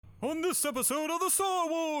On this episode of the Star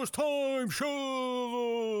Wars Time Show,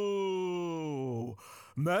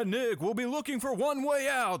 Matt and Nick will be looking for one way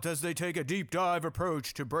out as they take a deep dive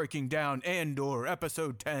approach to breaking down Andor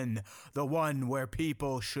Episode 10, the one where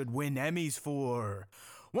people should win Emmys for.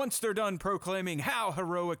 Once they're done proclaiming how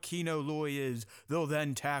heroic Kino Loy is, they'll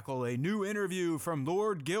then tackle a new interview from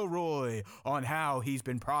Lord Gilroy on how he's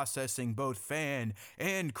been processing both fan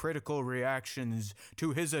and critical reactions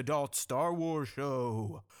to his adult Star Wars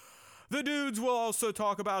show. The dudes will also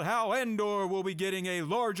talk about how Andor will be getting a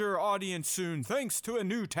larger audience soon thanks to a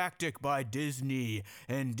new tactic by Disney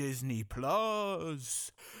and Disney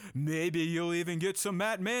Plus. Maybe you'll even get some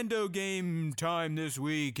Matt Mando game time this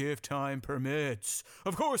week if time permits.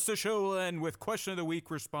 Of course, the show will end with Question of the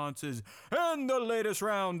Week responses and the latest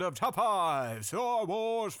round of Top 5 Star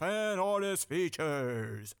Wars Fan Artist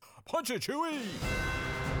Features. Punch it, Chewie!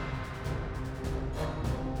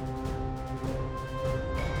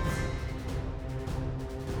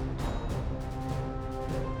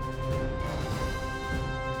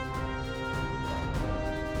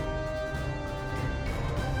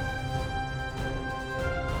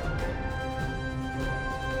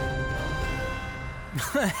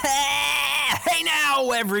 Hey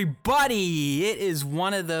now, everybody! It is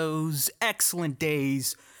one of those excellent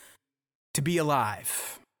days to be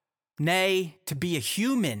alive. Nay, to be a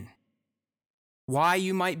human. Why,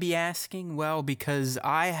 you might be asking? Well, because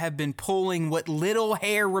I have been pulling what little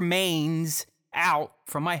hair remains out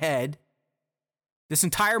from my head this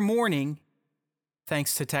entire morning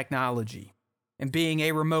thanks to technology and being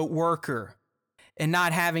a remote worker and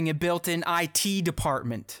not having a built-in IT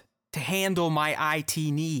department to handle my IT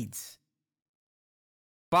needs.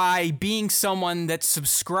 By being someone that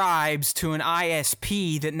subscribes to an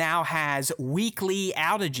ISP that now has weekly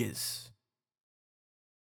outages.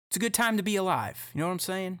 It's a good time to be alive. You know what I'm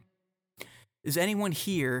saying? Is anyone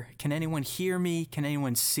here? Can anyone hear me? Can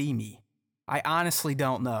anyone see me? I honestly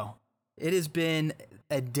don't know. It has been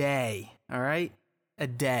a day, all right? A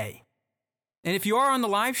day. And if you are on the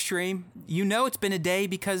live stream, you know it's been a day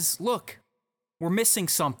because, look, we're missing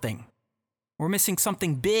something. We're missing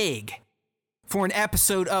something big for an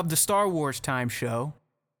episode of the Star Wars Time Show.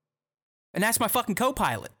 And that's my fucking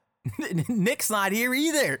co-pilot. Nick's not here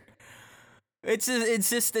either. It's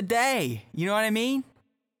just a day. You know what I mean?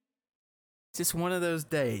 It's just one of those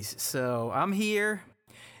days. So I'm here.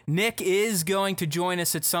 Nick is going to join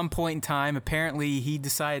us at some point in time. Apparently, he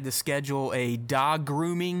decided to schedule a dog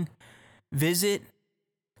grooming visit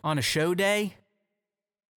on a show day.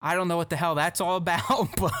 I don't know what the hell that's all about,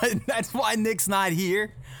 but that's why Nick's not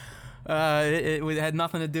here. It had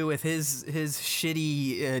nothing to do with his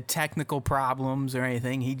shitty technical problems or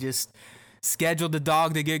anything. He just scheduled the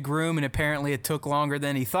dog to get groomed, and apparently it took longer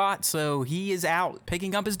than he thought, so he is out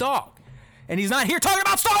picking up his dog. And he's not here talking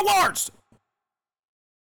about Star Wars!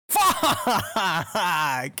 Fuck!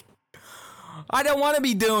 I don't want to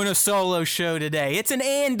be doing a solo show today. It's an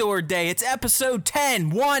Andor day. It's episode 10.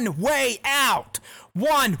 One way out.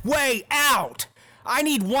 One way out. I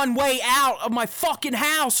need one way out of my fucking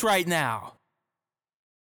house right now.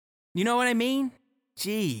 You know what I mean?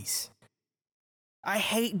 Jeez. I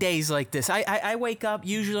hate days like this. I wake up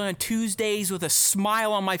usually on Tuesdays with a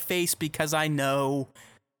smile on my face because I know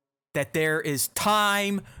that there is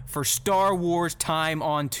time for Star Wars time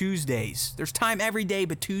on Tuesdays. There's time every day,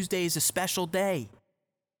 but Tuesday is a special day.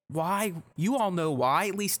 Why? You all know why,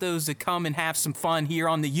 at least those that come and have some fun here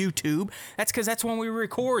on the YouTube. That's because that's when we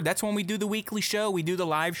record. That's when we do the weekly show. We do the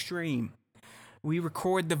live stream. We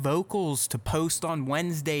record the vocals to post on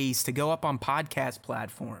Wednesdays to go up on podcast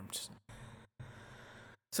platforms.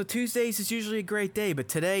 So Tuesdays is usually a great day, but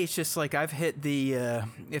today it's just like I've hit the,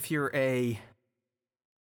 if you're a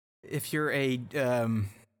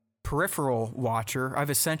peripheral watcher, I've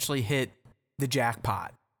essentially hit the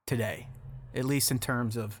jackpot today, at least in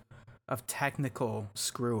terms of technical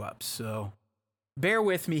screw-ups. So bear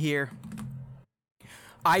with me here.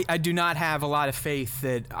 I do not have a lot of faith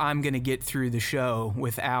that I'm going to get through the show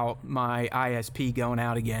without my ISP going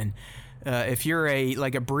out again. If you're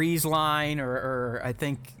a Breeze Line or I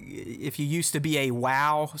think if you used to be a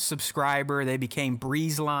WoW subscriber, they became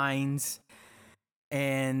Breeze Lines.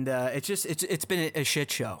 And it's been a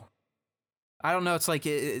shit show. I don't know. It's like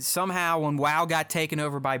somehow when WoW got taken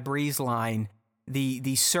over by BreezeLine,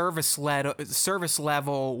 the service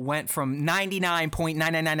level went from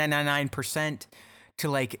 99.99999% to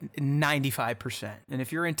like 95%. And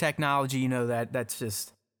if you're in technology, you know that's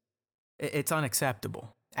just it's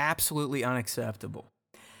unacceptable. Absolutely unacceptable.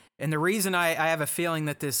 And the reason I have a feeling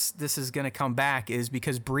that this is going to come back is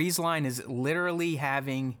because BreezeLine is literally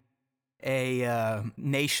having a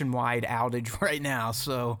nationwide outage right now.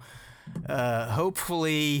 So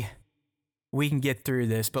hopefully we can get through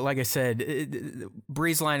this. But like I said,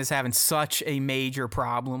 BreezeLine is having such a major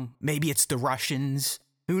problem. Maybe it's the Russians.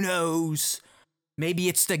 Who knows? Maybe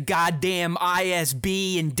it's the goddamn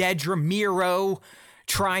ISB and Dedra Miro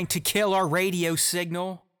trying to kill our radio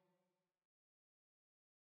signal.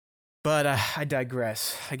 But I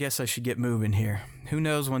digress. I guess I should get moving here. Who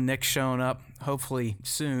knows when Nick's showing up? Hopefully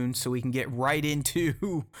soon, so we can get right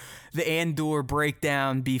into the Andor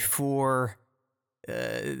breakdown before my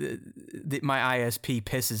ISP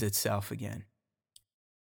pisses itself again.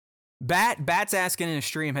 Bat's asking in a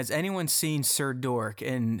stream, has anyone seen Sir Dork?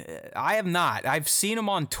 And I have not. I've seen him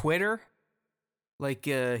on Twitter. Like,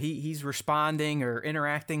 he's responding or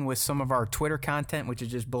interacting with some of our Twitter content, which is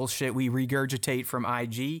just bullshit we regurgitate from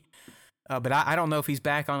IG. But I don't know if he's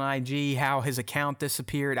back on IG, how his account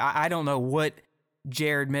disappeared. I don't know what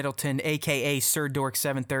Jared Middleton, a.k.a. Sir Dork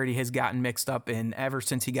 730, has gotten mixed up in ever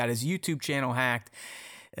since he got his YouTube channel hacked.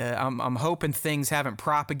 I'm hoping things haven't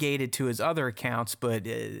propagated to his other accounts, but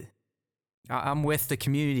I'm with the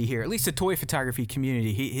community here, at least the toy photography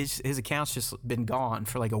community. His account's just been gone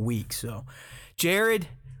for like a week. So, Jared,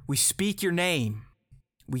 we speak your name.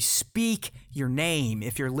 We speak your name.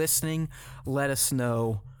 If you're listening, let us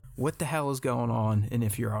know what the hell is going on and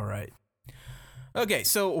if you're all right. Okay,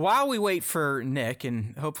 so while we wait for Nick,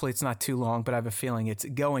 and hopefully it's not too long, but I have a feeling it's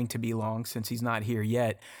going to be long since he's not here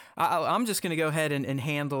yet, I'm just going to go ahead and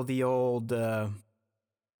handle the old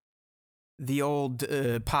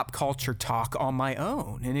pop culture talk on my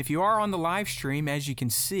own. And if you are on the live stream, as you can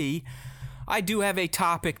see, I do have a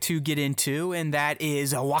topic to get into, and that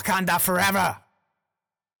is Wakanda Forever.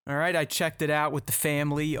 All right, I checked it out with the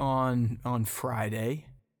family on Friday,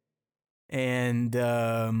 and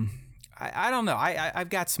I don't know. I've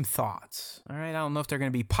got some thoughts. All right, I don't know if they're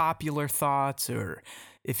going to be popular thoughts or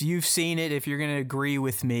if you've seen it, if you're going to agree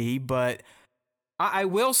with me, but I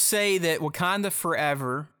will say that Wakanda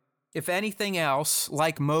Forever, if anything else,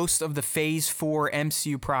 like most of the Phase 4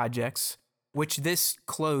 MCU projects, which this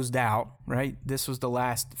closed out, right? This was the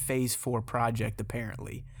last Phase 4 project,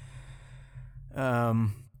 apparently. As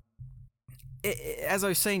I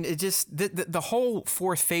was saying, it just the whole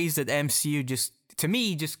fourth phase of the MCU just, to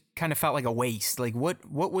me, just kind of felt like a waste. Like, what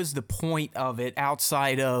was the point of it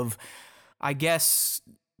outside of, I guess,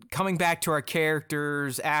 coming back to our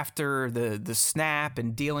characters after the snap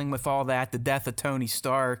and dealing with all that, the death of Tony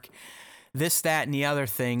Stark, this, that, and the other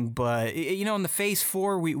thing. But, you know, in the Phase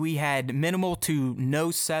 4, we had minimal to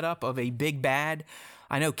no setup of a big bad.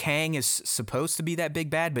 I know Kang is supposed to be that big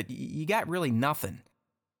bad, but you got really nothing.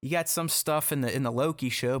 You got some stuff in the Loki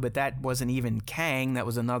show, but that wasn't even Kang. That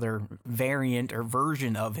was another variant or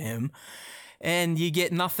version of him. And you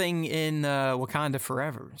get nothing in Wakanda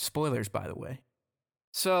Forever. Spoilers, by the way.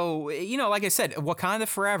 So, you know, like I said, Wakanda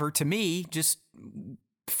Forever, to me, just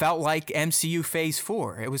felt like MCU Phase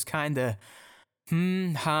 4. It was kind of,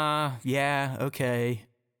 yeah, okay,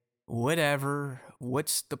 whatever.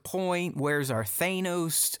 What's the point? Where's our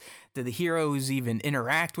Thanos? Do the heroes even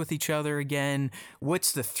interact with each other again?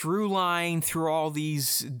 What's the through line through all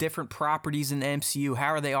these different properties in the MCU?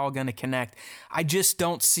 How are they all going to connect? I just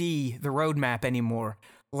don't see the roadmap anymore,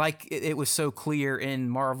 like it was so clear in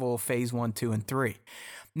Marvel Phase 1, 2, and 3.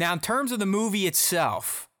 Now, in terms of the movie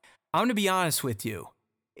itself, I'm going to be honest with you.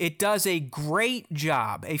 It does a great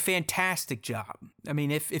job, a fantastic job. I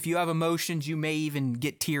mean, if you have emotions, you may even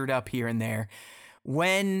get teared up here and there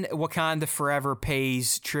when Wakanda Forever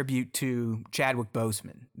pays tribute to Chadwick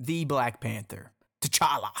Boseman, the Black Panther,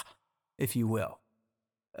 T'Challa, if you will.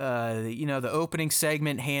 You know, the opening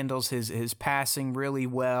segment handles his passing really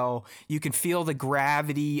well. You can feel the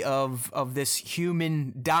gravity of this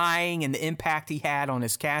human dying and the impact he had on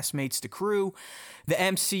his castmates, the crew, the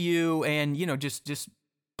MCU, and, you know, just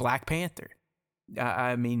Black Panther.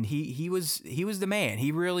 I mean, he was the man.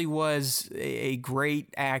 He really was a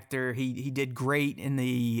great actor. He did great in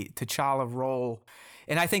the T'Challa role.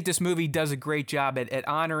 And I think this movie does a great job at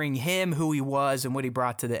honoring him, who he was, and what he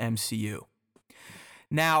brought to the MCU.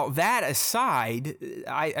 Now, that aside,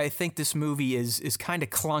 I think this movie is kind of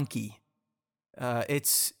clunky.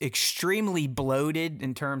 It's extremely bloated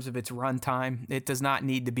in terms of its runtime. It does not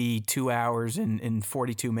need to be 2 hours and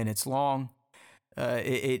 42 minutes long.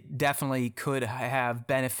 It definitely could have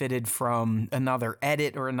benefited from another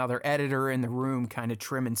edit or another editor in the room kind of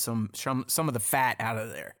trimming some of the fat out of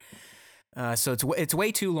there. So it's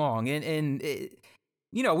way too long. And it,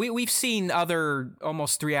 you know, we've seen other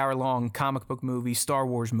almost 3 hour long comic book movies, Star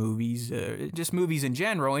Wars movies, just movies in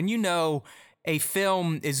general. And, you know, a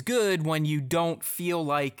film is good when you don't feel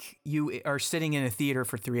like you are sitting in a theater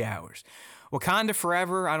for 3 hours. Wakanda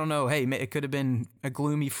Forever, I don't know. Hey, it could have been a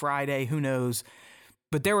gloomy Friday. Who knows?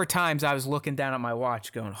 But there were times I was looking down at my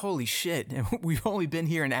watch going, holy shit, we've only been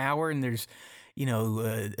here an hour and there's,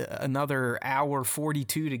 another hour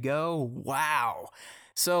 42 to go. Wow.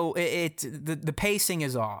 So the pacing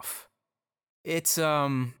is off. It's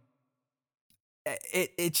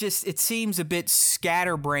it seems a bit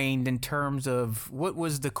scatterbrained in terms of what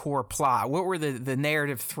was the core plot. What were the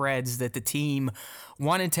narrative threads that the team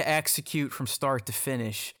wanted to execute from start to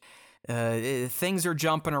finish? Things are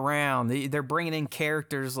jumping around. They're bringing in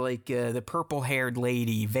characters like the purple-haired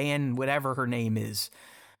lady, Van, whatever her name is,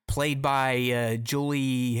 played by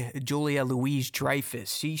Julia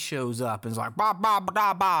Louis-Dreyfus. She shows up and is like, ba ba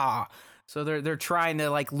ba ba. So they're trying to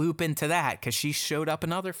like loop into that because she showed up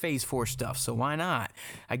in other Phase 4 stuff. So why not?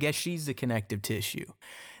 I guess she's the connective tissue.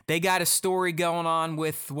 They got a story going on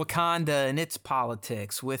with Wakanda and its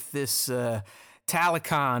politics, with this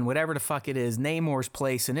Talokan, whatever the fuck it is, Namor's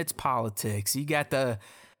place and its politics. You got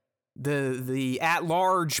the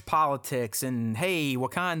at-large politics and, hey,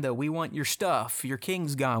 Wakanda, we want your stuff. Your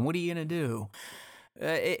king's gone. What are you going to do?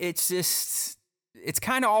 It's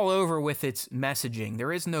kind of all over with its messaging.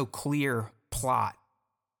 There is no clear plot.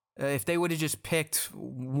 If they would have just picked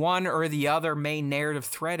one or the other main narrative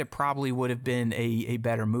thread, it probably would have been a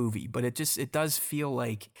better movie. But it does feel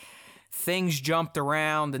like things jumped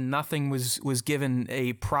around and nothing was given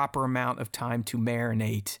a proper amount of time to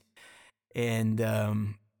marinate. And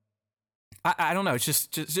I don't know. It's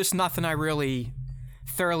just nothing I really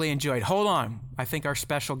thoroughly enjoyed. Hold on. I think our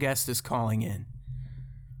special guest is calling in.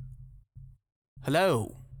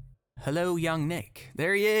 Hello, young Nick.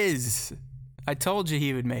 There he is. I told you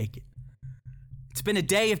he would make it. It's been a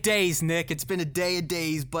day of days, Nick. It's been a day of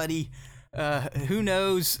days, buddy. Who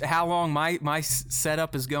knows how long my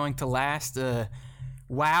setup is going to last.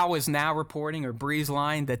 WoW is now reporting, or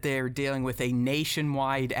BreezeLine, that they're dealing with a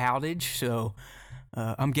nationwide outage. So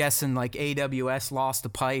I'm guessing like AWS lost a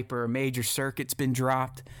pipe or a major circuit's been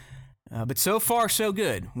dropped. But so far, so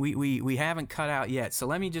good. We haven't cut out yet. So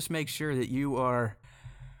let me just make sure that you are...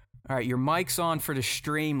 All right, your mic's on for the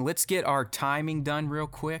stream. Let's get our timing done real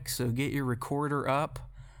quick. So get your recorder up.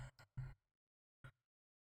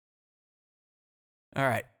 All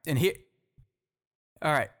right, and here...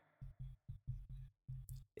 All right.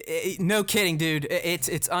 No kidding, dude.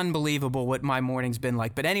 It's unbelievable what my morning's been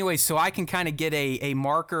like. But anyway, so I can kind of get a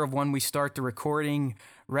marker of when we start the recording.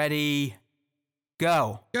 Ready...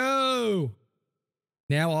 Go.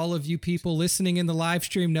 Now all of you people listening in the live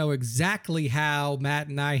stream know exactly how Matt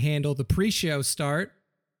and I handle the pre-show start.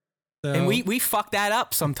 So and we fuck that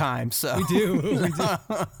up sometimes. So. We do.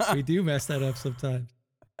 We do mess that up sometimes.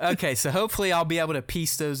 Okay, so hopefully I'll be able to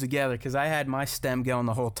piece those together because I had my stem going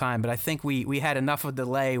the whole time, but I think we had enough of a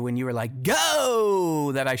delay when you were like,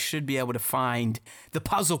 go, that I should be able to find the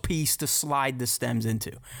puzzle piece to slide the stems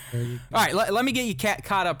into. All right, let me get you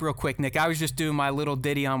caught up real quick, Nick. I was just doing my little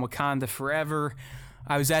ditty on Wakanda Forever.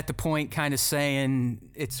 I was at the point kind of saying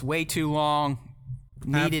it's way too long,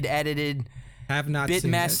 needed edited, have not bit seen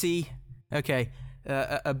messy. It. Okay.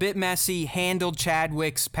 A bit messy, handled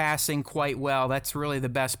Chadwick's passing quite well. That's really the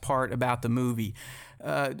best part about the movie.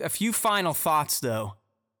 A few final thoughts, though.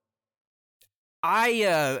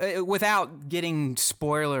 Without getting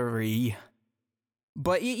spoilery,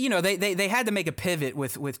 but they had to make a pivot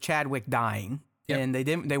with Chadwick dying, yep. And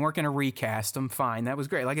they weren't going to recast him. Fine, that was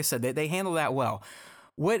great. Like I said, they handled that well.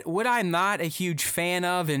 What I'm not a huge fan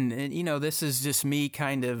of, and this is just me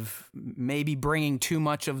kind of maybe bringing too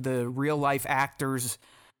much of the real life actors'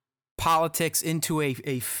 politics into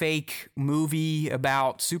a fake movie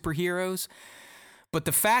about superheroes. But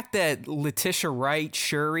the fact that Letitia Wright,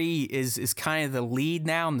 Shuri, is kind of the lead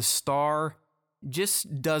now and the star just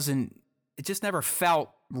never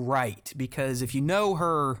felt right. Because if you know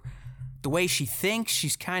her, the way she thinks,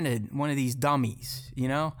 she's kind of one of these dummies,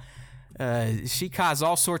 She caused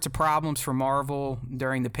all sorts of problems for Marvel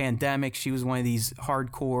during the pandemic. She was one of these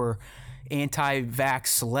hardcore anti-vax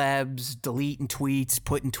celebs, deleting tweets,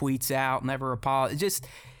 putting tweets out, never apologize. Just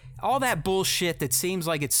all that bullshit that seems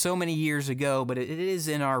like it's so many years ago, but it is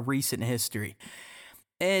in our recent history.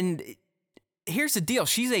 And here's the deal.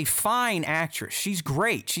 She's a fine actress. She's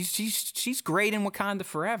great. She's great in Wakanda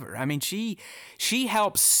Forever. I mean, she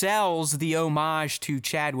helps sells the homage to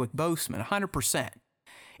Chadwick Boseman 100%.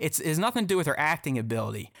 It has nothing to do with her acting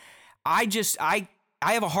ability. I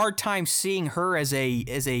have a hard time seeing her as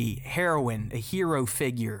a heroine, a hero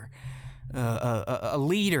figure, a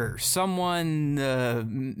leader, someone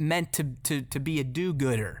meant to be a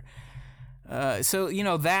do-gooder.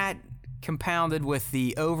 So that compounded with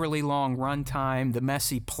the overly long runtime, the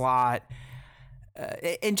messy plot,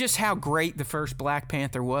 and just how great the first Black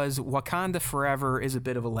Panther was, Wakanda Forever is a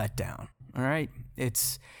bit of a letdown. All right,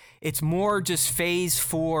 it's more just Phase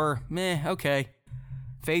 4. Okay,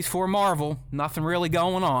 Phase 4 Marvel, nothing really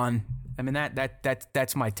going on. I mean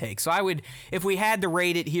that's my take. So I would, if we had to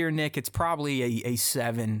rate it here, Nick, it's probably a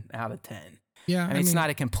 7 out of 10. Yeah, I mean, it's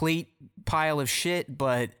not a complete pile of shit,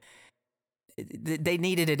 but they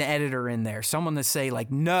needed an editor in there, someone to say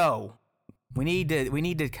like, no, we need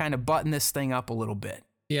to kind of button this thing up a little bit.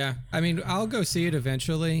 Yeah, I mean, I'll go see it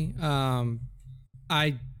eventually.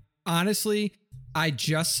 I honestly, I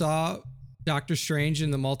just saw Doctor Strange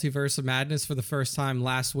in the Multiverse of Madness for the first time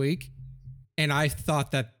last week, and I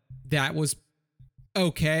thought that was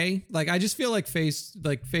okay. Like, I just feel like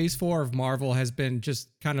phase 4 of Marvel has been just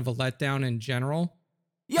kind of a letdown in general.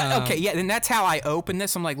 Yeah, okay, yeah, and that's how I opened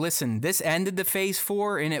this. I'm like, listen, this ended the Phase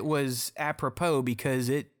 4, and it was apropos because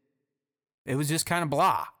it was just kind of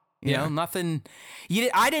blah. You know, nothing.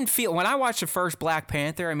 I didn't feel, when I watched the first Black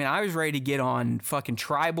Panther, I mean, I was ready to get on fucking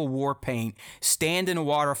tribal war paint, stand in a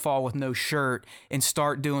waterfall with no shirt, and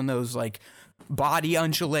start doing those like body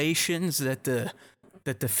undulations that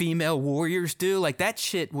the female warriors do. Like, that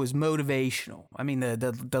shit was motivational. I mean,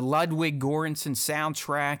 the Ludwig Göransson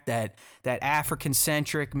soundtrack, that African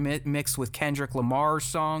centric mixed with Kendrick Lamar's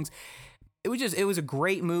songs. It was a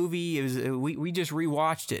great movie. We just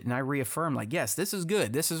rewatched it, and I reaffirmed, like, yes, this is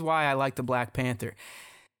good. This is why I like the Black Panther.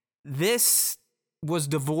 This was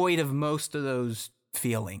devoid of most of those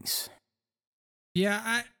feelings.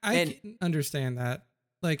 Yeah, I can understand that.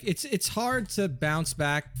 Like, it's hard to bounce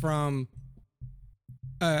back from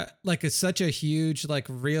such a huge like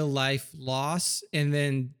real life loss and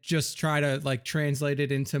then just try to like translate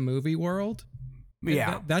it into movie world.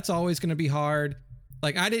 Yeah, that's always going to be hard.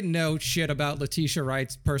 Like, I didn't know shit about Letitia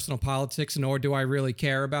Wright's personal politics, nor do I really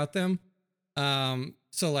care about them.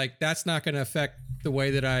 So like, that's not going to affect the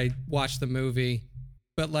way that I watch the movie.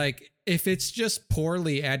 But like, if it's just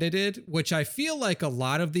poorly edited, which I feel like a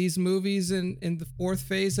lot of these movies in the fourth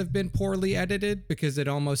phase have been poorly edited, because it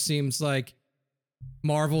almost seems like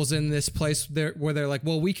Marvel's in this place where they're like,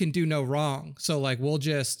 well, we can do no wrong. So like, we'll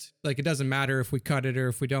just, like, it doesn't matter if we cut it or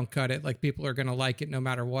if we don't cut it. Like, people are going to like it no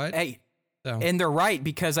matter what. Hey, so. And they're right,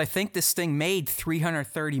 because I think this thing made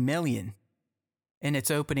 $330 million in its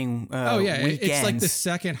opening weekends. It's like the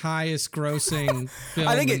second highest grossing film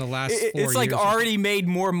I think in the last 4 years. It's like already made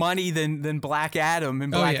more money than Black Adam,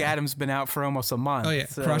 and Black Adam's been out for almost a month. Oh yeah,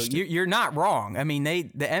 so crushed it. You're not wrong. I mean,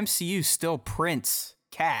 the MCU still prints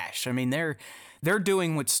cash. I mean, they're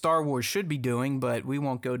doing what Star Wars should be doing, but we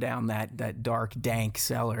won't go down that dark, dank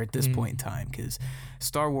cellar at this point in time, because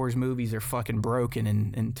Star Wars movies are fucking broken,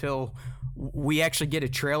 and until we actually get a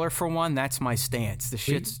trailer for one, that's my stance. The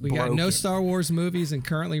shit's we broken. got no Star Wars movies, and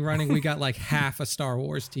currently running, we got like half a Star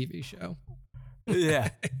Wars TV show. Yeah.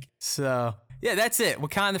 So, yeah, that's it.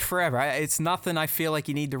 Wakanda Forever. It's nothing I feel like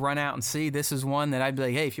you need to run out and see. This is one that I'd be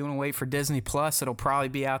like, hey, if you want to wait for Disney Plus, it'll probably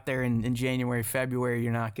be out there in January, February.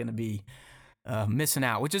 You're not going to be missing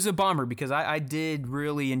out, which is a bummer, because I did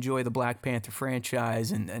really enjoy the Black Panther franchise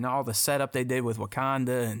and all the setup they did with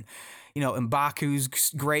Wakanda, and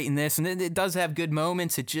M'Baku's great in this, and it does have good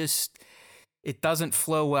moments. It doesn't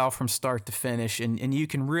flow well from start to finish, and you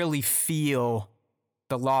can really feel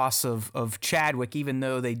the loss of Chadwick, even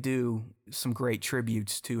though they do some great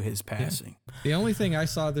tributes to his passing. Yeah. The only thing I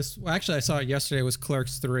saw I saw it yesterday, was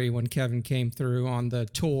Clerks 3 when Kevin came through on the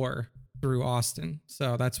tour through Austin.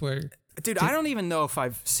 So that's where... Dude, I don't even know if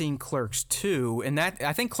I've seen Clerks 2, and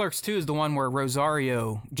I think Clerks 2 is the one where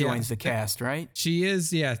Rosario joins the cast, right? She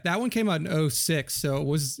is, yeah. That one came out in 2006, so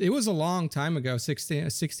it was a long time ago,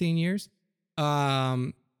 16 years.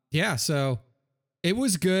 Yeah, so it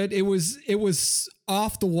was good. It was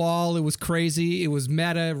off the wall. It was crazy. It was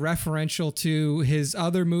meta, referential to his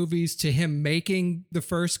other movies, to him making the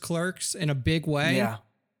first Clerks in a big way. Yeah.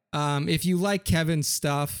 If you like Kevin's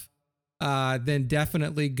stuff, then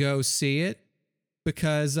definitely go see it,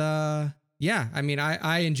 because I mean,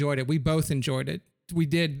 I enjoyed it. We both enjoyed it.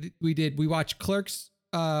 We watched Clerks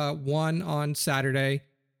 1 on Saturday.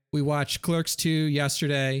 We watched Clerks 2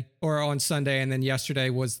 yesterday, or on Sunday, and then yesterday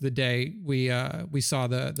was the day we saw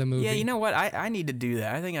the movie. Yeah, you know what? I need to do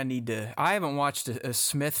that. I think I haven't watched a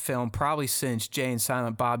Smith film probably since Jay and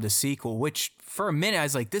Silent Bob the sequel, which for a minute I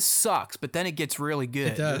was like, this sucks, but then it gets really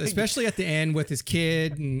good. It does, especially at the end with his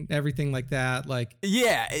kid and everything like that. Like,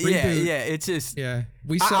 yeah. It's just, yeah.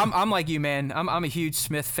 I'm like you, man. I'm a huge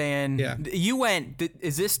Smith fan. Yeah. You went.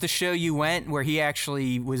 Is this the show you went where he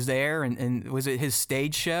actually was there, and was it his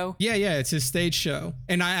stage show? Yeah. It's his stage show,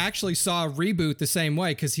 and I actually saw Reboot the same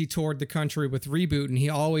way because he toured the country with Reboot, and he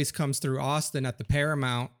always comes through Austin at the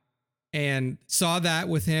Paramount, and saw that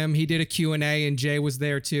with him. He did a Q&A, and Jay was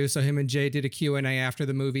there too. So him and Jay did a Q&A after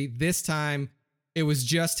the movie. This time it was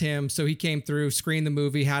just him. So he came through, screened the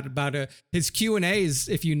movie, had about his Q&As,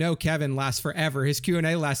 if you know Kevin, last forever. His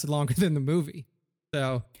Q&A lasted longer than the movie.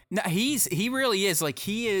 So no, he really is like,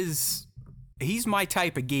 he's my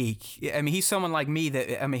type of geek. I mean, he's someone like me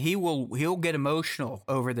that, I mean, he'll get emotional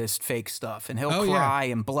over this fake stuff, and he'll cry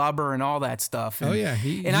and blubber and all that stuff. And,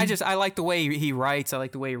 I like the way he writes. I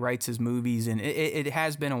like the way he writes his movies, and it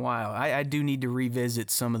has been a while. I do need to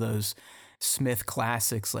revisit some of those Smith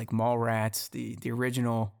classics like Mallrats, the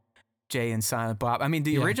original Jay and Silent Bob. I mean,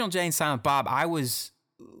 the original Jay and Silent Bob, I was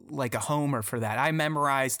like a homer for that. I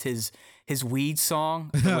memorized his weed song,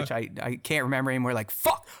 which I can't remember anymore. Like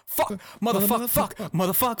fuck, motherfuck, fuck,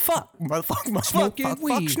 motherfuck, fuck, motherfuck, smoking fuck,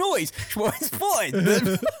 weed, schnoiz,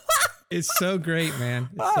 boys. It's so great, man.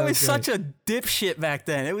 I was such a dipshit back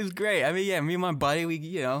then. It was great. I mean, yeah, me and my buddy,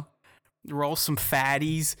 we roll some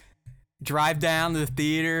fatties, drive down to the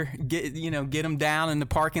theater, get them down in the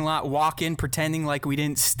parking lot, walk in pretending like we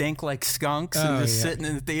didn't stink like skunks, and just sitting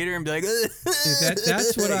in the theater and be like, dude,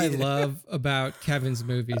 that's what I love about Kevin's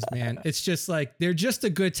movies, man. It's just like, they're just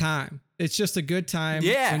a good time. It's just a good time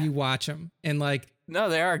when you watch them. And like, no,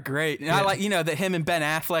 they are great. And I like, that him and Ben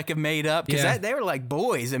Affleck have made up, because they were like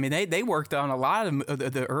boys. I mean, they worked on a lot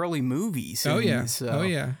of the early movies. And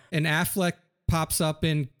Affleck pops up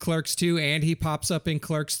in Clerks 2, and he pops up in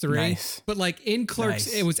Clerks 3. Nice. But like in Clerks,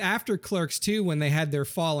 it was after Clerks 2 when they had their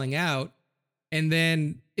falling out. And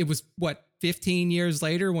then it was 15 years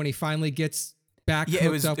later when he finally gets back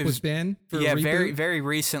hooked up with Ben for a reboot? very, very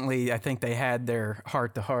recently, I think they had their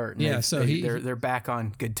heart to heart. So they're back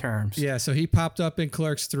on good terms. Yeah. So he popped up in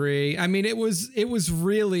Clerks 3. I mean, it was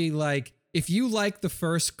really like, if you like the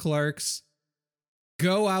first Clerks,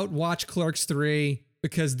 go out, watch Clerks 3.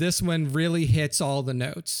 Because this one really hits all the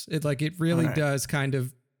notes. It really does kind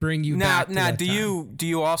of bring you back to that time. Do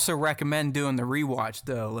you also recommend doing the rewatch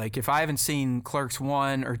though? Like, if I haven't seen Clerks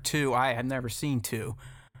 1 or 2, I have never seen 2.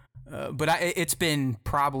 But it's been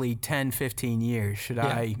probably 10, 15 years. Should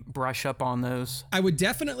I brush up on those? I would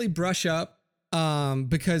definitely brush up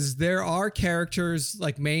because there are characters,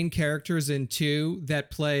 like main characters in 2 that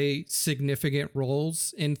play significant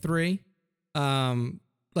roles in 3.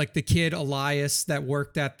 Like the kid Elias that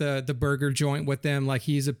worked at the burger joint with them, like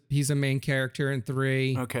he's a main character in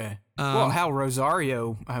 3. Okay. Well, Hal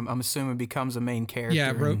Rosario, I'm assuming, becomes a main character.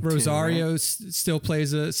 Yeah, Rosario still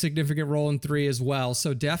plays a significant role in 3 as well.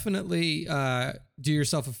 So definitely do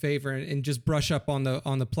yourself a favor and just brush up on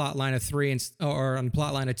the plot line of 3 or on the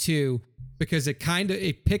plot line of 2, because it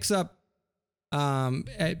picks up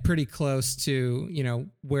at pretty close to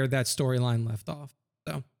where that storyline left off.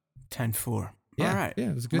 So 10-4. Yeah, all right.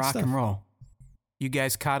 Yeah, it was good Rock stuff. and roll. You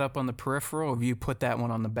guys caught up on the Peripheral, or have you put that one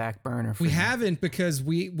on the back burner? We haven't, because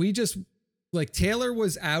we just, like, Taylor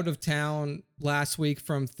was out of town last week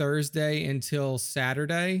from Thursday until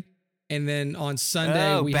Saturday. And then on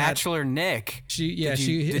Sunday, we Bachelor Nick.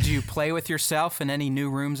 Did you play with yourself in any new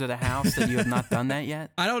rooms of the house that you have not done that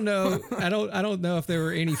yet? I don't know. I don't know if there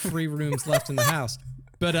were any free rooms left in the house.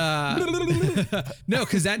 But no,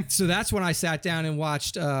 because that's when I sat down and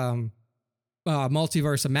watched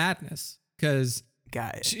Multiverse of Madness, because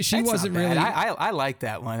she wasn't really. I like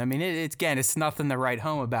that one. I mean, it's nothing to write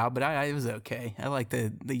home about, but it was okay. I like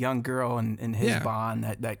the young girl and his bond,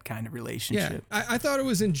 that kind of relationship. Yeah, I thought it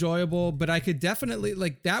was enjoyable, but I could definitely,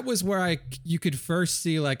 like, that was where you could first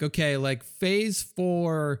see, like, okay, like Phase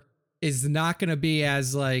 4 is not going to be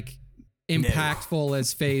as like impactful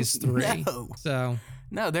as Phase 3. No. So.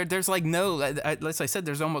 No, there's like no, as I said,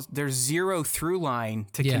 there's zero through line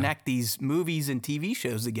to connect these movies and TV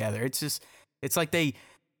shows together. It's like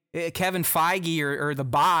Kevin Feige or the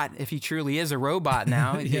bot, if he truly is a robot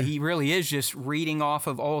now, he really is just reading off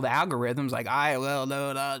of old algorithms like, I will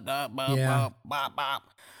do that.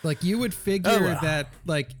 Like, you would figure that,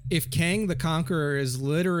 like, if Kang the Conqueror is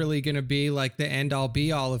literally going to be like the end all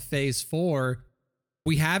be all of Phase 4,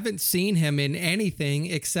 we haven't seen him in anything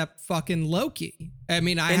except fucking Loki. I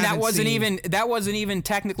mean, that wasn't even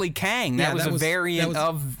technically Kang. That was a variant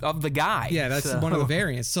of the guy. Yeah, that's one of the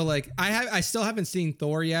variants. So like, I still haven't seen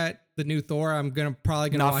Thor yet. The new Thor. I'm probably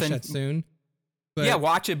gonna watch that soon. But, yeah,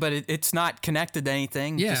 watch it, but it's not connected to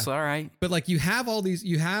anything. Yeah, just all right. But like, you have all these.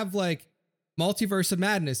 You have like Multiverse of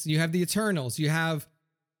Madness. You have the Eternals. You have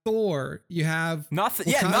Thor. You have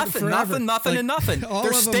nothing. Nothing, and nothing.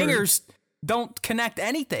 They're stingers. Don't connect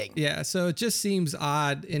anything. Yeah, so it just seems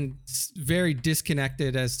odd and very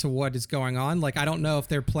disconnected as to what is going on. Like, I don't know if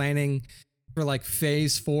they're planning for like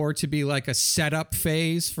phase 4 to be like a setup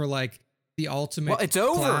phase for like the ultimate. Well, it's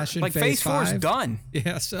over. clash in Like phase 4 is 5. done.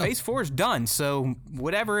 Yeah, so Phase 4 is done. So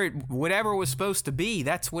whatever was supposed to be,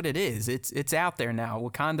 that's what it is. It's out there now.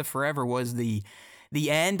 Wakanda Forever was the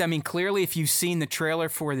end. I mean, clearly, if you've seen the trailer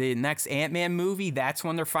for the next Ant-Man movie, that's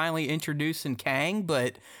when they're finally introducing Kang.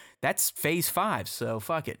 But that's phase 5. So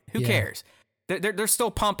fuck it. Who cares? They're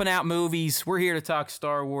still pumping out movies. We're here to talk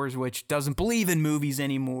Star Wars, which doesn't believe in movies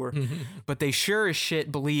anymore. But they sure as shit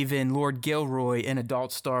believe in Lord Gilroy in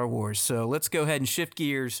adult Star Wars. So let's go ahead and shift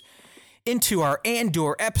gears into our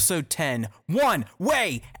Andor Episode 10, One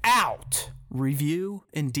Way Out review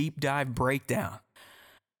and deep dive breakdown.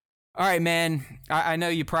 All right, man, I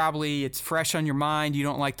know it's fresh on your mind. You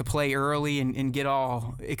don't like to play early and get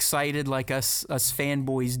all excited like us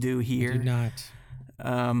fanboys do here. do not.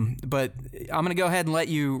 But I'm going to go ahead and let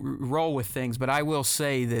you roll with things. But I will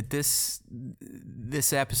say that this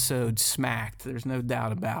episode smacked. There's no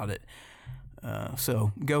doubt about it.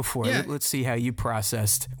 So go for it. Let's see how you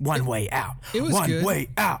processed One Way Out. It was good. One Way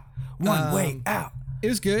Out. One Way Out. It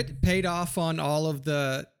was good. Paid off on all of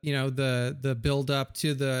the, the build up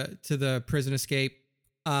to the prison escape.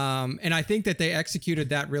 And I think that they executed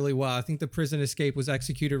that really well. I think the prison escape was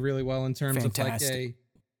executed really well in terms Fantastic.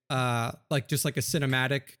 of just like a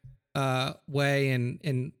cinematic way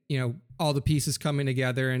and all the pieces coming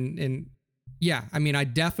together and yeah, I mean, I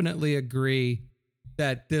definitely agree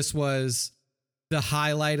that this was the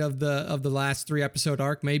highlight of the last 3 episode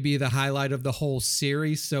arc, maybe the highlight of the whole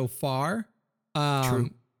series so far. True.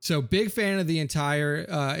 So big fan of the entire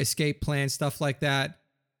escape plan, stuff like that.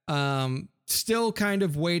 Still kind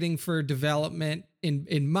of waiting for development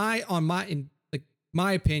in my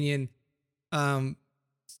opinion.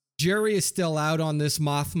 Jury is still out on this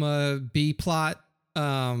Mothma B plot.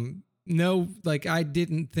 No, like I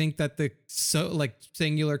didn't think that the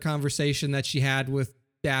singular conversation that she had with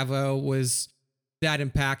Davo was that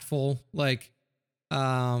impactful. Like,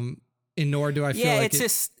 and nor do I feel like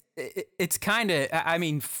it's kind of, I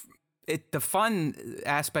mean, the fun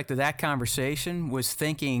aspect of that conversation was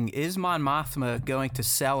thinking, is Mon Mothma going to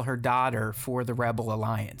sell her daughter for the Rebel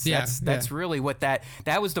Alliance? Yeah, that's really what that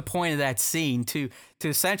was the point of that scene, to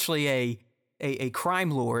essentially a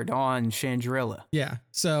crime lord on Chandrila. Yeah.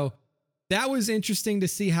 So that was interesting to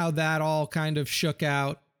see how that all kind of shook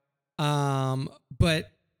out.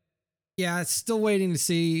 But yeah, still waiting to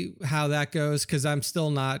see how that goes, because I'm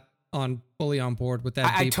still not fully on board with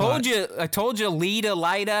that. I told you,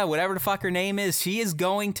 Lida, whatever the fuck her name is, she is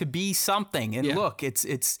going to be something. And look,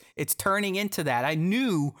 it's turning into that. I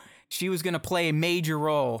knew she was going to play a major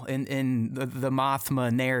role in the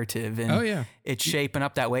Mothma narrative, and it's shaping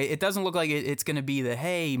up that way. It doesn't look like it's going to be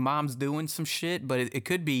hey, mom's doing some shit, but it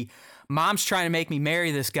could be mom's trying to make me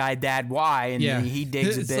marry this guy, Dad. Why? And then he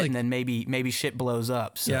digs a bit, and then maybe shit blows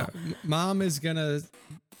up. So. Yeah, mom is gonna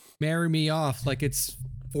marry me off like it's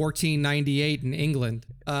 1498 in England.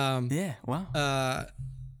 Wow.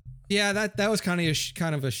 Yeah, that was kind of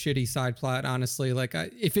a shitty side plot, honestly. Like,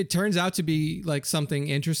 if it turns out to be like something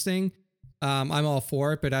interesting, I'm all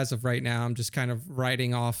for it. But as of right now, I'm just kind of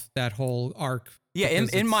writing off that whole arc. Yeah,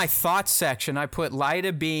 in my thoughts section, I put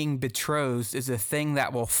Lida being betrothed is a thing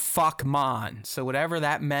that will fuck Mon. So whatever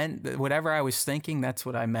that meant, whatever I was thinking, that's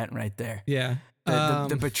what I meant right there. Yeah.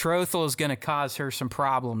 The betrothal is going to cause her some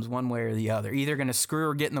problems one way or the other. Either going to screw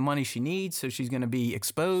her getting the money she needs, so she's going to be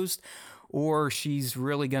exposed, or she's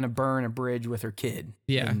really going to burn a bridge with her kid.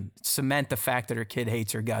 Yeah. And cement the fact that her kid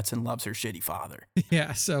hates her guts and loves her shitty father.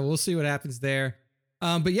 Yeah. So we'll see what happens there.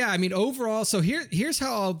 But yeah, I mean, overall, so here's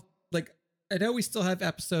how I know we still have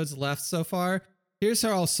episodes left so far. Here's how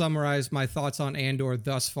I'll summarize my thoughts on Andor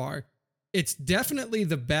thus far. It's definitely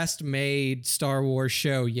the best made Star Wars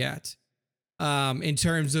show yet. In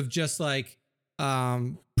terms of just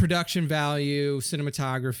production value,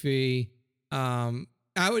 cinematography.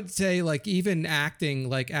 I would say even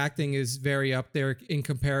acting is very up there in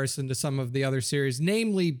comparison to some of the other series,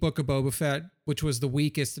 namely Book of Boba Fett, which was the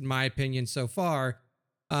weakest in my opinion so far.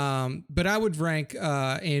 But I would rank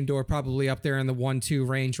Andor probably up there in the 1-2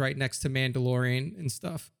 range, right next to Mandalorian and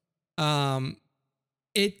stuff.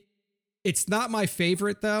 It's not my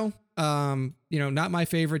favorite though. Not my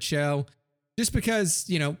favorite show. Just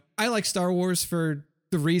because, I like Star Wars for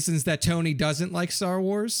the reasons that Tony doesn't like Star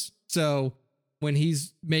Wars. So when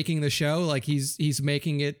he's making the show, he's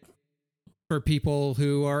making it for people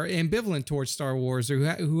who are ambivalent towards Star Wars, or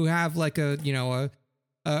who have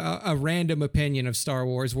a random opinion of Star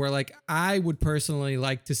Wars, where I would personally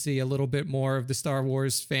like to see a little bit more of the Star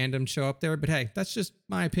Wars fandom show up there. But hey, that's just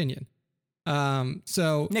my opinion.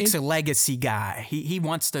 So Nick's a legacy guy. He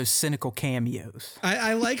wants those cynical cameos.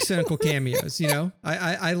 I like cynical cameos. You know,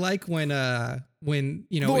 I like when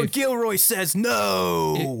you know Lord Gilroy says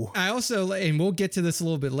no. I also, and we'll get to this a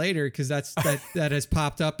little bit later because that has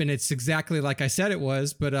popped up and it's exactly like I said it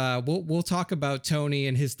was. But we'll talk about Tony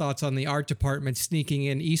and his thoughts on the art department sneaking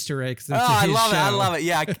in Easter eggs. Into I his love show. it. I love it.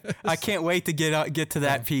 Yeah, I can't wait to get to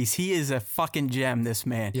that piece. He is a fucking gem, this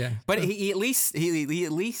man. Yeah, but he at least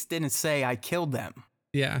didn't say I killed them.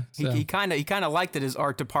 Yeah, so. He kind of liked that his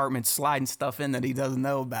art department sliding stuff in that he doesn't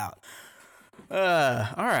know about. All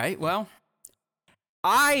right, well.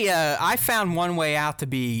 I found One Way Out to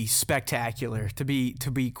be spectacular. To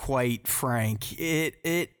be quite frank,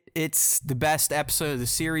 it's the best episode of the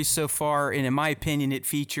series so far, and in my opinion, it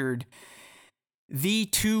featured the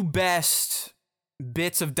two best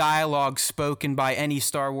bits of dialogue spoken by any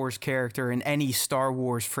Star Wars character in any Star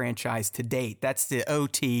Wars franchise to date. That's the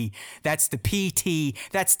OT, that's the PT,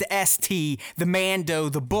 that's the ST, the Mando,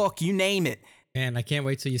 the book, you name it. Man, I can't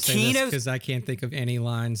wait till you say this because I can't think of any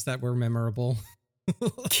lines that were memorable.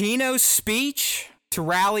 Kino's speech to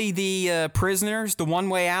rally the prisoners, the One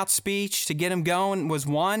Way Out speech to get them going was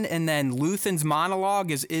one, and then Luthen's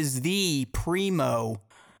monologue is the primo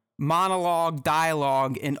monologue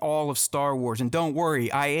dialogue in all of Star Wars. And don't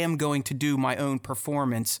worry, I am going to do my own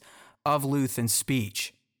performance of Luthen's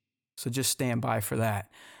speech, so just stand by for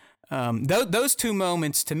that. Those two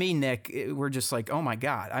moments to me, Nick, were just like, oh my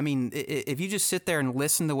God. I mean, if you just sit there and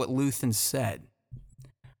listen to what Luthen said,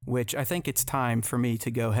 which I think it's time for me to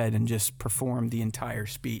go ahead and just perform the entire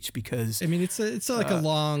speech because I mean it's like a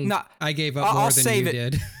long. I gave up more I'll than save you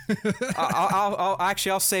it. did.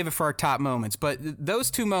 I'll save it for our top moments. But those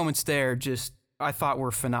two moments there just I thought were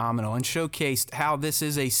phenomenal and showcased how this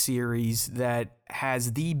is a series that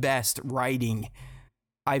has the best writing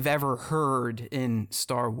I've ever heard in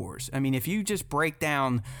Star Wars. I mean, if you just break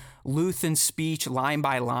down Luthen's speech line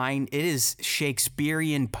by line, it is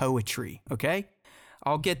Shakespearean poetry. Okay.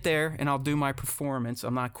 I'll get there and I'll do my performance.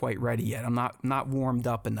 I'm not quite ready yet. I'm not warmed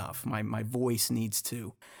up enough. My voice needs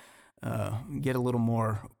to get a little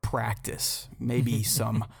more practice. Maybe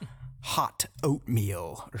some hot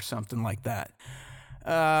oatmeal or something like that.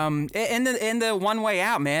 And the One Way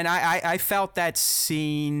Out, man, I felt that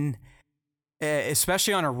scene,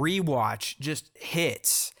 especially on a rewatch, just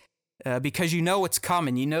hits. Because you know what's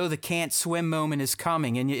coming. You know the can't swim moment is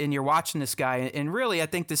coming. And you're watching this guy. And really, I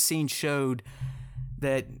think this scene showed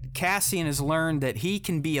that Cassian has learned that he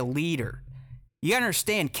can be a leader. You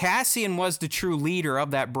understand, Cassian was the true leader of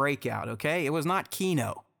that breakout, okay? It was not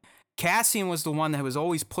Kino. Cassian was the one that was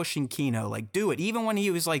always pushing Kino, like, do it. Even when he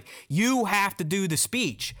was like, you have to do the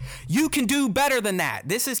speech. You can do better than that.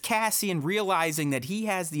 This is Cassian realizing that he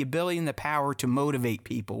has the ability and the power to motivate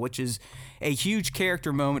people, which is a huge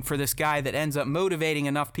character moment for this guy that ends up motivating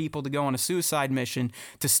enough people to go on a suicide mission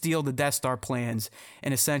to steal the Death Star plans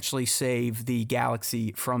and essentially save the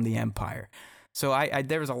galaxy from the Empire. So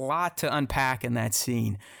there was a lot to unpack in that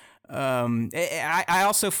scene. I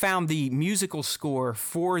also found the musical score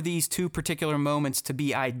for these two particular moments to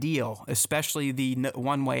be ideal, especially the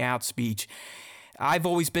One Way Out speech. I've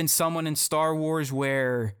always been someone in Star Wars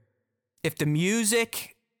where if the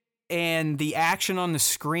music and the action on the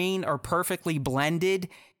screen are perfectly blended,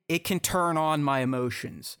 it can turn on my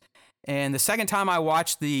emotions. And the second time I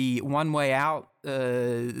watched the One Way Out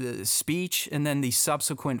the speech and then the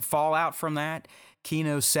subsequent fallout from that,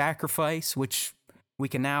 Kino's sacrifice, which we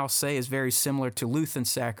can now say is very similar to Luthen's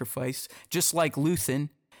sacrifice. Just like Luthen,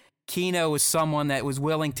 Kino was someone that was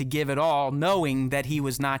willing to give it all, knowing that he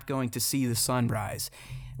was not going to see the sunrise.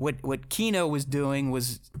 What Kino was doing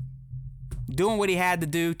what he had to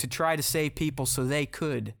do to try to save people so they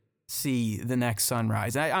could see the next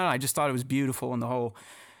sunrise. I don't know, I just thought it was beautiful, and the whole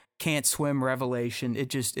can't swim revelation,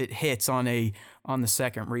 it hits on the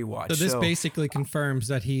second rewatch. So this basically confirms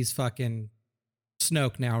that he's fucking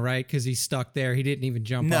Snoke now, right? Because he's stuck there. He didn't even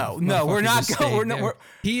jump off. No, we're not going.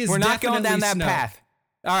 We're not going down that path.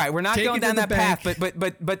 All right, we're not going down that path.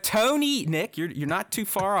 But Tony, Nick, you're not too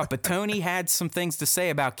far off. But Tony had some things to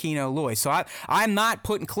say about Kino Loy. So I'm not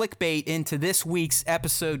putting clickbait into this week's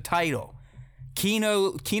episode title.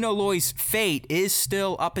 Kino Loy's fate is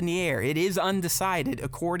still up in the air. It is undecided,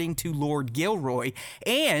 according to Lord Gilroy,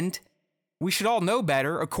 and we should all know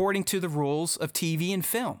better, according to the rules of TV and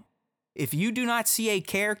film. If you do not see a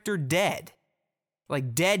character dead,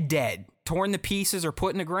 like dead, torn to pieces or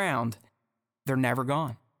put in the ground, they're never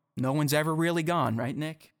gone. No one's ever really gone, right,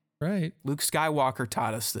 Nick? Right. Luke Skywalker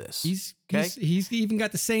taught us this. He's even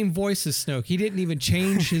got the same voice as Snoke. He didn't even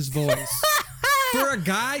change his voice. For a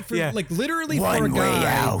guy, like literally One for a way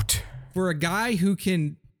guy, out. For a guy who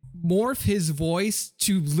can morph his voice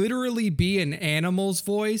to literally be an animal's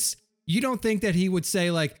voice, you don't think that he would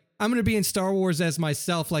say like, I'm going to be in Star Wars as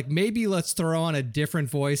myself. Like maybe let's throw on a different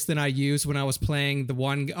voice than I used when I was playing the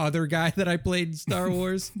one other guy that I played in Star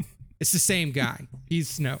Wars. It's the same guy.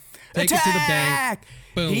 He's take it to the bank.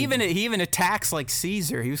 Boom. He even attacks like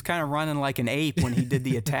Caesar. He was kind of running like an ape when he did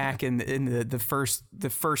the attack in the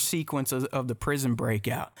first sequence of the prison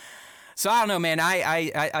breakout. So I don't know, man.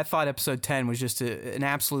 I thought episode 10 was just an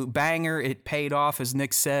absolute banger. It paid off, as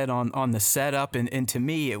Nick said, on the setup, and to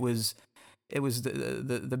me it was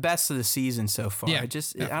the best of the season so far. Yeah,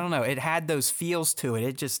 I don't know. It had those feels to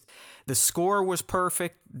it. The score was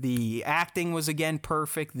perfect. The acting was again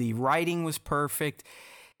perfect. The writing was perfect.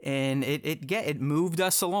 And it moved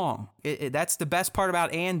us along. That's the best part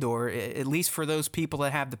about Andor, at least for those people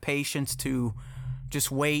that have the patience to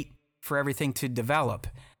just wait for everything to develop.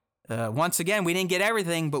 Once again, we didn't get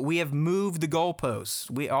everything, but we have moved the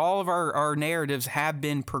goalposts. All of our narratives have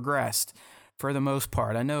been progressed for the most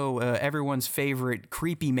part. I know everyone's favorite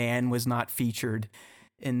creepy man was not featured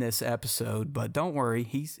in this episode, but don't worry,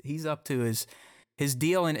 he's up to his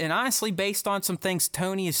deal. And honestly, based on some things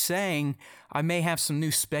Tony is saying, I may have some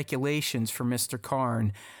new speculations for Mr.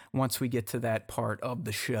 Karn once we get to that part of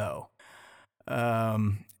the show.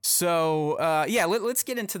 Let's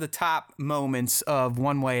get into the top moments of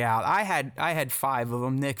One Way Out. I had 5 of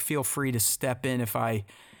them. Nick, feel free to step in if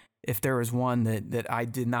there was one that I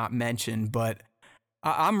did not mention, but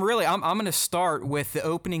I'm going to start with the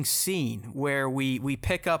opening scene where we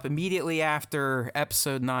pick up immediately after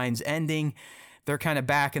episode 9's ending. They're kind of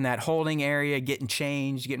back in that holding area, getting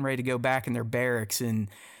changed, getting ready to go back in their barracks. And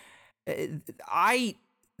to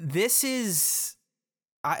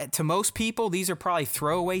most people, these are probably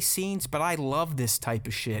throwaway scenes, but I love this type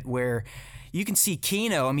of shit where you can see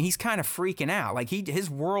Kino. I mean, he's kind of freaking out. Like his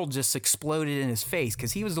world just exploded in his face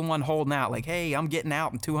because he was the one holding out. Like, hey, I'm getting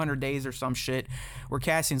out in 200 days or some shit. Where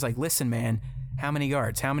Cassian's like, listen, man, how many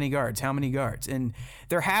guards? How many guards? How many guards? And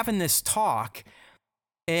they're having this talk.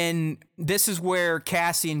 And this is where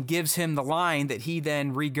Cassian gives him the line that he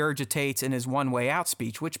then regurgitates in his One Way Out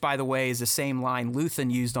speech, which, by the way, is the same line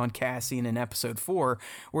Luthen used on Cassian in episode 4,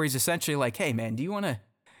 where he's essentially like, hey, man, do you want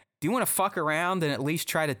to fuck around and at least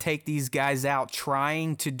try to take these guys out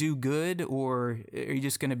trying to do good, or are you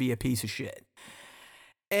just going to be a piece of shit?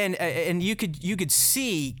 And you could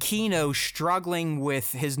see Kino struggling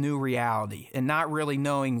with his new reality and not really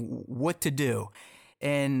knowing what to do.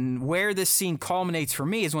 And where this scene culminates for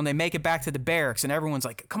me is when they make it back to the barracks and everyone's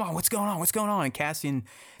like, come on, what's going on? What's going on? And Cassian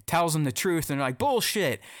tells them the truth and they're like,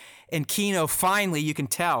 bullshit. And Kino finally, you can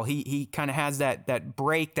tell, he kind of has that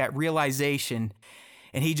break, that realization.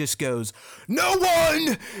 And he just goes, no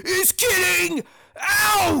one is getting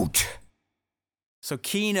out. So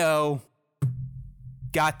Kino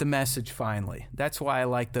got the message finally. That's why I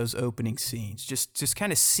like those opening scenes. Just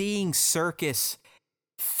kind of seeing Serkis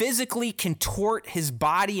physically contort his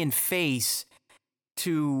body and face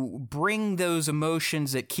to bring those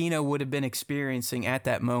emotions that Kino would have been experiencing at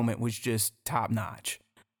that moment was just top notch.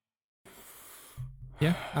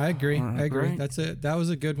 Yeah, I agree. I agree. Right. That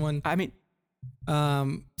was a good one. I mean,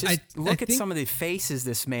 look at some of the faces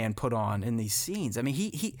this man put on in these scenes. I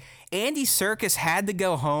mean, Andy Serkis had to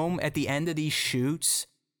go home at the end of these shoots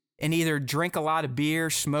and either drink a lot of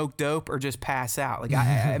beer, smoke dope, or just pass out. Like,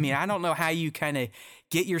 I mean, I don't know how you kind of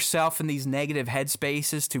get yourself in these negative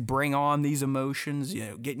headspaces to bring on these emotions,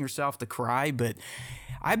 getting yourself to cry. But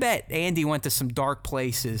I bet Andy went to some dark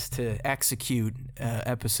places to execute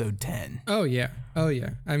episode 10. Oh, yeah.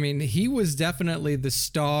 I mean, he was definitely the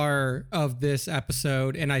star of this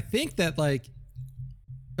episode. And I think that, like,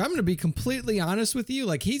 I'm going to be completely honest with you.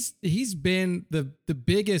 Like, he's been the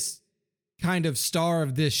biggest kind of star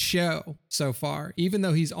of this show so far, even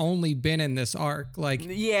though he's only been in this arc. Like,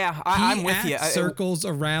 yeah, I'm with you. Circles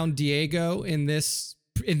around Diego in this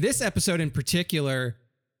episode in particular,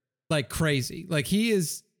 like crazy. Like he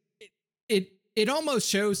is. It almost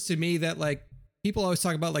shows to me that like people always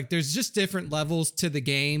talk about like there's just different levels to the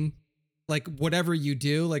game. Like whatever you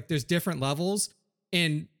do, like there's different levels,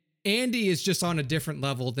 and Andy is just on a different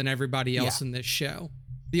level than everybody else in this show.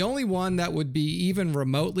 The only one that would be even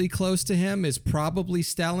remotely close to him is probably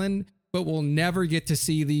Stellan, but we'll never get to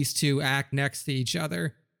see these two act next to each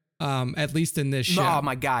other, at least in this show. Oh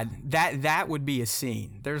my God, that would be a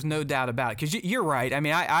scene. There's no doubt about it. Because you're right. I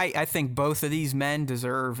mean, I think both of these men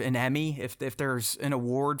deserve an Emmy if there's an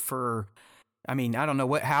award for. I mean, I don't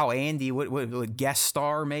know how Andy would guest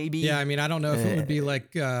star maybe. Yeah, I mean, I don't know if it would be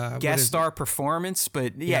like guest star performance,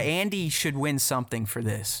 but yeah, Andy should win something for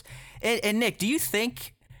this. And Nick, do you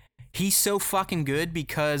think he's so fucking good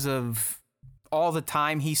because of all the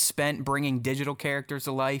time he spent bringing digital characters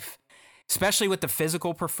to life, especially with the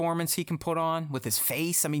physical performance he can put on with his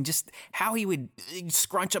face. I mean, just how he would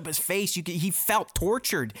scrunch up his face. He felt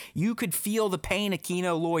tortured. You could feel the pain of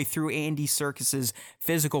Kino Loy through Andy Serkis's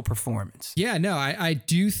physical performance. Yeah, no, I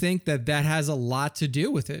do think that has a lot to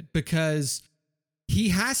do with it, because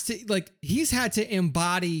he's had to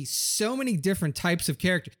embody so many different types of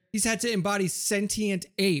characters. He's had to embody sentient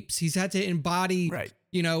apes. He's had to embody,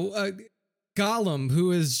 Gollum,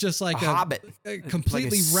 who is just like a hobbit, a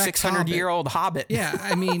completely like a 600-year-old hobbit. Yeah,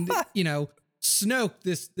 I mean, Snoke,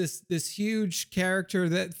 this huge character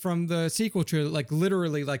that from the sequel trilogy, like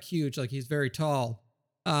literally like huge, like he's very tall.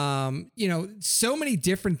 So many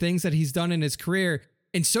different things that he's done in his career,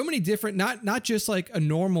 and so many different, not just like a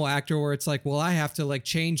normal actor where it's like, well, I have to like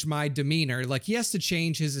change my demeanor. Like he has to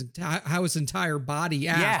change how his entire body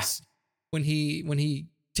acts when he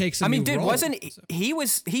takes a new role. Wasn't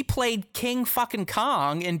he played King fucking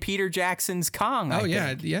Kong in Peter Jackson's Kong? Oh,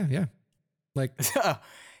 yeah. Like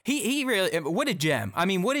he really, what a gem. I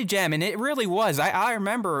mean, what a gem. And it really was. I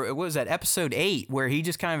remember it was at episode 8 where he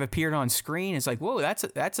just kind of appeared on screen. It's like, whoa,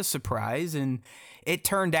 that's a surprise. And it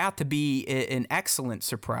turned out to be an excellent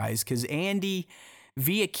surprise, because Andy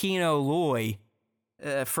via Kino Loy,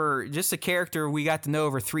 for just a character we got to know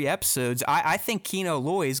over 3 episodes, I think Kino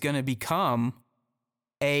Loy is going to become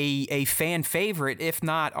a fan favorite, if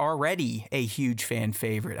not already a huge fan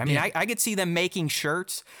favorite. I mean, I could see them making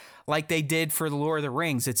shirts like they did for The Lord of the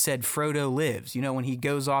Rings. It said Frodo lives. When he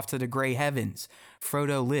goes off to the gray heavens,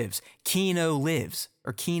 Frodo lives. Kino lives,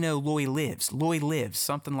 or Kino Loy lives,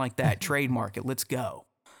 something like that. Trademark it. Let's go.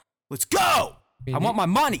 I want my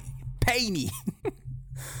money. Pay me.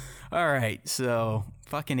 All right, so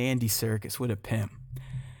fucking Andy Serkis, what a pimp.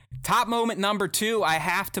 Top moment number 2, I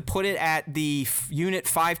have to put it at the Unit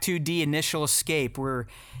 52D initial escape, where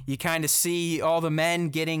you kind of see all the men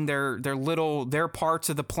getting their parts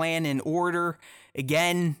of the plan in order.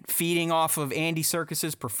 Again, feeding off of Andy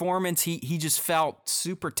Serkis's performance. He just felt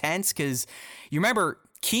super tense, because you remember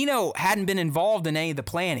Kino hadn't been involved in any of the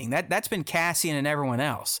planning. That's been Cassian and everyone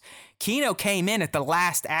else. Kino came in at the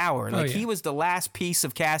last hour. He was the last piece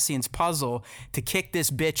of Cassian's puzzle to kick this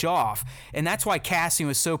bitch off. And that's why Cassian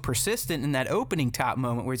was so persistent in that opening top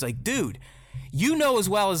moment where he's like, dude, you know as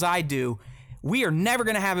well as I do, we are never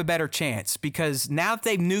going to have a better chance, because now that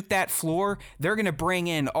they've nuked that floor, they're going to bring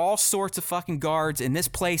in all sorts of fucking guards, and this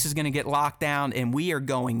place is going to get locked down, and we are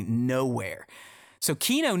going nowhere. So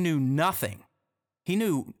Kino knew nothing. He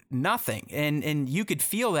knew nothing. And you could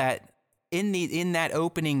feel that in that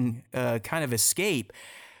opening kind of escape,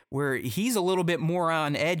 where he's a little bit more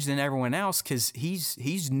on edge than everyone else, because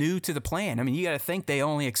he's new to the plan. I mean, you got to think they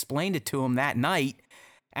only explained it to him that night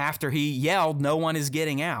after he yelled, "No one is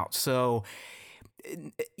getting out." So,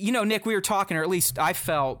 Nick, we were talking, or at least I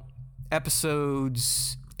felt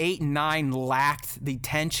episodes 8 and 9 lacked the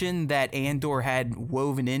tension that Andor had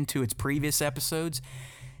woven into its previous episodes.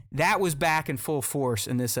 That was back in full force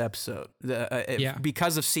in this episode,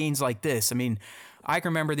 because of scenes like this. I mean, I can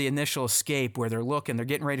remember the initial escape where they're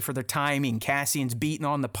getting ready for their timing. Cassian's beating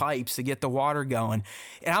on the pipes to get the water going.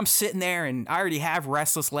 And I'm sitting there, and I already have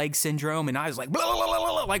restless leg syndrome, and I was like, blah, blah, blah,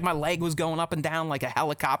 blah, like my leg was going up and down like a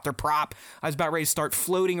helicopter prop. I was about ready to start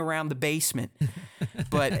floating around the basement.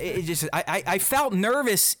 But I felt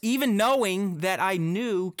nervous, even knowing that I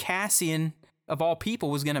knew Cassian, of all people,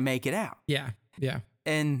 was going to make it out. Yeah.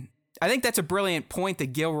 And I think that's a brilliant point that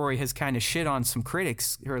Gilroy has kind of shit on some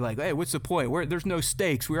critics who are like, hey, what's the point? There's no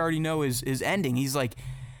stakes. We already know his ending. He's like,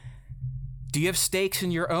 do you have stakes in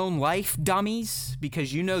your own life, dummies?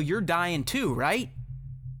 Because you're dying too, right?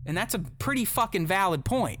 And that's a pretty fucking valid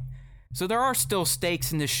point. So there are still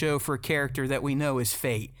stakes in this show for a character that we know is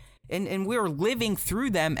fate. And we're living through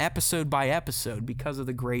them episode by episode because of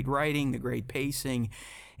the great writing, the great pacing,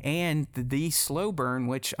 and the slow burn,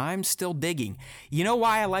 which I'm still digging. You know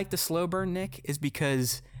why I like the slow burn, Nick? Is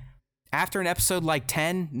because after an episode like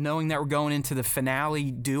 10, knowing that we're going into the finale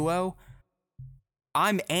duo,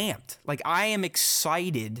 I'm amped. Like, I am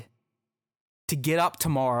excited to get up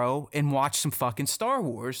tomorrow and watch some fucking Star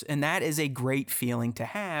Wars. And that is a great feeling to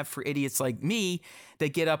have for idiots like me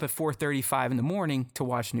that get up at 4:35 in the morning to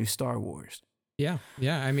watch new Star Wars. Yeah.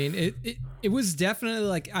 I mean, it was definitely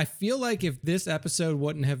like, I feel like if this episode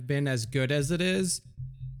wouldn't have been as good as it is,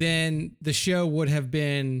 then the show would have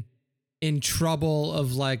been in trouble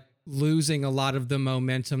of like losing a lot of the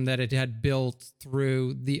momentum that it had built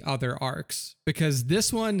through the other arcs. Because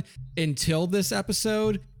this one, until this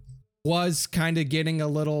episode, was kind of getting a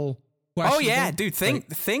little questionable. Oh yeah, dude.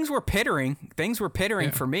 Things were pittering. Things were pittering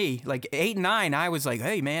Yeah. for me. Like 8 and 9, I was like,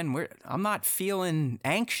 hey man, I'm not feeling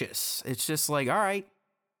anxious. It's just like, all right,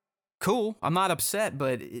 cool. I'm not upset,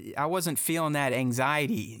 but I wasn't feeling that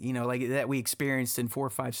anxiety, like that we experienced in 4,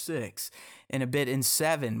 5, 6, and a bit in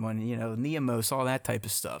 7 when Neamos, all that type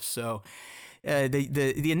of stuff. So.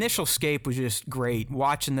 The initial escape was just great.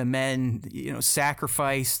 Watching the men,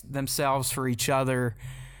 sacrifice themselves for each other.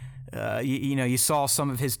 You saw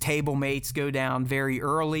some of his table mates go down very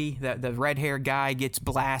early. That the red-haired guy gets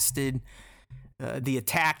blasted. The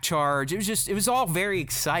attack charge. It was all very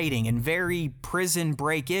exciting and very Prison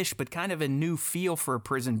Break-ish, but kind of a new feel for a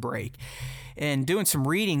Prison Break. And doing some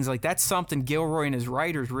readings, like that's something Gilroy and his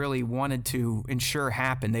writers really wanted to ensure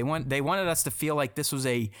happened. They wanted us to feel like this was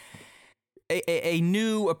a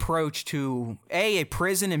new approach to A,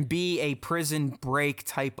 prison, and B, a Prison Break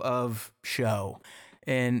type of show.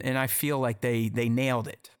 And I feel like they nailed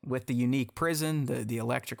it with the unique prison, the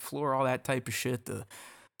electric floor, all that type of shit, the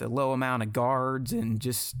low amount of guards, and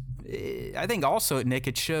just, I think also, Nick,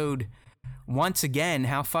 it showed once again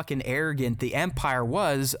how fucking arrogant the Empire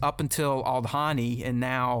was up until Aldhani, and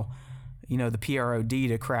now, the PROD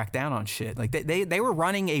to crack down on shit. Like they were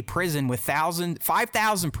running a prison with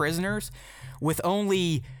 5,000 prisoners with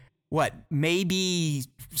only, maybe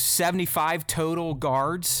 75 total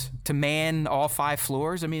guards to man all 5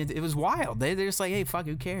 floors. I mean, it was wild. They're just like, hey, fuck,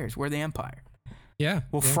 who cares? We're the Empire. Yeah.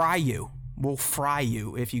 We'll fry you. We'll fry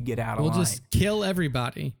you if you get out of line. We'll just kill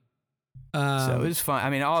everybody. So it was fun. I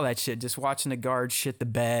mean, all that shit, just watching the guards shit the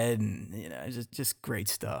bed, and, just great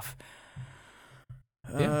stuff.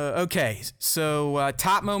 Yeah. Okay, so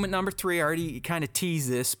top moment number 3, I already kind of teased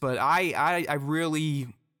this, but I really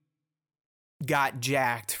got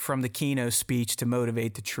jacked from the Kino speech to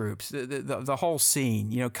motivate the troops. The whole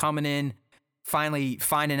scene, coming in, finally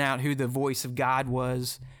finding out who the voice of God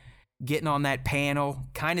was, getting on that panel,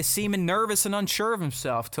 kind of seeming nervous and unsure of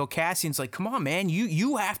himself, till Cassian's like, come on, man,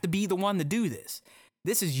 you have to be the one to do this.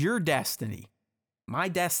 This is your destiny. My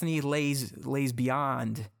destiny lays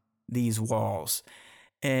beyond these walls.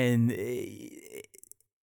 And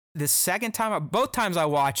the second time, both times I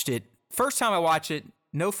watched it, first time I watched it,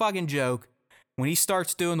 no fucking joke, when he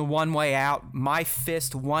starts doing the one way out, my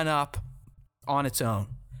fist went up on its own.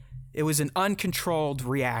 It was an uncontrolled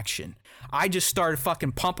reaction. I just started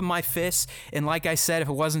fucking pumping my fists, and like I said, if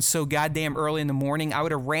it wasn't so goddamn early in the morning, I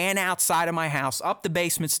would have ran outside of my house, up the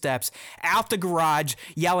basement steps, out the garage,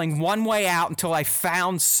 yelling one way out until I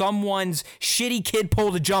found someone's shitty kid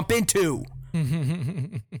pool to jump into.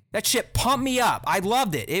 That shit pumped me up. I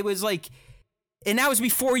loved it. It was like, and that was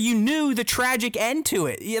before you knew the tragic end to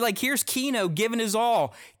it. Like, here's Kino giving his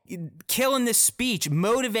all, killing this speech,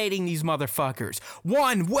 motivating these motherfuckers.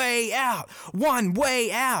 One way out. One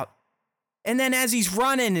way out. And then as he's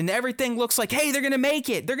running and everything looks like, hey, they're going to make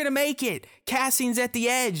it. They're going to make it. Cassian's at the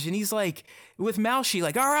edge. And he's like, with Melshi,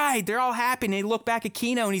 like, all right, they're all happy. And they look back at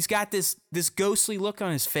Kino and he's got this ghostly look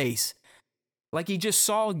on his face. Like he just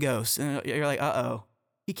saw a ghost. And you're like, uh-oh.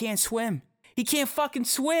 He can't swim. He can't fucking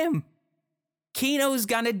swim. Kino's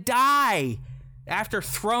going to die after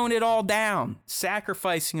throwing it all down,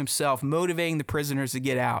 sacrificing himself, motivating the prisoners to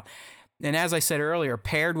get out. And as I said earlier,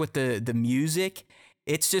 paired with the music,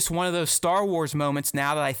 it's just one of those Star Wars moments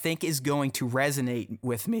now that I think is going to resonate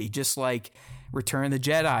with me, just like Return of the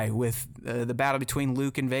Jedi with the battle between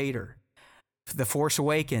Luke and Vader. The Force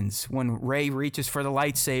Awakens, when Rey reaches for the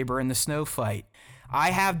lightsaber in the snow fight.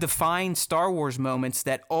 I have defined Star Wars moments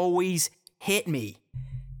that always hit me.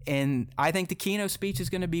 And I think the Kino speech is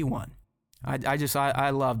going to be one. I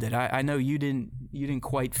loved it. I know you didn't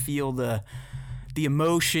quite feel the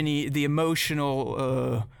emotional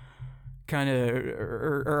kind of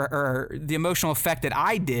or the emotional effect that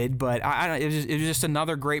I did, but it was just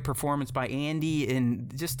another great performance by Andy,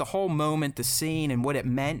 and just the whole moment, the scene, and what it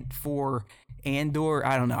meant for Andor.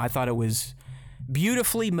 I don't know. I thought it was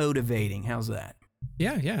beautifully motivating. How's that?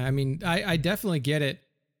 Yeah. I mean, I definitely get it.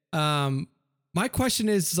 My question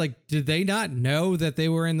is, like, did they not know that they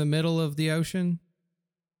were in the middle of the ocean?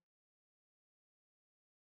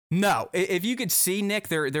 No. If you could see, Nick,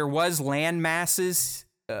 there was land masses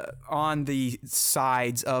on the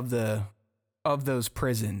sides of those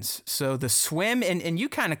prisons. So the swim, and you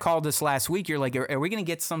kind of called this last week. You're like, are we going to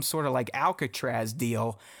get some sort of like Alcatraz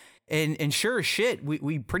deal? And sure as shit,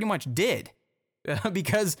 we pretty much did.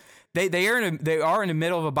 Because they are in the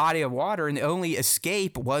middle of a body of water, and the only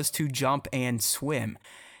escape was to jump and swim.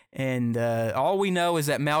 And all we know is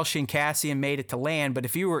that Melshi and Cassian made it to land. But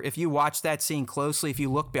if you watch that scene closely, if you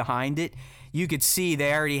look behind it, you could see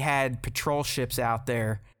they already had patrol ships out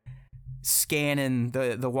there scanning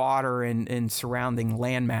the water and surrounding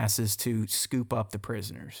land masses to scoop up the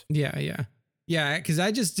prisoners. Yeah. Because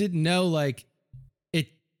I just didn't know, like, it.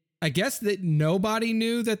 I guess that nobody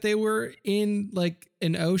knew that they were in like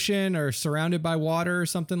an ocean or surrounded by water or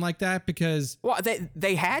something like that, because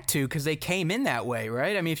they had to, because they came in that way,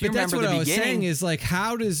 right? I mean, if you remember the beginning, that's what I was saying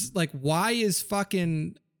is like, why is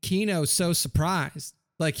fucking Kino so surprised?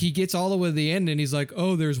 Like, he gets all the way to the end and he's like,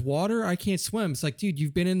 oh, there's water? I can't swim. It's like, dude,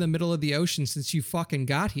 you've been in the middle of the ocean since you fucking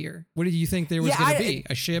got here. What did you think there was going to be?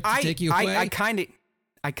 A ship to take you away? I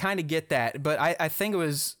kind of get that, but I think it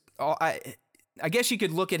was, I guess you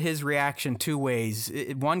could look at his reaction two ways.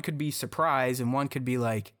 One could be surprise, and one could be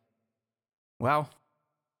like, well,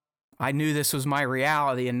 I knew this was my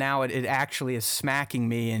reality, and now it actually is smacking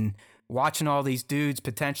me, and watching all these dudes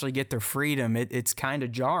potentially get their freedom, it's kind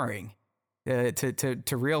of jarring.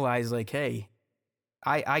 To realize, like, hey,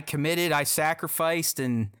 I committed, I sacrificed,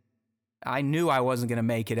 and I knew I wasn't going to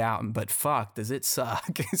make it out, but fuck, does it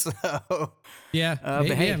suck? So,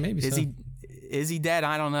 maybe so. Is he dead?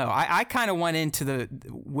 I don't know. I kind of went into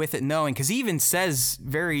with it knowing, because he even says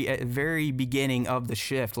at very beginning of the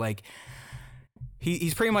shift, like,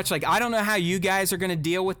 he's pretty much like, I don't know how you guys are going to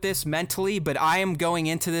deal with this mentally, but I am going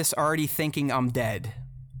into this already thinking I'm dead.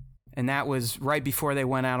 And that was right before they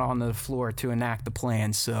went out on the floor to enact the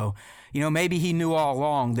plan. So, maybe he knew all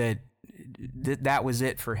along that was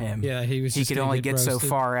it for him. Yeah, he could only get so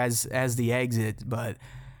far as the exit, but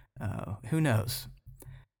who knows?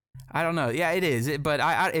 I don't know. Yeah, it is. But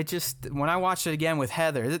it just, when I watched it again with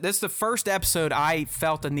Heather, this is the first episode I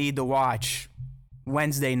felt the need to watch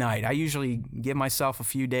Wednesday night. I usually give myself a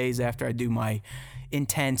few days after I do my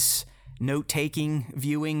intense note-taking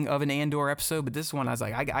viewing of an Andor episode, but this one I was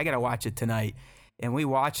like, I gotta watch it tonight. And we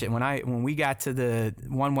watched it. When we got to the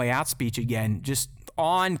One Way Out speech again, just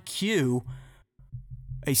on cue,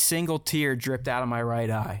 a single tear dripped out of my right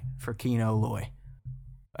eye for Kino Loy.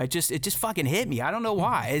 It just fucking hit me. I don't know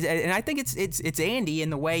why. And I think it's Andy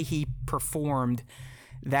and the way he performed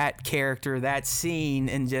that character, that scene,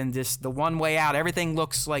 and then just the One Way Out. Everything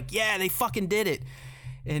looks like, yeah, they fucking did it.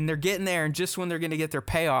 And they're getting there, and just when they're going to get their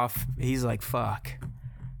payoff, he's like, fuck.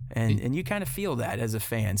 And you kind of feel that as a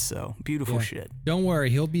fan, so beautiful shit. Don't worry,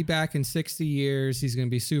 he'll be back in 60 years. He's going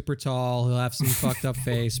to be super tall. He'll have some fucked up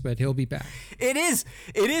face, but he'll be back. It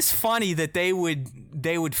is funny that they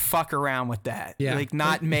would fuck around with that. Yeah. Like,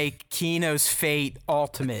 not make Kino's fate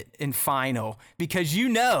ultimate and final, because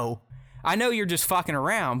I know you're just fucking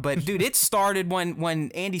around, but dude, it started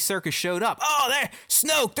when Andy Serkis showed up. Oh, there's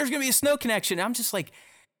going to be a Snoke connection. I'm just like,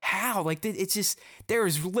 how? Like, it's just, there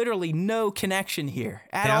is literally no connection here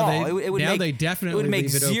at all. It would make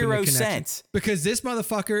zero sense. Because this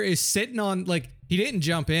motherfucker is sitting on, like, he didn't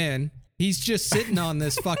jump in. He's just sitting on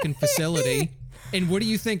this fucking facility. And what do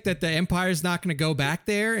you think, that the Empire's not going to go back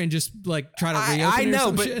there and just like try to reopen it? I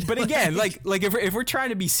know, but again, like if we're trying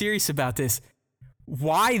to be serious about this,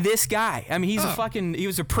 why this guy? I mean, he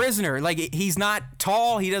was a prisoner. Like, he's not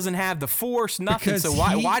tall. He doesn't have the Force, nothing. So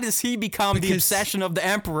why does he become the obsession of the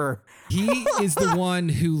Emperor? He is the one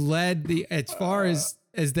who led as far as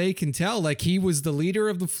they can tell, like, he was the leader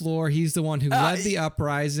of the floor. He's the one who led the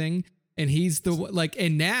uprising, and he's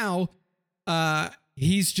and now,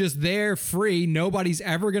 he's just there free. Nobody's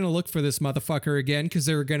ever going to look for this motherfucker again, because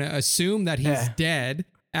they're going to assume that he's dead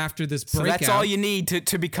after this breakout. So that's all you need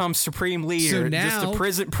to become supreme leader. So now,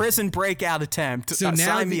 just a prison breakout attempt. So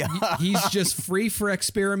now he's just free for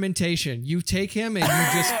experimentation. You take him and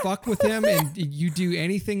you just fuck with him, and you do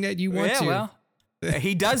anything that you want to. Well,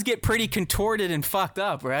 he does get pretty contorted and fucked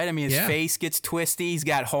up, right? I mean, his face gets twisty. He's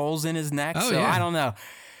got holes in his neck. I don't know.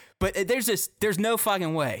 But there's no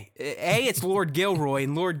fucking way. It's Lord Gilroy,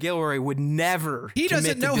 and Lord Gilroy would never. He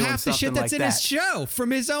doesn't know half the shit that's in his show,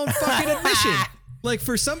 from his own fucking admission. Like,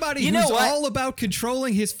 for somebody who's all about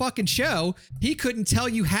controlling his fucking show, he couldn't tell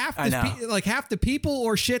you half the people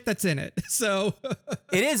or shit that's in it. So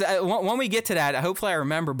it is. When we get to that, hopefully I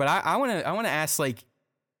remember. But I want to ask, like,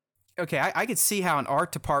 okay, I could see how an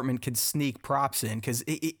art department could sneak props in, because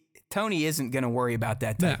Tony isn't going to worry about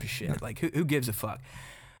that type of shit. No. Like, who gives a fuck?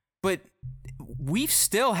 But we've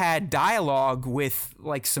still had dialogue with,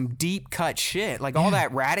 like, some deep cut shit, like all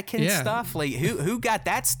that Ratican stuff. Like, who got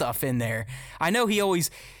that stuff in there? I know he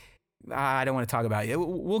always. I don't want to talk about it.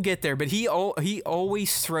 We'll get there, but he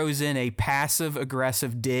always throws in a passive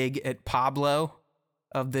aggressive dig at Pablo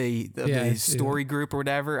of the story group or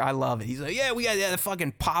whatever. I love it. He's like, we got that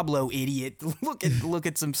fucking Pablo idiot. Look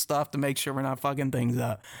at some stuff to make sure we're not fucking things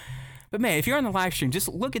up. But man, if you're on the live stream, just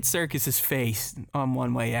look at Serkis's face on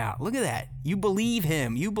One Way Out. Look at that. You believe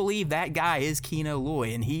him. You believe that guy is Kino Loy,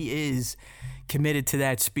 and he is committed to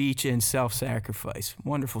that speech and self-sacrifice.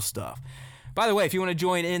 Wonderful stuff. By the way, if you want to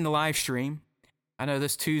join in the live stream, I know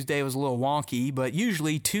this Tuesday was a little wonky, but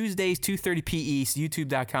usually Tuesdays, 2:30 p. East,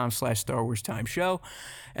 youtube.com/Star Wars Time Show.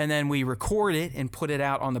 And then we record it and put it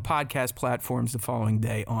out on the podcast platforms the following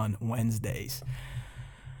day on Wednesdays.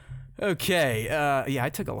 Okay. I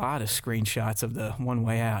took a lot of screenshots of the One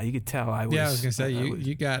Way Out. You could tell I was... Yeah, I was going to say,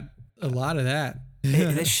 you got a lot of that.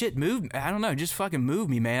 This shit moved. I don't know, just fucking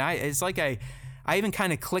moved me, man. It's like I even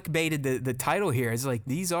kind of clickbaited the title here. It's like,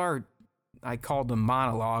 these are... I called them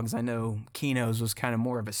monologues. I know Kino's was kind of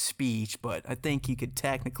more of a speech, but I think you could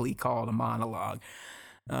technically call it a monologue.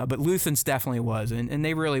 But Luthen's definitely was, and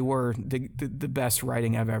they really were the best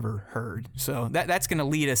writing I've ever heard. So that's going to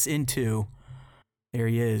lead us into, there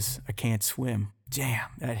he is, I can't swim. Damn,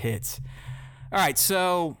 that hits. All right,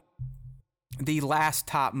 so the last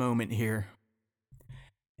top moment here.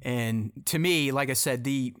 And to me, like I said,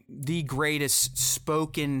 the greatest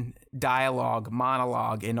spoken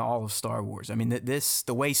monologue in all of Star Wars. I mean,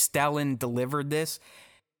 the way Stellan delivered this,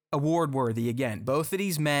 award worthy again. Both of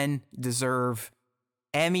these men deserve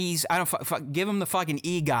Emmys. I don't give them the fucking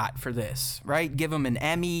EGOT for this, right? Give them an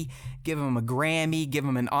Emmy, give them a Grammy, give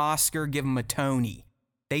them an Oscar, give them a Tony.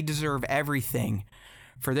 They deserve everything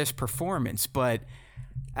for this performance, but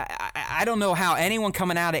I don't know how anyone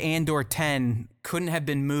coming out of Andor 10 couldn't have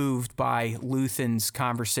been moved by Luthen's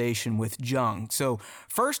conversation with Jung. So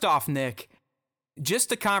first off, Nick, just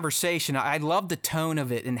the conversation, I love the tone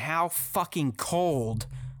of it and how fucking cold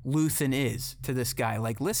Luthen is to this guy.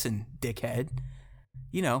 Like, listen, dickhead,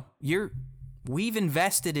 we've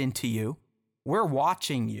invested into you. We're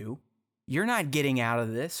watching you. You're not getting out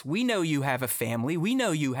of this. We know you have a family. We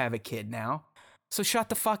know you have a kid now. So shut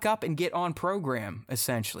the fuck up and get on program,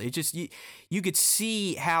 essentially. It just, you could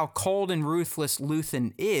see how cold and ruthless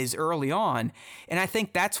Luthen is early on. And I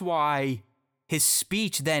think that's why his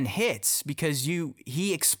speech then hits, because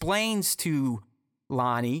he explains to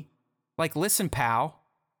Lonnie, like, listen, pal,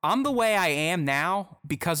 I'm the way I am now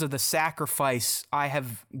because of the sacrifice I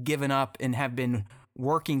have given up and have been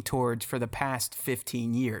working towards for the past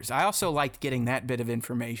 15 years. I also liked getting that bit of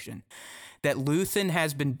information, that Luthen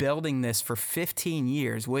has been building this for 15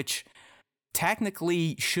 years, which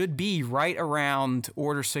technically should be right around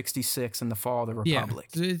Order 66 and the fall of the Republic.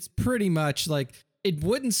 Yeah, it's pretty much like, it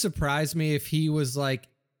wouldn't surprise me if he was like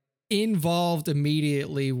involved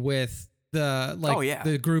immediately with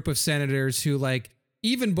the group of senators who, like,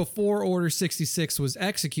 even before Order 66 was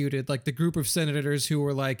executed, like the group of senators who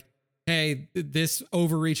were like, hey, this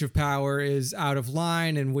overreach of power is out of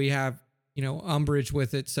line and we have, umbrage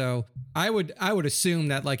with it. So I would assume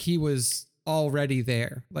that, like, he was already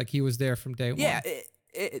there. Like, he was there from day one. Yeah.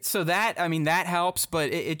 So that helps, but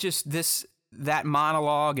that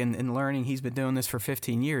monologue and learning he's been doing this for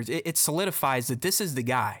 15 years, it solidifies that this is the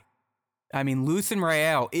guy. I mean, Luthen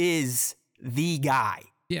Rael is the guy.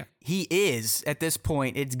 Yeah. He is, at this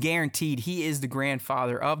point, it's guaranteed he is the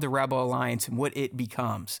grandfather of the Rebel Alliance and what it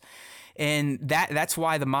becomes. And that's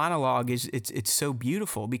why the monologue it's so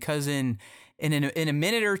beautiful, because in a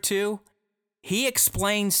minute or two, he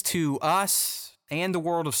explains to us and the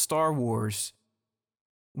world of Star Wars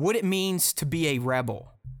what it means to be a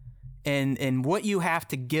rebel and what you have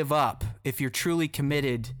to give up if you're truly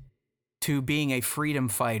committed to being a freedom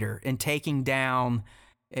fighter and taking down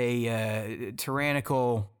a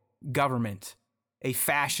tyrannical government, a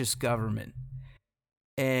fascist government.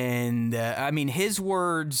 And his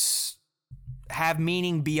words have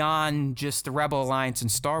meaning beyond just the Rebel Alliance and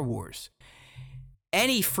Star Wars.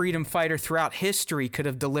 Any freedom fighter throughout history could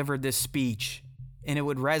have delivered this speech and it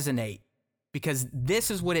would resonate, because this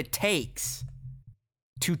is what it takes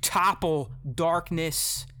to topple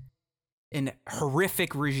darkness and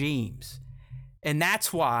horrific regimes. And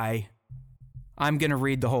that's why I'm going to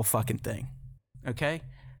read the whole fucking thing. Okay?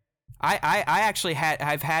 I actually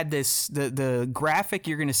I've had this, the graphic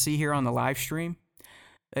you're going to see here on the live stream.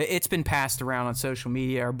 It's been passed around on social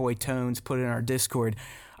media. Our boy Tones put it in our Discord.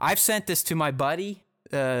 I've sent this to my buddy,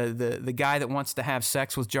 the guy that wants to have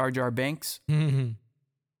sex with Jar Jar Binks. Mm-hmm.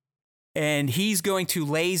 And he's going to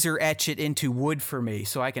laser etch it into wood for me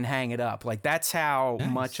so I can hang it up. Like, that's how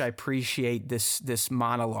much I appreciate this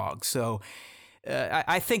monologue. So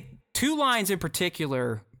I think two lines in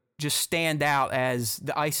particular just stand out as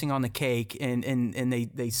the icing on the cake, and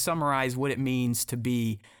they summarize what it means to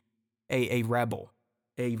be a rebel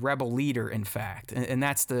leader, in fact. And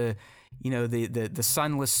that's the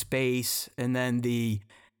sunless space, and then the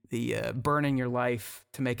burning your life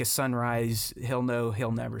to make a sunrise he'll know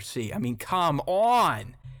he'll never see. I mean, come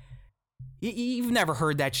on. You've never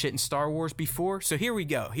heard that shit in Star Wars before, so here we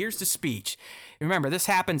go. Here's the speech. Remember, this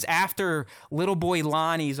happens after little boy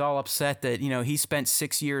Lonnie's all upset that, he spent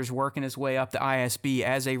 6 years working his way up the ISB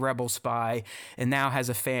as a rebel spy and now has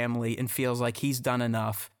a family and feels like he's done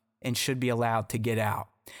enough and should be allowed to get out.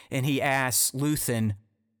 And he asks Luthen,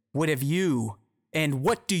 what have you and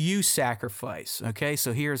what do you sacrifice? Okay,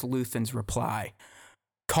 so here's Luthen's reply.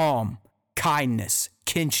 Calm, kindness,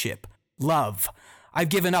 kinship, love. I've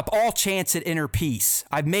given up all chance at inner peace.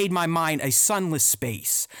 I've made my mind a sunless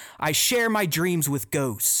space. I share my dreams with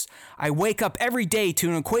ghosts. I wake up every day to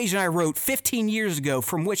an equation I wrote 15 years ago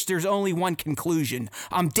from which there's only one conclusion.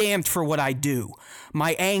 I'm damned for what I do.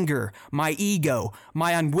 My anger, my ego,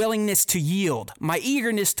 my unwillingness to yield, my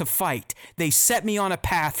eagerness to fight, they set me on a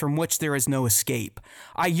path from which there is no escape.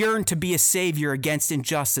 I yearn to be a savior against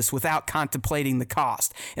injustice without contemplating the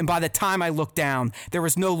cost. And by the time I looked down, there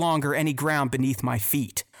was no longer any ground beneath my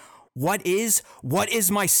feet. What is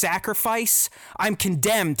my sacrifice? I'm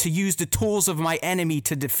condemned to use the tools of my enemy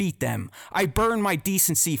to defeat them. I burn my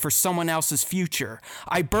decency for someone else's future.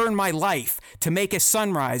 I burn my life to make a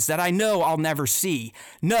sunrise that I know I'll never see.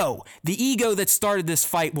 No, the ego that started this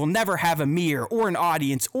fight will never have a mirror or an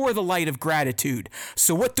audience or the light of gratitude.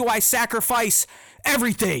 So what do I sacrifice?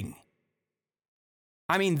 Everything.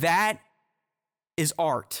 I mean, that is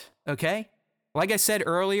art, okay? Like I said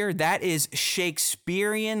earlier, that is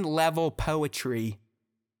Shakespearean level poetry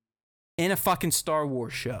in a fucking Star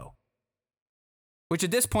Wars show. Which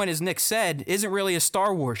at this point, as Nick said, isn't really a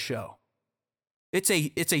Star Wars show. It's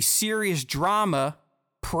a serious drama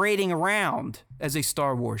parading around as a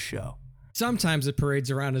Star Wars show. Sometimes it parades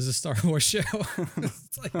around as a Star Wars show.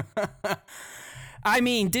 It's like... I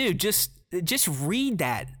mean, dude, just read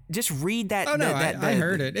that. Just read that. Oh no, I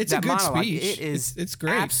heard it. It's a good monologue. speech. It is. It's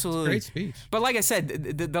great. Absolutely it's a great speech. But like I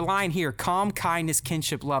said, the line here: calm, kindness,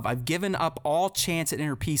 kinship, love. I've given up all chance at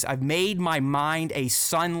inner peace. I've made my mind a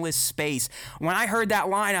sunless space. When I heard that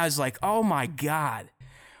line, I was like, oh my God,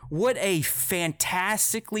 what a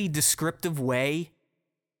fantastically descriptive way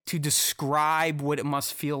to describe what it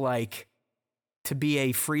must feel like to be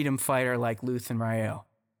a freedom fighter like Luthen Rael.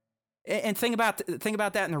 And think about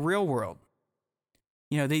that in the real world.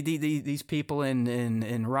 These people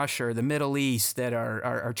in Russia or the Middle East that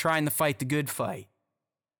are trying to fight the good fight.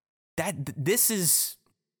 This is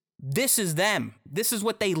them. This is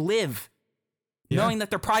what they live. Yeah. Knowing that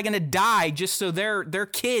they're probably going to die just so their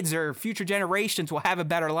kids or future generations will have a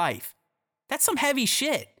better life. That's some heavy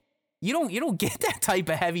shit. You don't get that type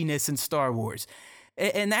of heaviness in Star Wars.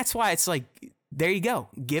 And that's why it's like, there you go.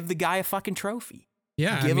 Give the guy a fucking trophy.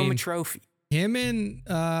 Yeah, Give him a trophy. Him and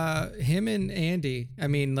Andy. I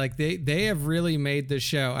mean, like they have really made the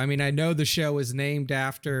show. I mean, I know the show is named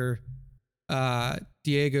after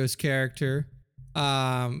Diego's character,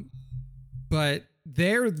 but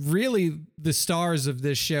they're really the stars of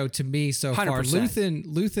this show to me so 100%. Far.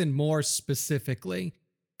 Luthen more specifically,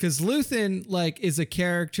 because Luthen is a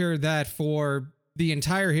character that for the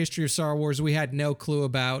entire history of Star Wars we had no clue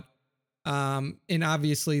about. And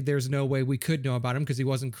obviously there's no way we could know about him because he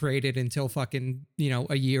wasn't created until fucking,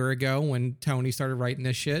 a year ago when Tony started writing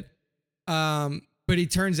this shit. But he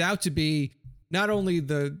turns out to be not only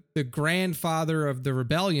the grandfather of the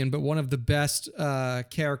rebellion, but one of the best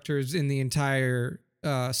characters in the entire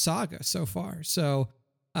saga so far. So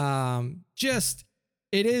it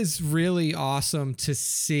is really awesome to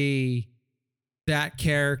see that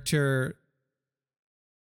character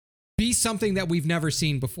be something that we've never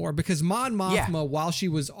seen before, because Mon Mothma, while she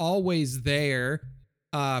was always there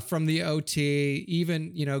from the OT,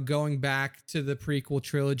 even, going back to the prequel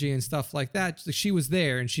trilogy and stuff like that, she was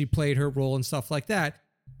there and she played her role and stuff like that.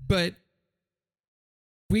 But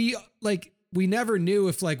we never knew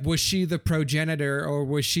if was she the progenitor or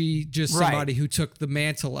was she just somebody who took the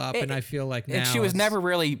mantle up? And I feel like now and she was never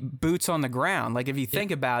really boots on the ground. Like if you think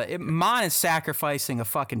about it, Mon is sacrificing a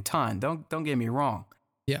fucking ton. Don't get me wrong.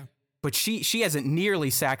 Yeah. But she hasn't nearly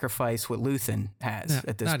sacrificed what Luthen has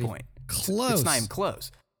at this point. Close. It's not even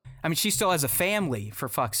close. I mean, she still has a family, for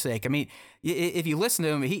fuck's sake. I mean, if you listen to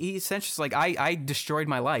him, he essentially is like, I destroyed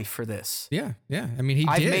my life for this. Yeah, yeah. I mean,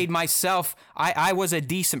 I've made myself, I was a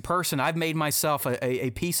decent person. I've made myself a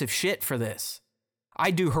piece of shit for this. I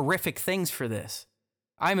do horrific things for this.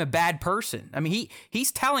 I'm a bad person. I mean,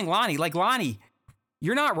 he's telling Lonnie, Lonnie,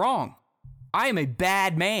 you're not wrong. I am a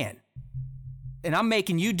bad man. And I'm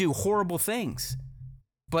making you do horrible things.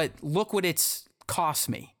 But look what it's cost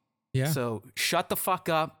me. Yeah. So shut the fuck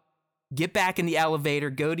up. Get back in the elevator.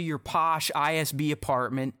 Go to your posh ISB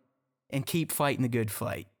apartment and keep fighting the good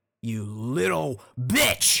fight. You little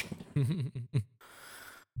bitch. Whew.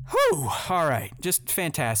 Woo! All right, just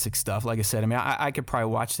fantastic stuff. Like I said, I mean, I could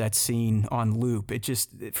probably watch that scene on loop. It just,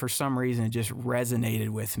 for some reason, it just resonated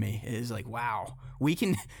with me. It is like, wow, we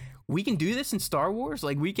can do this in Star Wars.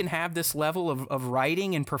 Like, we can have this level of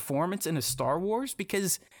writing and performance in a Star Wars,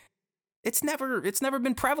 because it's never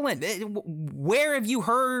been prevalent. Where have you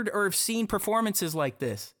heard or have seen performances like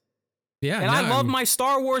this? Yeah, and I love my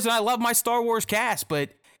Star Wars and I love my Star Wars cast,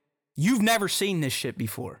 but you've never seen this shit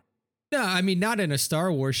before. No, I mean, not in a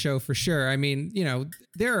Star Wars show for sure. I mean, you know,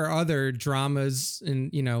 there are other dramas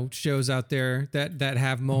and, you know, shows out there that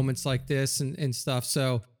have moments like this and stuff.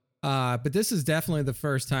 So, but this is definitely the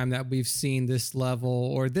first time that we've seen this level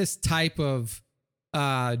or this type of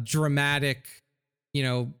dramatic, you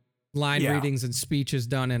know, line readings and speeches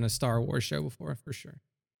done in a Star Wars show before, for sure.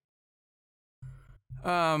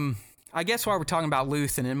 I guess while we're talking about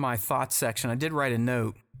Luthen, in my thoughts section, I did write a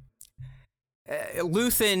note.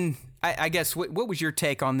 Luthen, I guess, what was your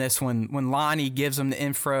take on this when Lonnie gives him the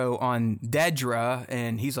info on Dedra,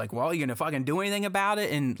 and he's like, well, you gonna fucking do anything about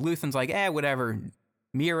it? And Luthen's like, whatever.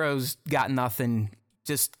 Miro's got nothing.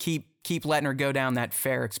 Just keep letting her go down that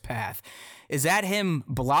Ferrix path. Is that him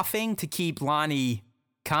bluffing to keep Lonnie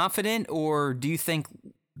confident, or do you think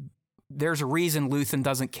there's a reason Luthen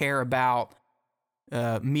doesn't care about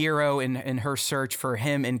Miro and her search for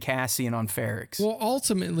him and Cassian on Ferrix? Well,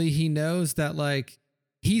 ultimately, he knows that, like,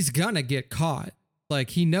 he's gonna get caught.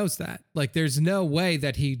 Like, he knows that. Like, there's no way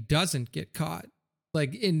that he doesn't get caught.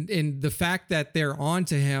 Like, in the fact that they're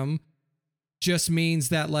onto him just means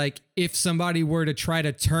that, like, if somebody were to try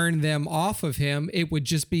to turn them off of him, it would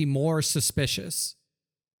just be more suspicious.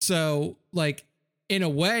 So, like, in a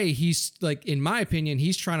way, he's, like, in my opinion,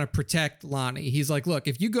 he's trying to protect Lonnie. He's like, look,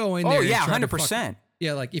 if you go in there... Oh, yeah, 100%.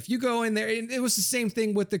 Yeah, like, if you go in there... And it was the same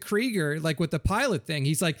thing with the Krieger, like, with the pilot thing.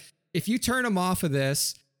 He's like, if you turn them off of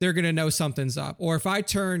this, they're going to know something's up. Or if I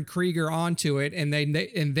turn Krieger onto it and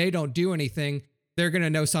they don't do anything, they're going to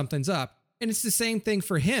know something's up. And it's the same thing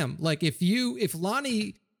for him. Like, if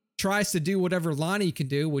Lonnie tries to do whatever Lonnie can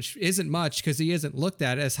do, which isn't much because he isn't looked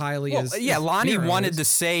at as highly as... Yeah, Lonnie Miro wanted is. to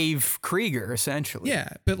save Krieger, essentially. Yeah,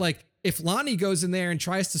 but, like, if Lonnie goes in there and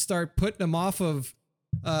tries to start putting him off of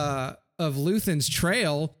Luthen's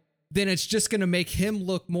trail, then it's just going to make him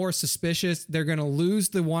look more suspicious. They're going to lose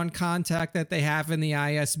the one contact that they have in the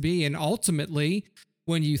ISB. And ultimately,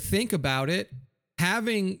 when you think about it,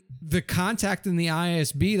 having the contact in the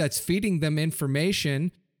ISB that's feeding them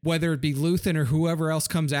information, whether it be Luthen or whoever else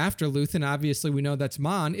comes after Luthen, obviously we know that's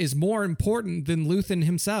Mon, is more important than Luthen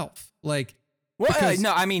himself. Like, well,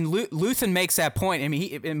 no, I mean, Luthen makes that point. I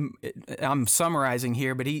mean, I'm summarizing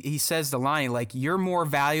here, but he says the line, like, you're more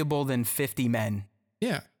valuable than 50 men.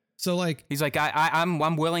 Yeah. So, like, he's like,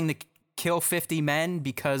 I'm willing to kill 50 men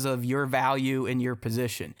because of your value and your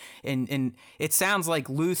position. And it sounds like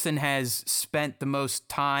Luthen has spent the most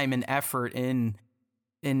time and effort in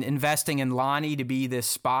investing in Lonnie to be this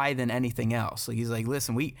spy than anything else. Like, he's like,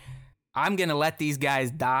 listen, I'm going to let these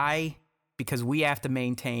guys die because we have to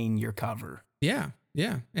maintain your cover. Yeah.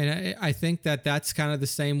 Yeah. And I think that that's kind of the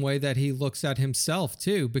same way that he looks at himself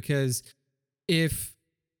too, because if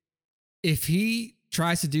he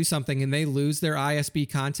tries to do something and they lose their ISB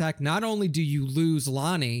contact, not only do you lose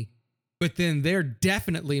Lonnie, but then they're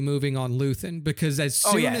definitely moving on Luthen, because as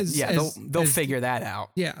soon as they'll figure that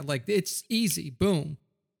out. Yeah, like, it's easy, boom.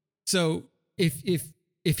 So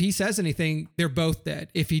if he says anything, they're both dead.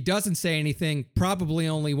 If he doesn't say anything, probably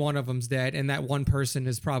only one of them's dead, and that one person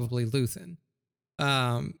is probably Luthen.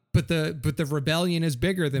 But the rebellion is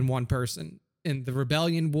bigger than one person, and the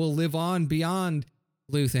rebellion will live on beyond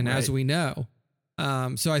Luthen, right, as we know.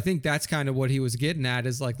 So I think that's kind of what he was getting at,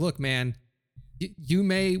 is like, look, man, you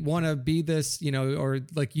may want to be this, you know, or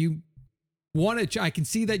like, you want to, I can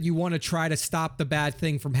see that you want to try to stop the bad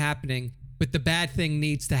thing from happening, but the bad thing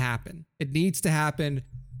needs to happen. It needs to happen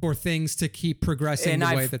for things to keep progressing the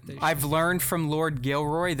way that they should. I've learned from Lord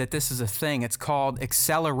Gilroy that this is a thing. It's called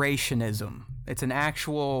accelerationism. It's an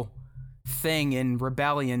actual thing in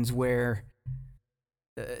rebellions where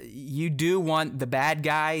you do want the bad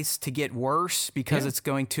guys to get worse because it's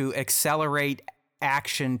going to accelerate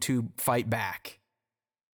action to fight back.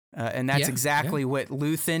 And that's exactly what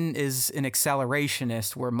Luthen is, an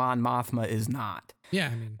accelerationist, where Mon Mothma is not. Yeah,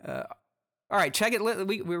 I mean... all right, check it.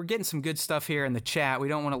 We were getting some good stuff here in the chat. We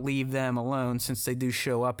don't want to leave them alone since they do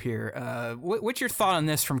show up here. What's your thought on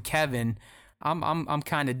this from Kevin? I'm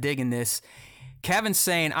kind of digging this. Kevin's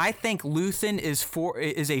saying, I think Luthen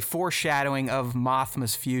is a foreshadowing of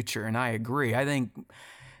Mothma's future, and I agree. I think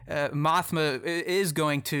Mothma is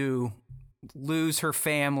going to lose her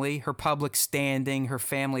family, her public standing, her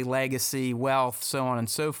family legacy, wealth, so on and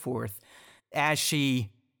so forth, as she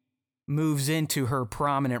moves into her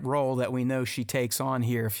prominent role that we know she takes on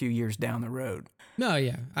here a few years down the road. No,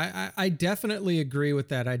 yeah, I definitely agree with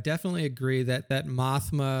that. I definitely agree that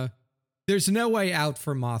Mothma, there's no way out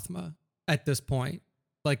for Mothma at this point.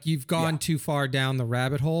 Like, you've gone too far down the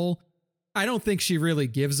rabbit hole. I don't think she really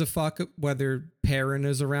gives a fuck whether Perrin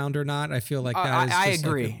is around or not. I feel like that is just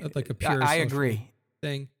agree. Like a pure I social agree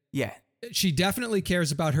thing. Yeah. She definitely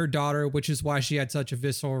cares about her daughter, which is why she had such a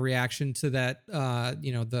visceral reaction to that,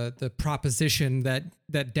 the proposition that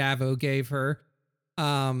Davo gave her.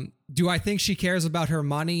 Do I think she cares about her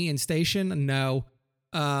money and station? No.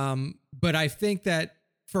 But I think that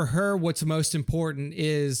for her, what's most important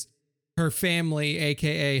is her family,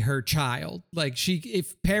 aka her child. Like,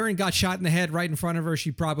 if Perrin got shot in the head right in front of her,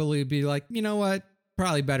 she'd probably be like, you know what?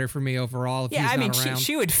 Probably better for me overall. If yeah, he's I mean, not around.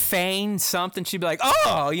 she would feign something. She'd be like,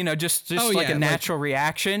 "Oh," just like a natural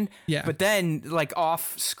reaction. Yeah. But then, like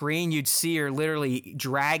off screen, you'd see her literally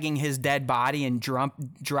dragging his dead body and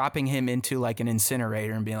dropping him into like an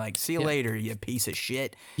incinerator and being like, "See you later, you piece of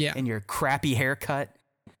shit." Yeah. And your crappy haircut.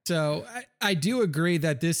 So I do agree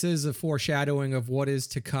that this is a foreshadowing of what is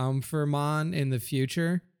to come for Mon in the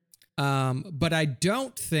future. But I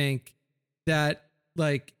don't think that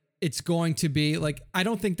like it's going to be like, I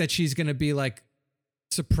don't think that she's going to be like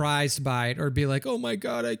surprised by it or be like, oh my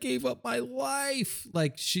God, I gave up my life.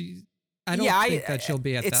 Like I don't think that she'll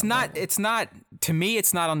be at that level. It's not, to me,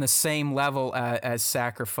 it's not on the same level as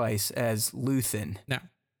Sacrifice as Luthen. No.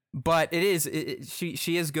 But it is,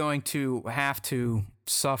 she is going to have to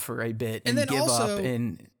suffer a bit and give also, up.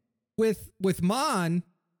 And with Mon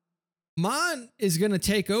is going to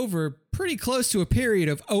take over pretty close to a period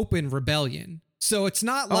of open rebellion. So it's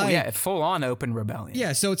not like full on open rebellion.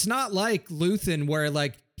 Yeah, so it's not like Luthen where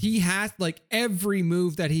like he has like every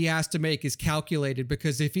move that he has to make is calculated,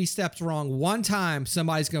 because if he steps wrong one time,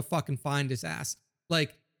 somebody's going to fucking find his ass.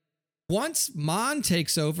 Like, once Mon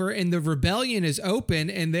takes over and the rebellion is open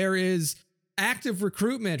and there is active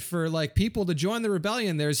recruitment for like people to join the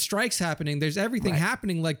rebellion, there's strikes happening, there's everything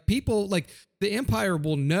happening, like people, like the Empire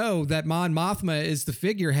will know that Mon Mothma is the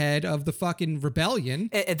figurehead of the fucking rebellion.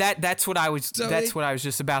 That's what I was what I was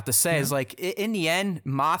just about to say, is like, in the end,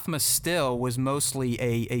 Mothma still was mostly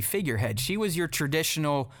a figurehead. She was your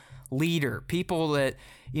traditional leader, people that,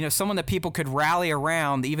 someone that people could rally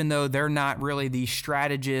around, even though they're not really the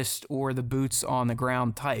strategist or the boots on the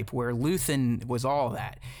ground type, where Luthen was all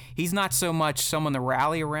that. He's not so much someone to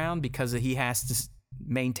rally around because he has to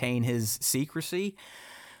maintain his secrecy,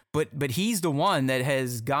 but he's the one that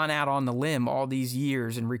has gone out on the limb all these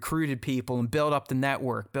years and recruited people and built up the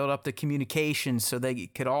network, built up the communications so they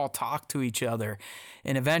could all talk to each other.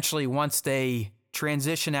 And eventually, once they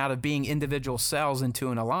transition out of being individual cells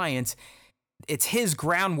into an alliance, it's his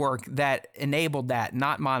groundwork that enabled that,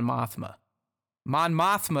 not Mon Mothma. Mon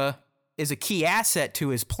Mothma is a key asset to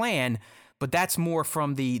his plan, but that's more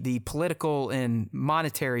from the political and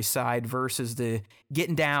monetary side versus the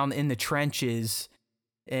getting down in the trenches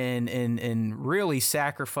and really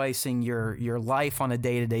sacrificing your life on a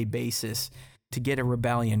day-to-day basis to get a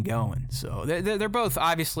rebellion going. So they're both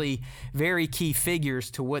obviously very key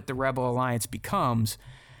figures to what the Rebel Alliance becomes.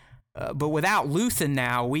 But without Luthen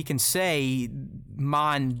now, we can say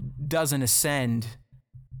Mon doesn't ascend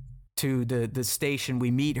to the station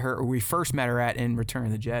we first met her at in Return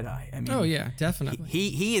of the Jedi. I mean, oh yeah, definitely.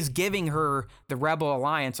 He is giving her the Rebel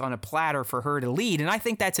Alliance on a platter for her to lead, and I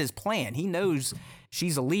think that's his plan. He knows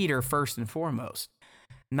she's a leader first and foremost,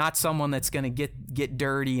 not someone that's going to get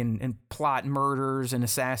dirty and plot murders and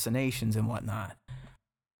assassinations and whatnot.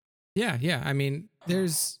 Yeah. I mean,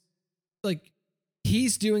 there's like,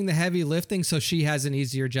 he's doing the heavy lifting so she has an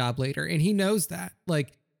easier job later, and he knows that.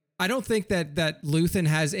 Like, I don't think that Luthen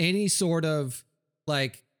has any sort of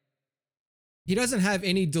like, he doesn't have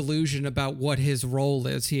any delusion about what his role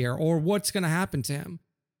is here or what's going to happen to him.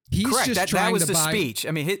 He's correct. Just trying that was to the buy, speech.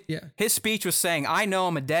 I mean, his speech was saying, "I know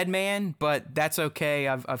I'm a dead man, but that's okay.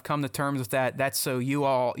 I've come to terms with that. That's so you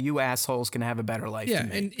assholes can have a better life." Yeah, than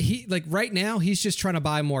me. and he, like, right now he's just trying to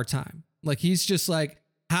buy more time. Like, he's just like,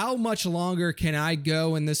 how much longer can I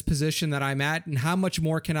go in this position that I'm at, and how much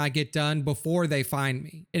more can I get done before they find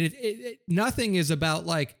me? And nothing is about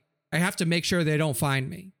like, I have to make sure they don't find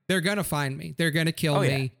me. They're gonna find me. They're gonna kill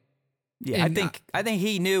me. Yeah, I think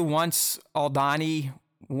he knew once Aldhani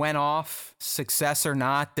went off, success or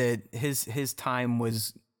not, that his time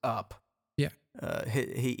was up. Yeah.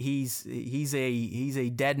 He's a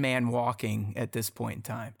dead man walking at this point in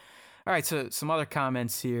time. All right, so some other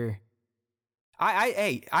comments here.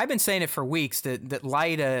 I've been saying it for weeks that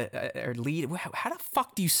Lida or Lida, how the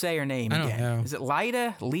fuck do you say her name again? I don't know. Is it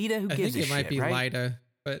Lida? Lida? Who gives a shit? I think it might be right? Lida,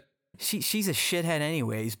 but she's a shithead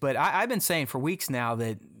anyways. But I've been saying for weeks now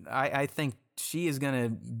that I think she is going to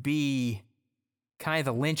be kind of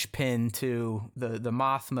the linchpin to the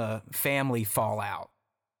Mothma family fallout.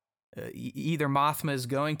 Either Mothma is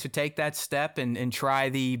going to take that step and try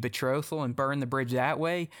the betrothal and burn the bridge that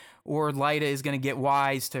way, or Lyta is going to get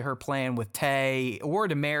wise to her plan with Tay, or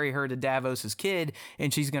to marry her to Davos's kid,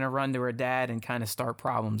 and she's going to run to her dad and kind of start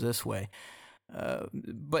problems this way.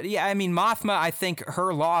 But yeah, I mean, Mothma, I think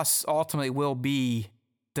her loss ultimately will be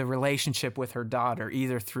the relationship with her daughter,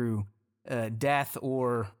 either through death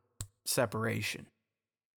or separation.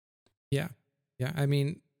 Yeah. I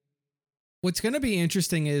mean, what's going to be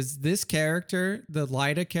interesting is this character, the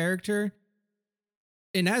Lyta character.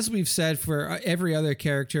 And as we've said for every other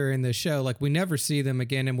character in the show, like we never see them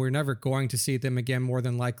again, and we're never going to see them again, more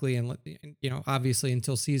than likely. And, obviously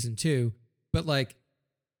until season 2, but like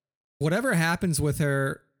whatever happens with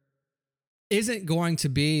her isn't going to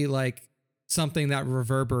be like something that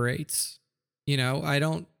reverberates, I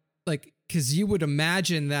don't like, cause you would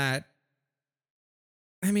imagine that.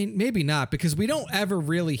 I mean, maybe not, because we don't ever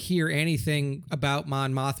really hear anything about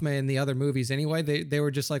Mon Mothma in the other movies anyway. They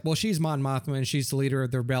were just like, well, she's Mon Mothma and she's the leader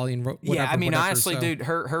of the rebellion. Honestly, dude,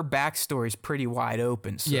 her backstory is pretty wide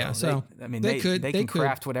open. So yeah, so they can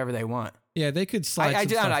craft whatever they want. Yeah, they could slide some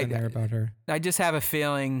stuff in there about her. I just have a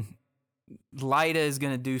feeling Lyta is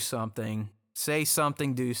going to do something, say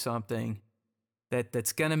something, do something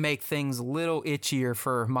that's going to make things a little itchier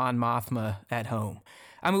for Mon Mothma at home.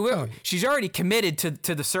 I mean, she's already committed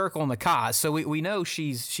to the circle and the cause, so we know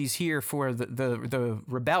she's here for the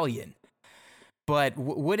rebellion. But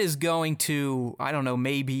what is going to, I don't know,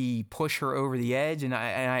 maybe push her over the edge? And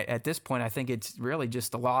I at this point, I think it's really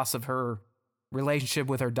just the loss of her relationship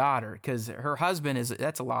with her daughter, because her husband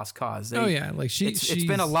that's a lost cause. It's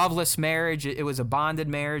been a loveless marriage. It was a bonded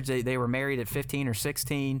marriage. They were married at 15 or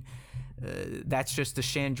 16. That's just the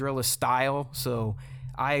Chandrila style. So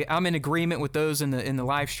I'm in agreement with those in the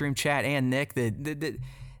live stream chat and Nick that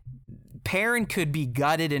Perrin could be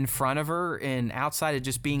gutted in front of her, and outside of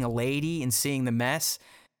just being a lady and seeing the mess,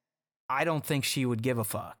 I don't think she would give a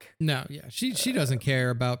fuck. No, yeah, she doesn't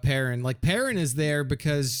care about Perrin. Like, Perrin is there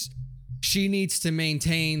because she needs to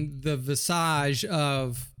maintain the visage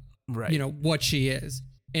of what she is.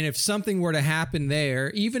 And if something were to happen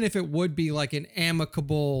there, even if it would be like an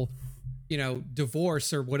amicable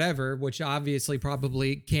divorce or whatever, which obviously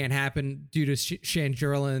probably can't happen due to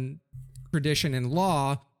Chandrilan tradition and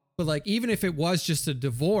law, but like, even if it was just a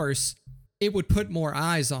divorce, it would put more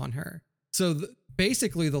eyes on her. So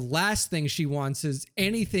basically the last thing she wants is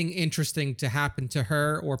anything interesting to happen to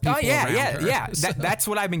her or people around her. Yeah. So. That's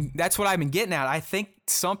what I've been getting at. I think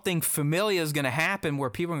something familiar is going to happen where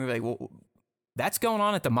people are going to be like, well, that's going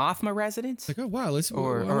on at the Mothma residence? Like, oh, wow, I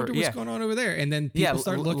wonder what's going on over there. And then people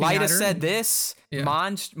start looking at her. Lyta said this. Yeah.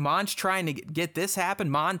 Mon's trying to get this happen.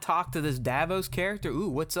 Mon talked to this Davos character. Ooh,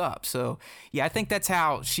 what's up? So, yeah, I think that's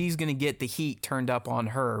how she's going to get the heat turned up on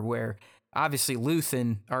her, where obviously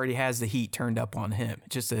Luthen already has the heat turned up on him.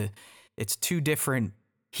 It's two different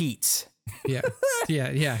heats. Yeah.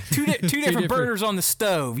 two different burners on the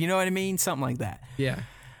stove. You know what I mean? Something like that. Yeah.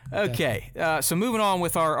 Okay, so moving on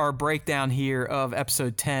with our breakdown here of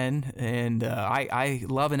episode 10, and I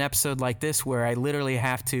love an episode like this where I literally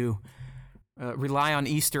have to rely on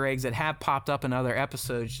Easter eggs that have popped up in other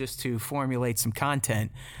episodes just to formulate some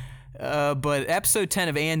content. But episode 10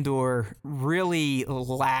 of Andor really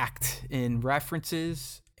lacked in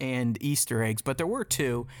references and Easter eggs, but there were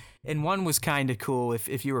two, and one was kind of cool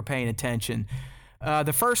if you were paying attention.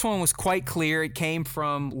 The first one was quite clear. It came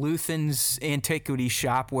from Luthen's antiquity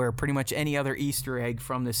shop, where pretty much any other Easter egg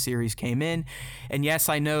from this series came in. And yes,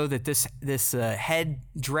 I know that this head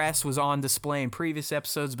dress was on display in previous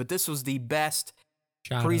episodes, but this was the best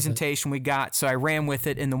presentation we got, so I ran with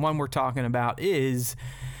it. And the one we're talking about is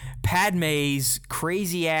Padme's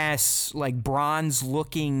crazy ass, like,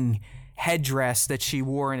 bronze-looking headdress that she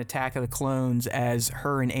wore in Attack of the Clones as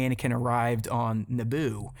her and Anakin arrived on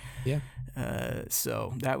Naboo. Yeah.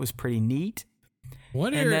 So that was pretty neat.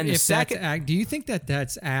 Wonder if do you think that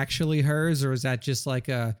that's actually hers, or is that just like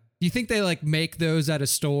do you think they like make those at a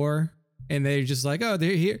store and they're just like, oh,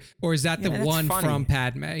 they're here, or is that the one from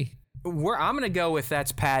Padme? I'm gonna go with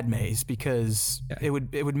that's Padme's, because it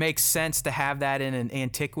would make sense to have that in an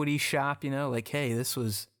antiquity shop. Like, hey, this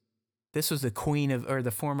was the queen of, or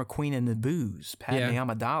the former queen of Naboo's, Padme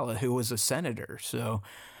Amidala, who was a senator. So.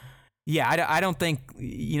 Yeah, I don't think,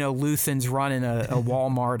 Luthen's running a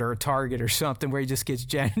Walmart or a Target or something where he just gets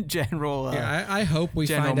general. I hope we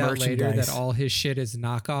find out later that all his shit is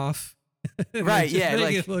knockoff. Right, Just yeah, make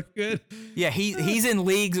like- it look good. Yeah, he's in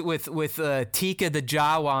leagues with Tika the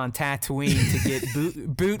Jawa on Tatooine to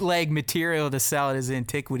get bootleg material to sell at his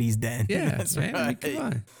antiquities den. Yeah, That's man. I mean, right. come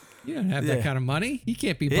on. You don't have that Yeah. kind of money. You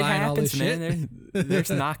can't be It buying all this happens, shit. man. There's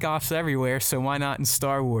knockoffs everywhere, so why not in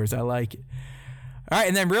Star Wars? I like it. All right,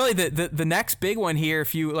 and then really the next big one here,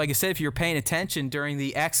 if you, like I said, if you were paying attention during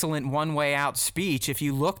the excellent One Way Out speech, if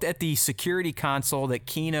you looked at the security console that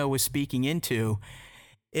Kino was speaking into,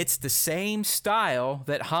 it's the same style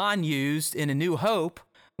that Han used in A New Hope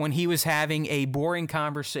when he was having a boring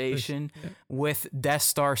conversation with Death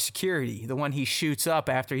Star security, the one he shoots up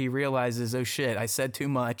after he realizes, oh shit, I said too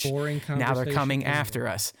much. Boring Now they're conversation. coming after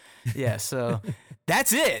us. Yeah, so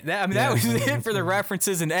that's it. That was it for the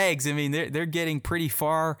references and eggs. I mean, they're getting pretty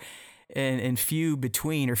far and few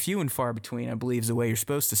and far between, I believe is the way you're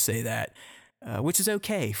supposed to say that. Which is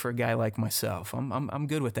okay for a guy like myself. I'm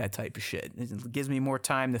good with that type of shit. It gives me more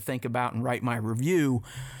time to think about and write my review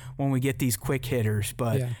when we get these quick hitters.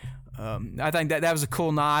 But I think that was a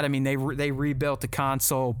cool nod. I mean, they rebuilt the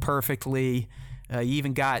console perfectly. They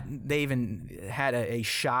even had a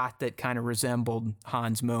shot that kind of resembled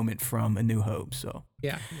Han's moment from A New Hope. So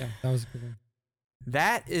Yeah, that was a good one.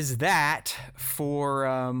 that is that for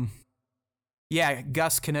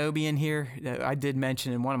Gus Kenobi in here. I did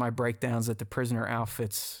mention in one of my breakdowns that the prisoner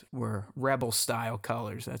outfits were Rebel style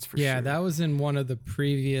colors. That's for sure. Yeah, that was in one of the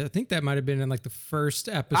previous. I think that might have been in like the first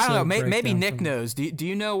episode. I don't know. Maybe breakdown Nick from- knows. Do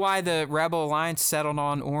you know why the Rebel Alliance settled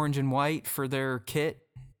on orange and white for their kit?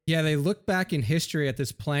 Yeah, they looked back in history at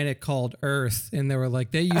this planet called Earth, and they were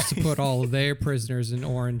like, they used to put all of their prisoners in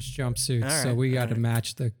orange jumpsuits, so we got to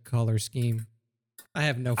match the color scheme. I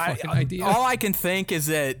have no fucking idea. All I can think is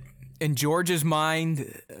that in George's mind,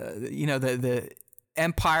 the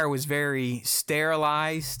Empire was very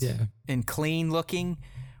sterilized and clean looking,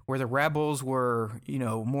 where the rebels were,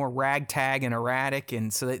 more ragtag and erratic,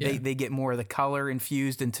 and so they get more of the color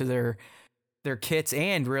infused into their kits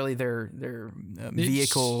and really their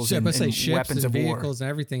vehicles and ships weapons and of war. vehicles and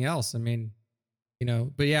everything else. I mean,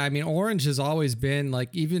 but yeah, I mean, orange has always been like,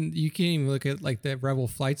 even you can even look at like the Rebel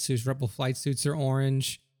flight suits. Rebel flight suits are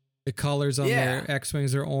orange. The colors on their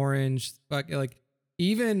X-Wings are orange. Like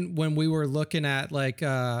even when we were looking at like,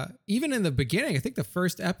 even in the beginning, I think the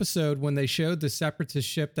first episode when they showed the Separatist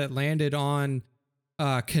ship that landed on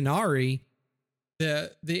Kenari,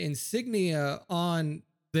 the insignia on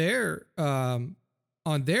their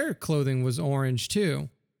clothing was orange too.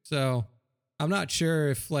 So I'm not sure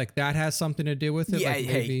if like that has something to do with it. Yeah, like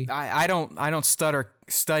maybe. I don't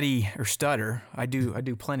study. I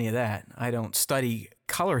do plenty of that. I don't study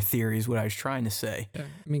color theory is what I was trying to say. Yeah,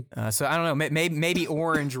 I mean, so I don't know. Maybe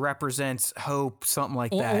orange represents hope, something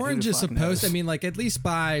like that. Orange is supposed. Knows? I mean, like at least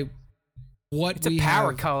by what it's a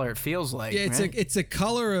power color. It feels like. Yeah, right? it's a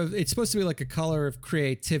color of. It's supposed to be like a color of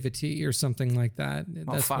creativity or something like that.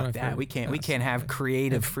 Oh, That's what fuck I've that. heard We can't past. have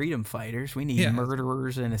creative freedom fighters. We need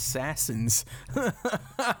murderers and assassins. All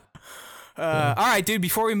right, dude,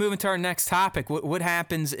 before we move into our next topic, what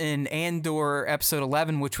happens in Andor episode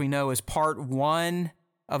 11, which we know is part 1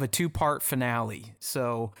 of a 2-part finale.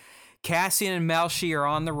 So Cassian and Melshi are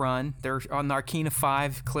on the run. They're on Narkina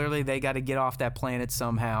 5. Clearly, they got to get off that planet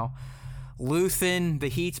somehow. Luthen, the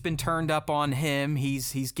heat's been turned up on him.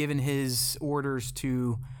 He's given his orders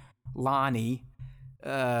to Lonnie.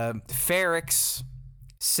 Ferrix,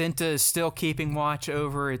 Cinta is still keeping watch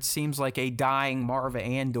over, it seems like, a dying Marva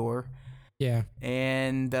Andor. Yeah.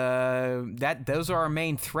 And those are our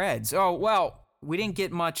main threads. Oh, well, we didn't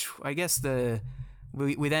get much. I guess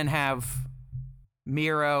we then have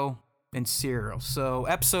Miro and Cyril. So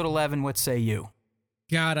episode 11, what say you?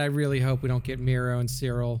 God, I really hope we don't get Miro and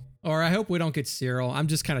Cyril. Or I hope we don't get Cyril. I'm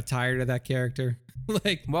just kind of tired of that character.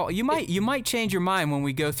 Like, well, you might change your mind when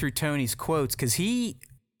we go through Tony's quotes, because he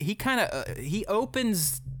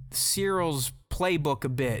opens Cyril's playbook a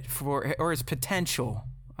bit or his potential,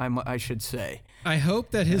 I should say. I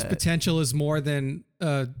hope that his potential is more than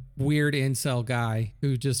a weird incel guy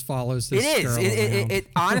who just follows this girl around. It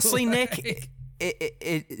honestly, Nick,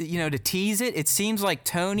 to tease it seems like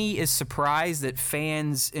Tony is surprised that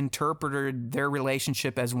fans interpreted their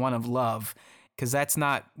relationship as one of love, because that's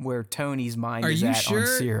not where Tony's mind is at on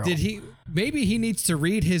Cyril. Maybe he needs to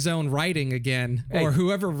read his own writing again, or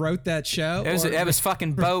whoever wrote that show. That was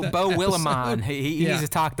fucking Bo Willimon. He needs to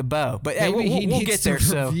talk to Bo. But maybe we'll get there.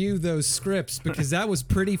 To review those scripts, because that was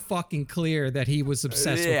pretty fucking clear that he was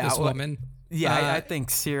obsessed with this woman. Yeah, I think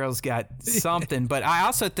Cyril's got something, but I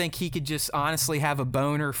also think he could just honestly have a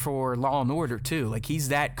boner for Law and Order too. Like, he's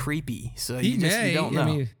that creepy. So you don't know. I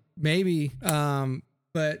mean, maybe.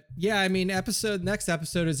 But yeah, I mean, next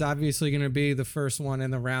episode is obviously going to be the first one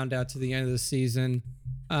in the round out to the end of the season.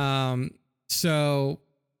 So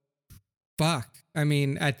fuck. I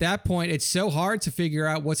mean, at that point, it's so hard to figure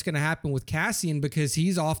out what's going to happen with Cassian because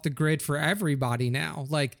he's off the grid for everybody now.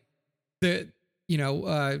 Like Keith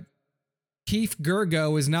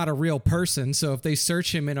Gergo is not a real person. So if they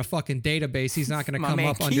search him in a fucking database, he's not going to come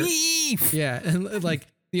up under. Yeah. And like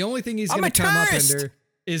the only thing he's going to come up under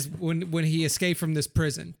is when he escaped from this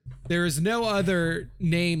prison. There is no other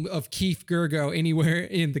name of Keith Gergo anywhere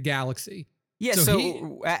in the galaxy. Yeah.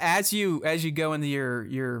 So as you go into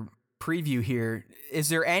your preview here, is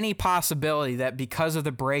there any possibility that because of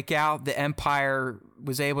the breakout, the Empire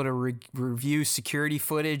was able to review security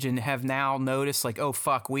footage and have now noticed like, oh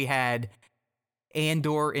fuck, we had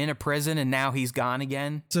Andor in a prison and now he's gone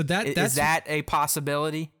again? So is that a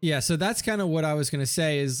possibility? Yeah, so that's kind of what I was going to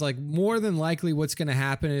say is like more than likely what's going to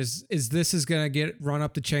happen is this is going to get run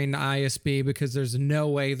up the chain to ISB because there's no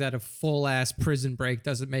way that a full ass prison break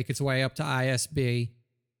doesn't make its way up to ISB.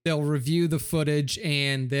 They'll review the footage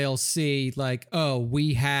and they'll see like, oh,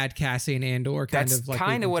 we had Cassian Andor that's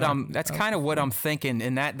kind of what I'm thinking,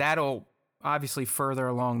 and that'll obviously further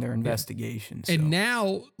along their investigation. Yeah. So. And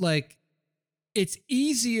now like it's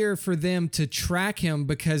easier for them to track him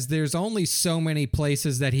because there's only so many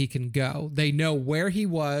places that he can go. They know where he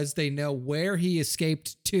was, they know where he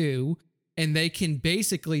escaped to, and they can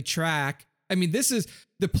basically track. I mean, this is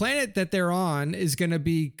the planet that they're on is going to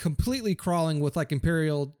be completely crawling with like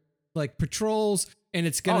Imperial like patrols, and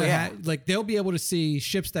it's going to like they'll be able to see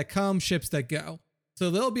ships that come, ships that go. So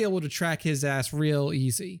they'll be able to track his ass real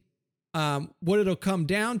easy. What it'll come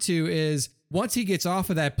down to is once he gets off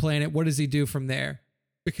of that planet, what does he do from there?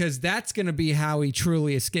 Because that's going to be how he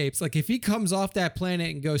truly escapes. Like if he comes off that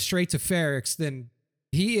planet and goes straight to Ferrix, then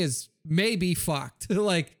he is maybe fucked.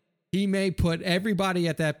 Like he may put everybody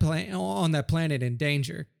at that on that planet in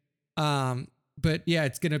danger. But yeah,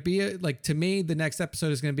 it's going to be like, to me, the next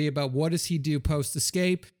episode is going to be about what does he do post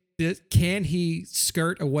escape? Can he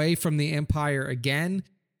skirt away from the Empire again?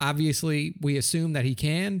 Obviously, we assume that he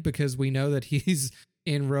can because we know that he's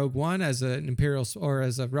in Rogue One as an Imperial or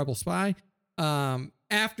as a Rebel spy.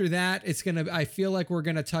 After that, I feel like we're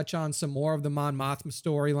going to touch on some more of the Mon Mothma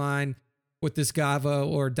storyline with this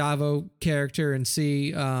Davo character and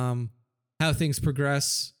see how things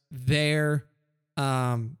progress there.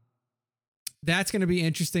 That's going to be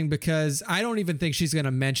interesting because I don't even think she's going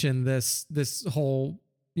to mention this whole,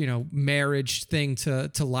 marriage thing to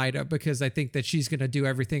Lyta, because I think that she's going to do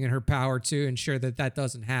everything in her power to ensure that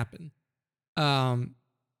doesn't happen. And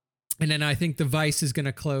then I think the Vice is going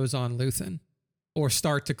to close on Luthen or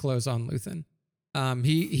start to close on Luthen.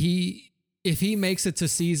 If he makes it to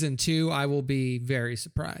season 2, I will be very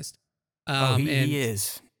surprised. He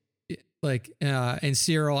is. And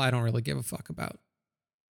Cyril, I don't really give a fuck about.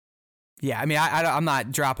 Yeah, I mean, I'm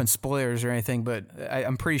not dropping spoilers or anything, but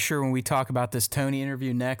I'm pretty sure when we talk about this Tony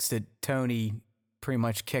interview next, that Tony pretty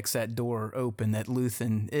much kicks that door open that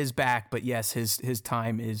Luthen is back, but yes, his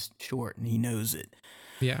time is short and he knows it.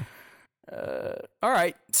 Yeah. All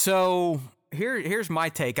right, so here's my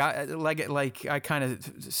take. I kind of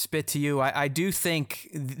spit to you. I do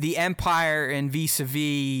think the Empire and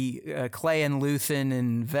vis-a-vis Clay and Luthen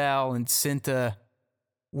and Vel and Cinta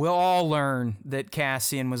will all learn that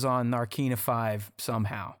Cassian was on Narkina 5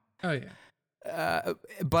 somehow. Oh, yeah.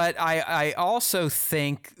 But I also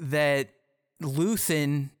think that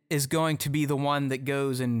Luthen is going to be the one that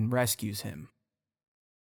goes and rescues him.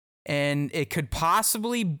 And it could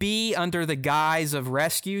possibly be under the guise of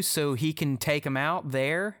rescue so he can take him out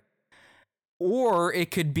there. Or it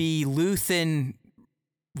could be Luthen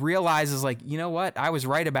realizes, like, you know what? I was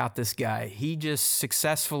right about this guy. He just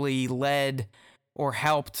successfully led or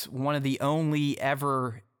helped one of the only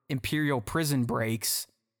ever Imperial prison breaks.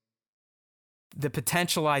 The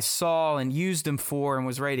potential I saw and used him for and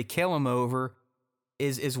was ready to kill him over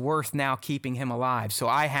is worth now keeping him alive. So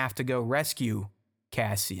I have to go rescue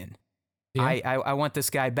Cassian. Yeah. I want this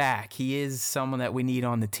guy back. He is someone that we need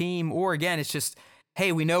on the team. Or again, it's just,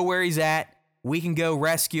 hey, we know where he's at. We can go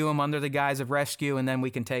rescue him under the guise of rescue, and then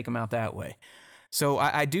we can take him out that way. So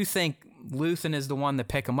I do think Luthen is the one to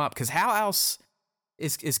pick him up, because how else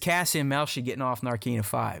is Cassian Melshi getting off Narkina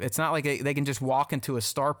 5? It's not like they can just walk into a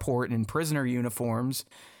starport in prisoner uniforms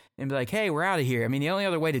and be like, hey, we're out of here. I mean, the only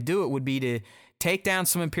other way to do it would be to take down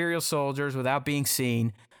some Imperial soldiers without being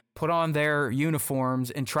seen, put on their uniforms,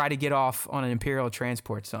 and try to get off on an Imperial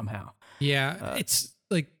transport somehow. Yeah, it's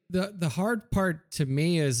like the hard part to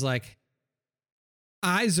me is like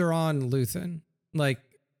eyes are on Luthen. Like,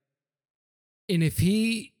 and if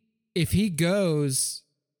he goes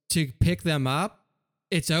to pick them up,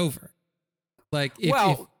 it's over. Like,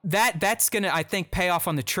 that's gonna, I think, pay off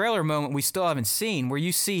on the trailer moment we still haven't seen, where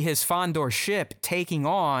you see his Fondor ship taking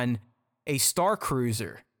on a Star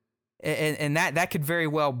Cruiser, and that could very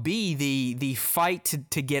well be the fight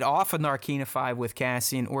to get off of Narkina 5 with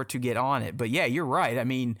Cassian, or to get on it. But yeah, you're right. I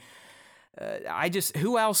mean,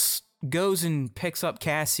 who else goes and picks up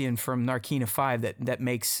Cassian from Narkina 5 that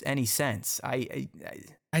makes any sense? I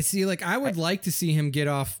see, like, I would like to see him get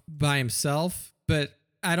off by himself, but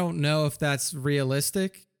I don't know if that's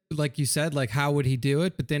realistic. Like you said, like, how would he do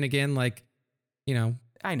it? But then again, like, you know,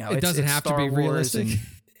 I know it doesn't have to be realistic.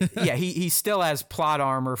 Yeah, he still has plot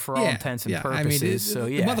armor for all intents and purposes. I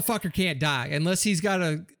mean, the motherfucker can't die unless he's got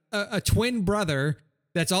a twin brother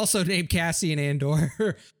that's also named Cassian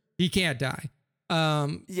Andor. He can't die.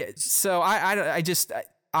 So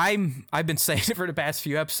I've been saying it for the past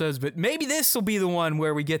few episodes, but maybe this will be the one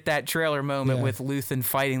where we get that trailer moment with Luthen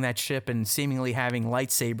fighting that ship and seemingly having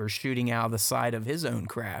lightsabers shooting out of the side of his own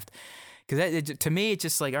craft. Because to me, it's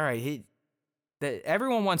just like, all right,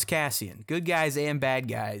 everyone wants Cassian, good guys and bad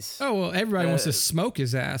guys. Oh, well, everybody wants to smoke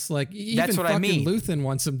his ass. Like, even that's what fucking I mean. Luthen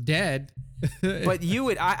wants him dead. But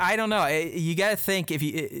I don't know. You got to think,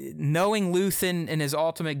 knowing Luthen and his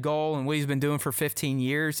ultimate goal and what he's been doing for 15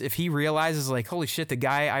 years, if he realizes, like, holy shit, the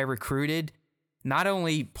guy I recruited not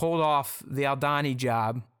only pulled off the Aldhani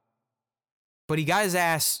job, but he got his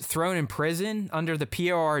ass thrown in prison under the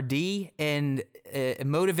PORD and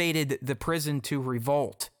motivated the prison to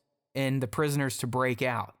revolt and the prisoners to break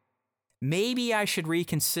out. Maybe I should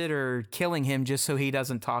reconsider killing him just so he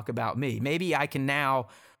doesn't talk about me. Maybe I can now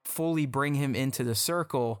fully bring him into the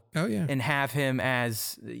circle and have him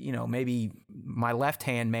as, you know, maybe my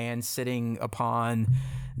left-hand man sitting upon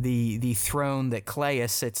the throne that Kleya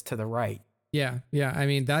sits to the right. Yeah. I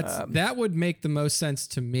mean, that would make the most sense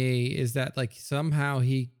to me, is that, like, somehow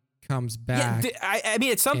he comes back. Yeah, I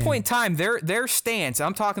mean, at some point in time, their stance,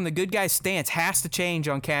 I'm talking the good guy's stance, has to change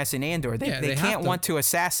on Cassian Andor. They can't want to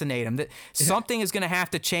assassinate him. Something is going to have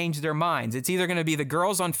to change their minds. It's either going to be the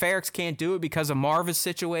girls on Ferrix can't do it because of Marva's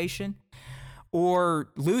situation, or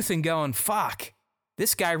Luthen going, fuck,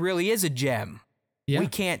 this guy really is a gem. Yeah. We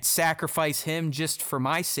can't sacrifice him just for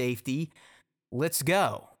my safety. Let's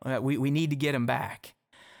go. We need to get him back.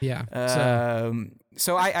 Yeah.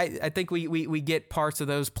 So I think we get parts of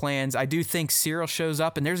those plans. I do think Syril shows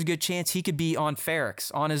up, and there's a good chance he could be on Ferrix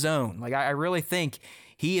on his own. Like, I really think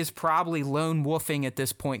he is probably lone wolfing at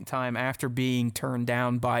this point in time after being turned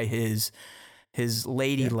down by his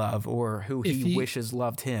lady love, or who he wishes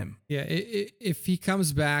loved him. Yeah. If he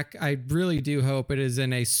comes back, I really do hope it is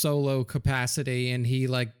in a solo capacity, and he,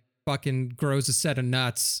 like, fucking grows a set of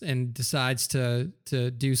nuts and decides to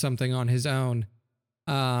do something on his own.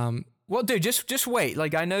 Well, dude, just wait.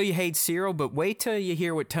 Like, I know you hate Syril, but wait till you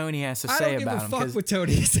hear what Tony has to say about him. I don't give a fuck what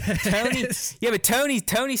Tony says. But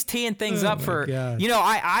Tony's teeing things up for, God. You know,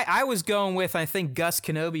 I was going with, I think Gus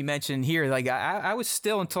Kenobi mentioned here, like, I was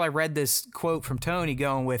still, until I read this quote from Tony,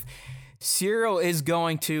 going with, Syril is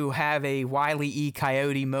going to have a Wile E.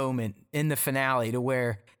 Coyote moment in the finale, to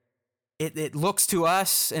where it looks to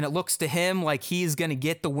us and it looks to him like he's going to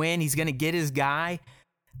get the win, he's going to get his guy.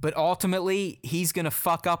 But ultimately, he's going to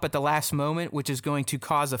fuck up at the last moment, which is going to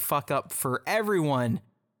cause a fuck up for everyone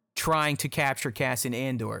trying to capture Cassian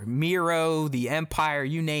Andor. Miro, the Empire,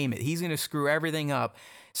 you name it. He's going to screw everything up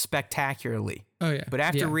spectacularly. Oh, yeah. But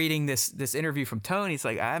after reading this interview from Tony, it's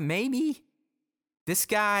like, maybe this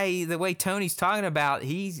guy, the way Tony's talking about,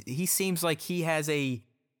 he seems like he has a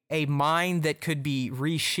mind that could be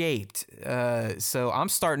reshaped. So I'm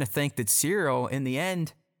starting to think that Syril, in the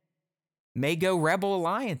end, may go Rebel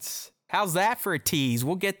Alliance. How's that for a tease?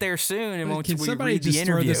 We'll get there soon. And can somebody just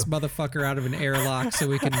throw this motherfucker out of an airlock so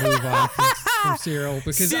we can move on from Syril?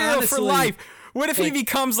 Because Syril honestly, for life. What if he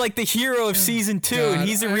becomes like the hero of season 2, and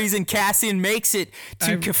he's the reason Cassian makes it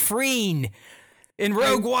to Kafrene in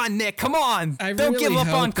Rogue One? Nick, come on! Don't give up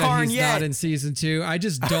on Karn yet. Not in season 2. I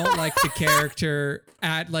just don't like the character.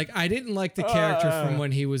 I didn't like the character from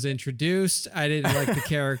when he was introduced. I didn't like the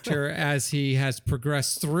character as he has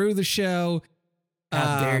progressed through the show.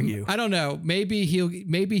 How dare you? I don't know. Maybe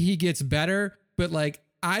he gets better, but, like,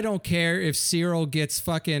 I don't care if Syril gets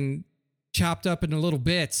fucking chopped up into little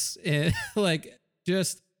bits, and like,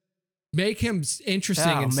 just make him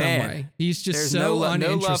interesting in some way. He's just uninteresting.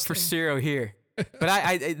 No love for Syril here.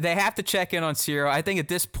 But they have to check in on Syril. I think at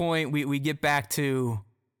this point we get back to,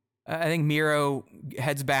 I think Miro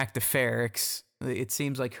heads back to Ferrix. It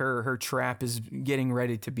seems like her trap is getting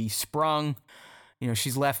ready to be sprung. You know,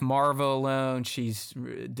 she's left Marva alone. She's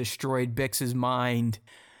destroyed Bix's mind.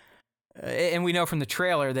 And we know from the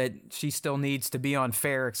trailer that she still needs to be on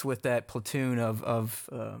Ferrix with that platoon of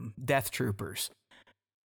death troopers.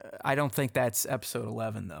 I don't think that's episode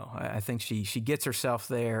 11, though. I think she gets herself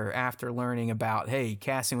there after learning about, hey,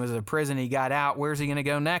 Cassian was in a prison, he got out, where's he going to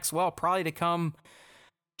go next? Well, probably to come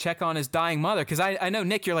check on his dying mother. Because I know,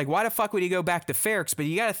 Nick, you're like, why the fuck would he go back to Ferrix? But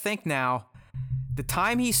you got to think now, the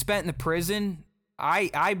time he spent in the prison,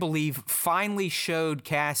 I believe, finally showed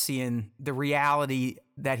Cassian the reality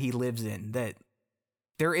that he lives in, that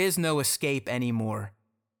there is no escape anymore.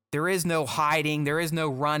 There is no hiding. There is no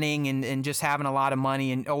running and just having a lot of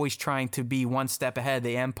money and always trying to be one step ahead of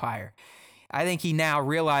the Empire. I think he now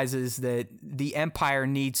realizes that the Empire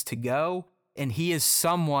needs to go, and he is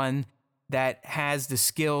someone that has the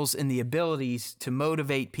skills and the abilities to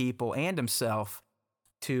motivate people and himself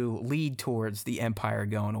to lead towards the Empire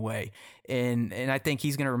going away. And I think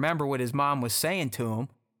he's going to remember what his mom was saying to him.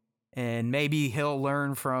 And maybe he'll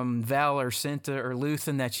learn from Vel or Cinta or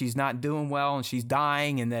Luthen that she's not doing well and she's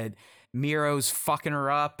dying and that Miro's fucking her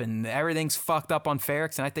up and everything's fucked up on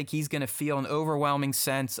Ferrix. And I think he's going to feel an overwhelming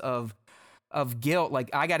sense of guilt.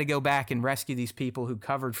 Like, I got to go back and rescue these people who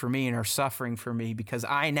covered for me and are suffering for me, because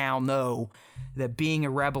I now know that being a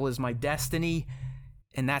rebel is my destiny,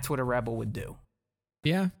 and that's what a rebel would do.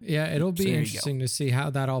 Yeah, it'll be interesting to see how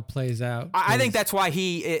that all plays out. I think that's why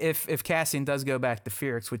if Cassian does go back to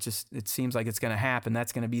Ferrix, which is, it seems like it's going to happen,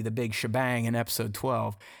 that's going to be the big shebang in episode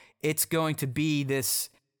 12. It's going to be this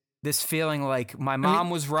feeling like my mom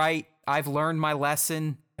was right. I've learned my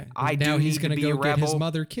lesson. I do need to be a rebel. Get his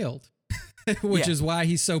mother killed, which is why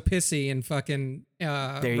he's so pissy in fucking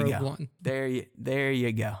Rogue One. There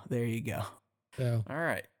you go. So, all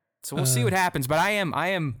right. So we'll see what happens. But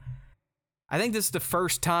I think this is the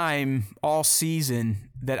first time all season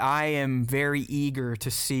that I am very eager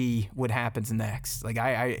to see what happens next. Like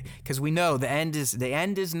because we know the end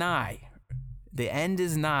is nigh. The end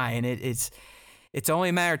is nigh, and it's only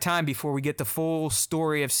a matter of time before we get the full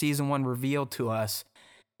story of season 1 revealed to us.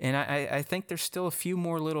 And I think there's still a few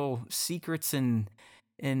more little secrets and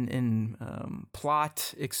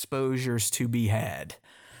plot exposures to be had.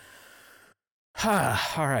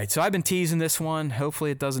 All right, so I've been teasing this one. Hopefully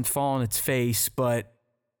it doesn't fall on its face. But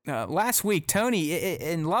last week, Tony,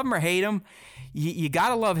 and love him or hate him, you got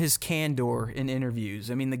to love his candor in interviews.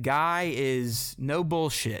 I mean, the guy is no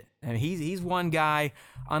bullshit. I mean, he's one guy,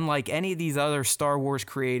 unlike any of these other Star Wars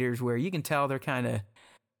creators, where you can tell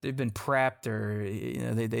they've been prepped,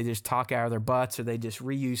 or they just talk out of their butts, or they just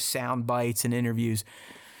reuse sound bites in interviews.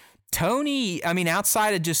 Tony, I mean,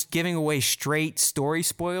 outside of just giving away straight story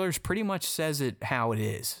spoilers, pretty much says it how it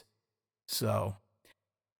is. So,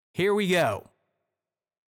 here we go.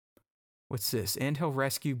 What's this? And he'll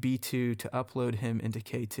rescue B2 to upload him into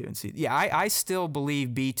K2 and see. Yeah, I still believe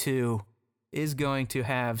B2 is going to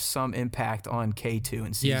have some impact on K2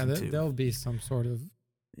 in season 2. Yeah, there'll be some sort of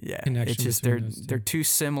connection. It's just they're too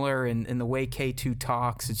similar in the way K2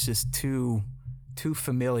 talks. It's just too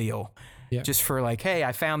familial. Yeah. Just for like, hey,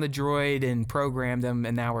 I found the droid and programmed them,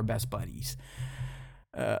 and now we're best buddies.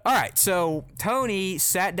 All right, so Tony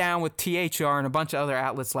sat down with THR and a bunch of other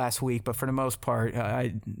outlets last week, but for the most part,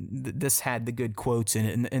 this had the good quotes in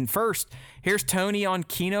it. And first, here's Tony on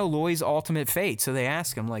Kino Loy's Ultimate Fate. So they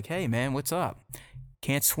ask him, like, hey, man, what's up?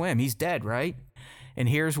 Can't swim. He's dead, right? And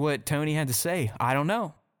here's what Tony had to say. I don't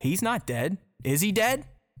know. He's not dead. Is he dead?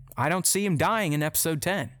 I don't see him dying in episode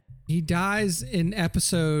 10. He dies in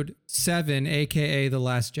episode 7, a.k.a. The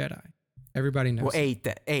Last Jedi. Everybody knows. Well, 8.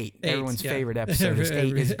 Everyone's favorite episode is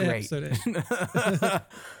 8 is great.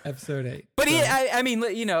 Episode 8. But I mean,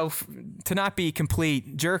 to not be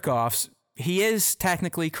complete jerk-offs, he is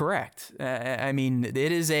technically correct. I mean,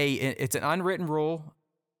 it's an unwritten rule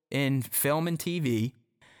in film and TV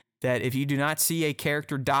that if you do not see a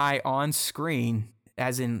character die on screen,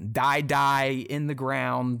 as in die in the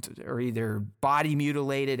ground, or either body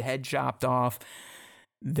mutilated, head chopped off,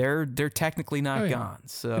 they're technically not gone.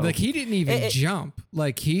 So like, he didn't even jump.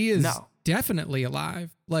 Like, he is definitely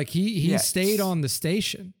alive. Like, he stayed on the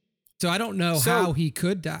station. So I don't know how he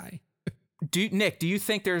could die. Nick, do you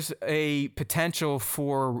think there's a potential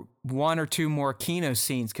for 1 or 2 more Kino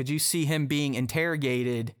scenes? Could you see him being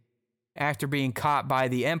interrogated after being caught by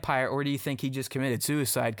the Empire, or do you think he just committed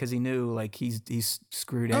suicide because he knew, like, he's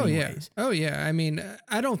screwed anyways? Oh yeah. I mean,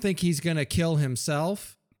 I don't think he's gonna kill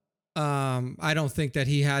himself. I don't think that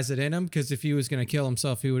he has it in him, because if he was gonna kill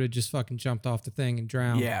himself, he would have just fucking jumped off the thing and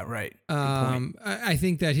drowned. Yeah, right. I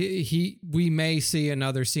think that we may see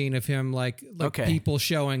another scene of him, like people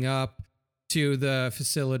showing up to the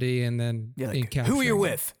facility and then being captured. Who are you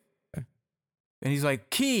with? And he's like,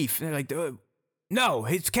 Keith. And they're like, no,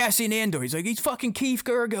 it's Cassian Andor. He's like, he's fucking Keith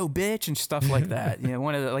Gergo, bitch, and stuff like that.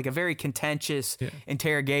 One of the, like a very contentious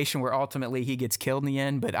interrogation where ultimately he gets killed in the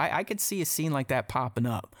end. But I could see a scene like that popping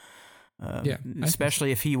up.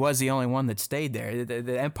 Especially if he was the only one that stayed there.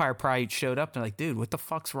 The Empire probably showed up and like, dude, what the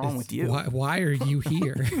fuck's wrong with you? Why are you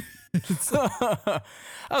here?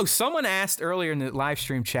 Oh, someone asked earlier in the live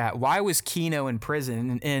stream chat, why was Kino in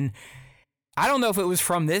prison? And I don't know if it was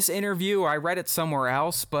from this interview or I read it somewhere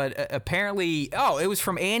else, but apparently, it was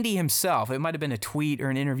from Andy himself. It might have been a tweet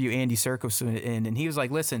or an interview Andy Serkis was in, and he was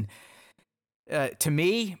like, listen, to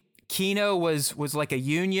me, Kino was like a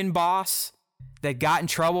union boss that got in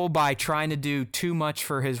trouble by trying to do too much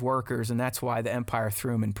for his workers, and that's why the Empire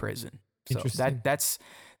threw him in prison. So that's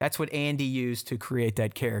what Andy used to create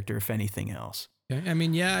that character, if anything else. Okay. I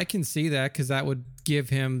mean, yeah, I can see that because that would give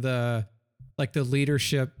him the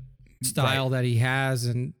leadership style that he has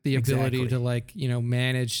and the ability to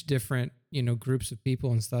manage different, groups of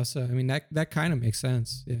people and stuff. So, I mean, that kind of makes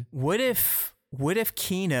sense. Yeah. What if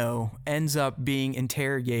Kino ends up being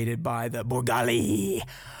interrogated by the Borgali,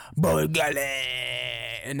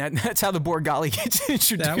 and that's how the Borgali gets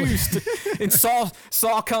introduced. And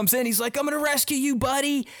Saul comes in. He's like, I'm gonna rescue you,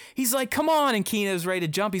 buddy. He's like, come on. And Kino's ready to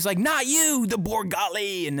jump. He's like, not you, the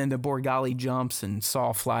Borgali. And then the Borgali jumps, and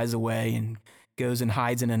Saul flies away and goes and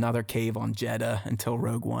hides in another cave on Jeddah until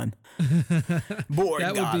Rogue One.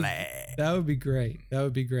 Borgali. That would be great. That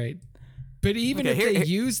would be great. But even if they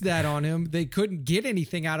used that on him, they couldn't get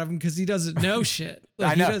anything out of him because he doesn't know shit.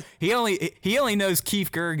 Like, I know. He only knows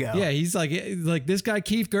Keith Gergo. Yeah, he's like this guy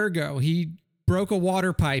Keith Gergo. He broke a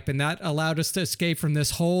water pipe, and that allowed us to escape from this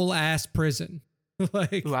whole ass prison.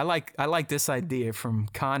 Ooh, I like this idea from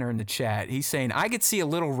Connor in the chat. He's saying, I could see a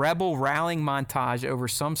little rebel rallying montage over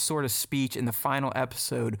some sort of speech in the final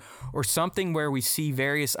episode, or something where we see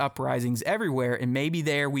various uprisings everywhere, and maybe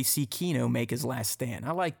there we see Kino make his last stand.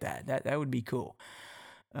 I like that. That would be cool.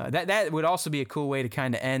 That would also be a cool way to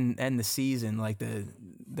kind of end the season, like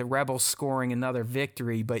the rebels scoring another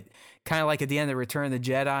victory, but kind of like at the end of Return of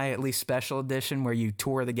the Jedi, at least special edition, where you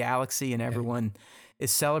tour the galaxy and everyone is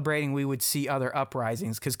celebrating. We would see other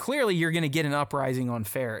uprisings, because clearly you're going to get an uprising on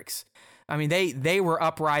Ferrix. I mean, they were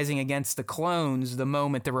uprising against the clones the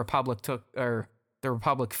moment the Republic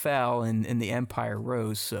fell and the Empire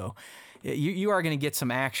rose. So you are going to get some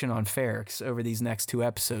action on Ferrix over these next two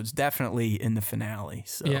episodes, definitely in the finale.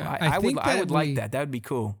 So yeah, I would like that. That would be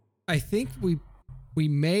cool. I think we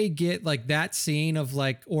may get like that scene of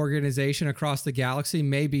like organization across the galaxy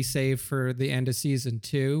may be saved for the end of season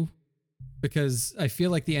 2. Because I feel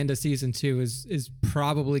like the end of season 2 is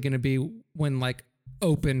probably going to be when like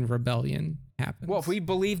open rebellion happens. Well, if we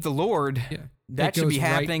believe the Lord, that should be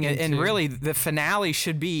happening. And really the finale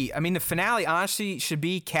should be, the finale honestly should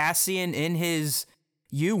be Cassian in his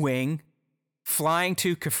U-Wing flying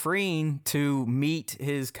to Kafrene to meet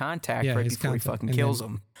his contact before he fucking kills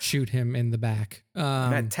him. Shoot him in the back.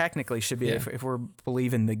 That technically should be if we're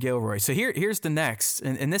believing the Gilroy. So here's the next,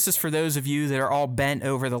 and this is for those of you that are all bent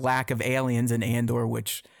over the lack of aliens in Andor,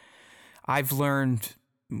 which I've learned.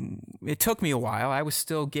 It took me a while. I was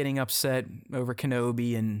still getting upset over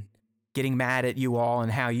Kenobi and getting mad at you all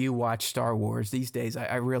and how you watch Star Wars. These days,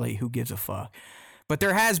 I really, who gives a fuck? But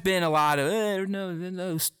there has been a lot of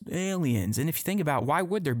no aliens, and if you think about it, why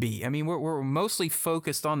would there be? I mean, we're mostly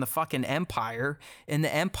focused on the fucking Empire, and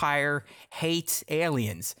the Empire hates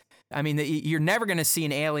aliens. I mean, you're never going to see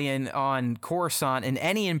an alien on Coruscant in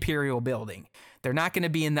any Imperial building. They're not going to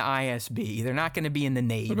be in the ISB. They're not going to be in the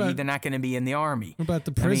Navy. They're not going to be in the Army. What about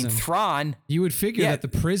the prison? I mean, Thrawn. You would figure that the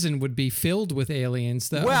prison would be filled with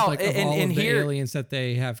aliens. Of all of the aliens that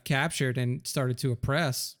they have captured and started to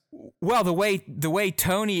oppress. Well, the way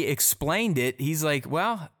Tony explained it, he's like,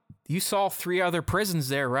 well, you saw 3 other prisons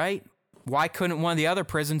there, right? Why couldn't one of the other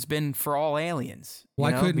prisons been for all aliens?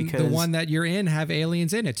 Why couldn't the one that you're in have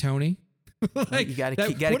aliens in it, Tony? Like, you gotta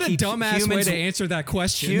keep what a dumbass way to answer that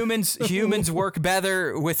question. Humans work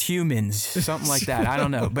better with humans, something like that. I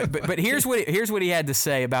don't know, but here's what he had to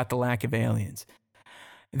say about the lack of aliens.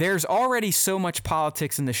 There's already so much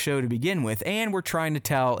politics in the show to begin with, and we're trying to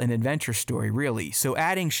tell an adventure story, really. So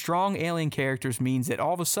adding strong alien characters means that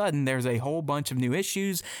all of a sudden there's a whole bunch of new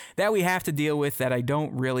issues that we have to deal with that I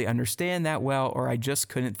don't really understand that well, or I just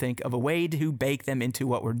couldn't think of a way to bake them into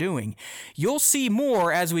what we're doing. You'll see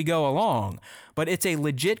more as we go along, but it's a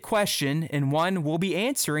legit question and one we'll be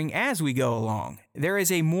answering as we go along. There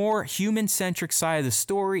is a more human-centric side of the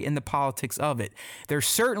story and the politics of it. There's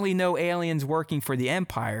certainly no aliens working for the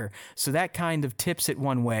Empire, so that kind of tips it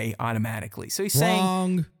one way automatically. So he's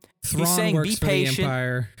saying, Thrawn works be for patient. the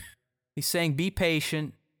Empire. He's saying be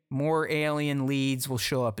patient. more alien leads will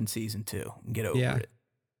show up in season 2. Get over Yeah. it.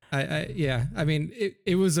 I mean,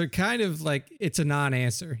 it was a kind of like, it's a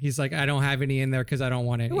non-answer. He's like, I don't have any in there because I don't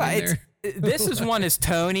want any in there. This is one as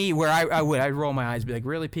Tony where I'd roll my eyes, be like,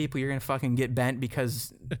 really, people, you're gonna fucking get bent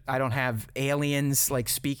because I don't have aliens like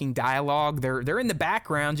speaking dialogue. They're in the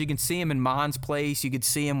background. You can see them in Mon's place. You could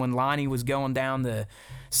see them when Lonnie was going down the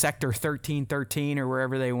sector 1313 or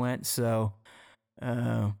wherever they went. So,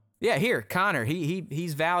 yeah, here, Connor,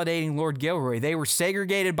 he's validating Lord Gilroy. They were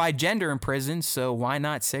segregated by gender in prison, so why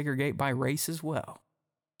not segregate by race as well?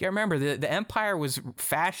 You gotta remember, the Empire was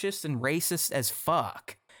fascist and racist as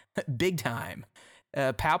fuck. Big time.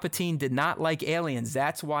 Palpatine did not like aliens.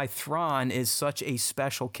 That's why Thrawn is such a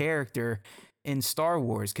special character in Star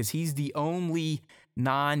Wars, because he's the only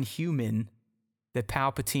non-human that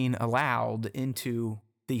Palpatine allowed into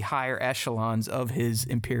the higher echelons of his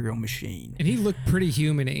Imperial machine. And he looked pretty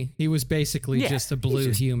human-y. He was basically just a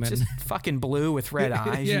blue human. Just fucking blue with red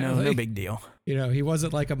eyes, Yeah, no like- big deal. You know, he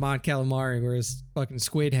wasn't like a Mon Calamari where his fucking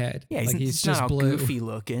squid head. Yeah, like he's just not all blue. goofy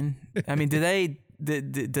looking. I mean,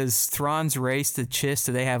 does Thrawn's race, the Chiss,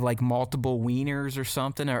 do they have like multiple wieners or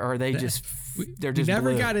something, or are they just they're just We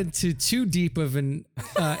never blue? got into too deep of an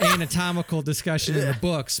anatomical discussion in the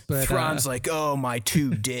books, but Thrawn's like, oh, my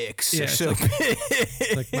 2 dicks Yeah, are it's so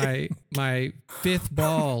like, big. my 5th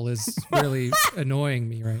ball is really annoying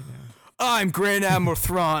me right now. I'm Grand Admiral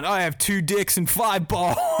Thrawn. I have 2 dicks and 5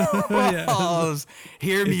 balls.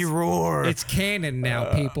 Hear me roar. It's canon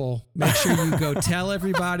now, people. Make sure you go tell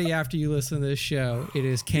everybody after you listen to this show. It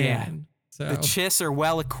is canon. So The Chiss are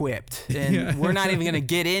well equipped, and we're not even going to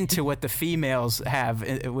get into what the females have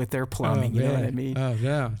with their plumbing. You know what I mean? Oh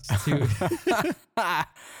no. It's too- But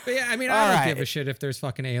yeah, I mean, I All don't right. give a shit if there's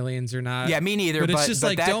fucking aliens or not. Yeah, me neither. But it's just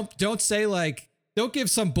like, that, don't say like, don't give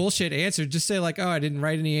some bullshit answer. Just say like, oh, I didn't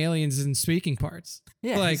write any aliens in speaking parts.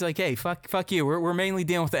 Yeah, like, he's like, hey, fuck you. We're mainly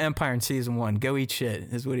dealing with the Empire in season 1. Go eat shit,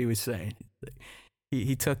 is what he was saying.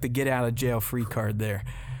 He took the get out of jail free card there.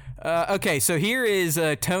 Okay, so here is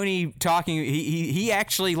Tony talking. He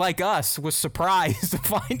actually, like us, was surprised to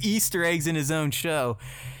find Easter eggs in his own show.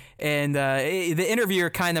 And the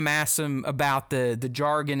interviewer kind of asked him about the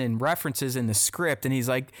jargon and references in the script. And he's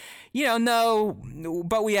like, no,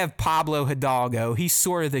 but we have Pablo Hidalgo. He's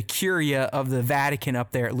sort of the Curia of the Vatican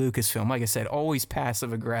up there at Lucasfilm. Like I said, always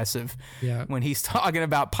passive aggressive when he's talking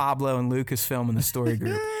about Pablo and Lucasfilm and the story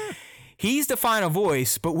group. He's the final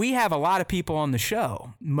voice, but we have a lot of people on the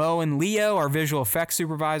show. Mo and Leo, our visual effects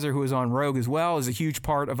supervisor, who is on Rogue as well, is a huge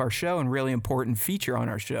part of our show and really important feature on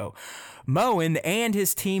our show. Moen and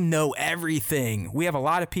his team know everything. We have a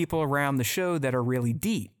lot of people around the show that are really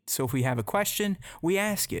deep. So if we have a question, we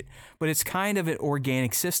ask it. But it's kind of an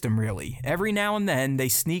organic system, really. Every now and then, they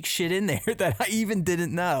sneak shit in there that I even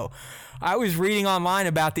didn't know. I was reading online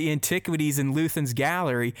about the antiquities in Luthen's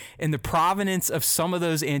gallery, and the provenance of some of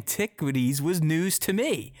those antiquities was news to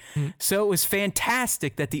me. So it was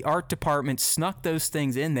fantastic that the art department snuck those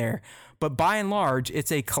things in there. But by and large,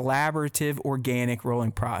 it's a collaborative, organic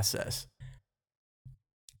rolling process.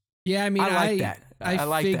 Yeah, I mean, I like that. I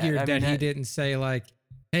like that. figured I that mean, he didn't say like,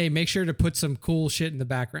 hey, make sure to put some cool shit in the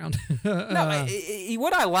background. No,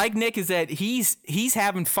 what I like, Nick, is that he's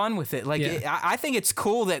having fun with it. Like, Yeah. I think it's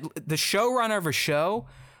cool that the showrunner of a show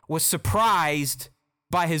was surprised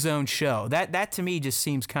by his own show. That to me just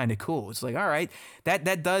seems kind of cool. It's like, all right,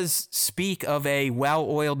 that does speak of a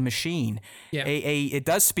well-oiled machine. Yeah. It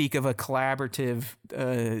does speak of a collaborative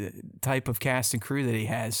type of cast and crew that he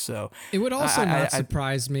has. So It would also I- not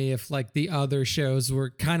surprise me if like the other shows were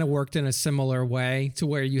kind of worked in a similar way to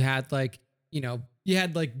where you had like, you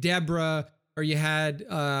had like Deborah or you had,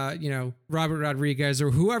 Robert Rodriguez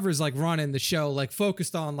or whoever's like running the show, like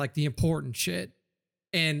focused on like the important shit.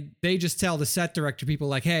 And they just tell the set director people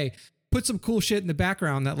like, hey, put some cool shit in the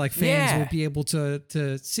background that like fans Yeah. will be able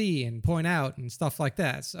to see and point out and stuff like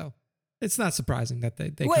that. So it's not surprising that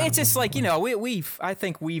they well, kinda it's just went like, that way. I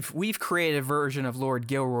think we've created a version of Lord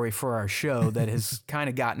Gilroy for our show that has kind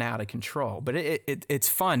of gotten out of control. But it's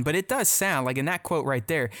fun. But it does sound like in that quote right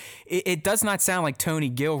there, it does not sound like Tony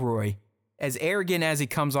Gilroy, as arrogant as he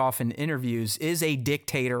comes off in interviews, is a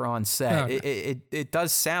dictator on set. Oh, no. It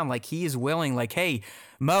does sound like he is willing, like, hey,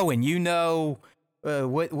 Moen,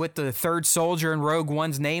 what the third soldier in Rogue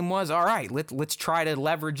One's name was? All right, let's try to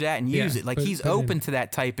leverage that and use it. Like, he's put it open in. to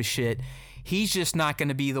that type of shit. He's just not going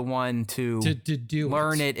to be the one to do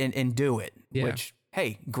learn it and do it. Yeah. Which,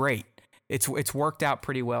 hey, great. It's worked out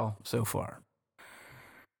pretty well so far.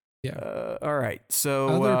 Yeah. All right. So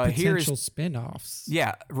Other here's potential spin-offs.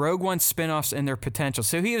 yeah, Rogue One spin-offs and their potential.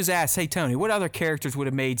 So he was asked, "Hey Tony, what other characters would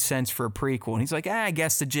have made sense for a prequel?" And he's like, "I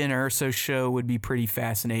guess the Jyn Erso show would be pretty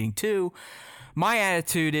fascinating too." My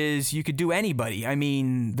attitude is you could do anybody. I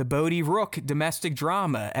mean, the Bodhi Rook domestic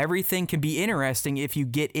drama, everything can be interesting if you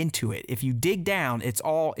get into it. If you dig down, it's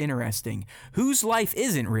all interesting. Whose life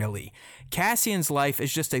isn't really? Cassian's life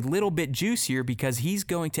is just a little bit juicier because he's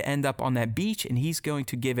going to end up on that beach and he's going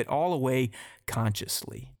to give it all away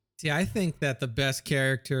consciously. See, I think that the best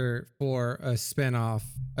character for a spinoff,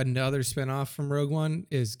 another spinoff from Rogue One,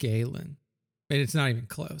 is Galen. And it's not even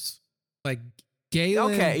close. Like,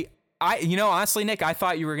 Galen... Okay. Honestly, Nick, I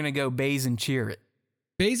thought you were going to go Baze and Chirrut.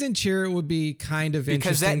 Baze and Chirrut would be kind of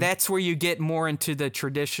because interesting. that's where you get more into the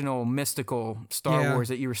traditional mystical Star Wars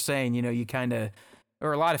that you were saying, you kind of,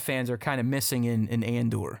 or a lot of fans are kind of missing in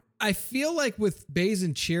Andor. I feel like with Baze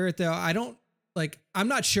and Chirrut, though, I'm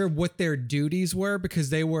not sure what their duties were because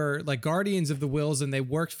they were like Guardians of the Wills and they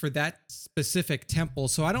worked for that specific temple.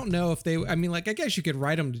 So I don't know if I guess you could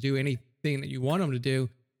write them to do anything that you want them to do.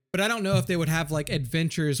 But I don't know if they would have like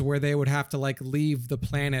adventures where they would have to like leave the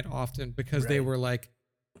planet often because they were like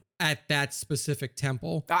at that specific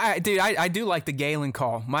temple. I do like the Galen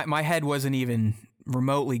call. My head wasn't even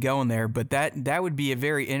remotely going there, but that would be a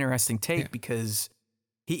very interesting take because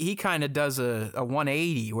he kind of does a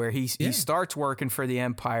 180 where he starts working for the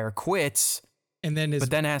Empire, quits, and then but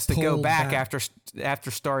then has to go back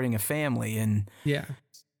after starting a family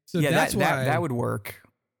So that's why that would work.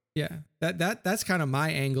 Yeah, that's kind of my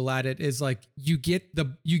angle at it is like you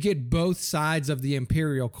get both sides of the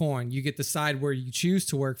Imperial coin. You get the side where you choose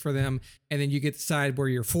to work for them, and then you get the side where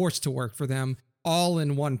you're forced to work for them, all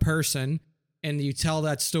in one person. And you tell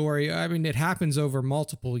that story. I mean, it happens over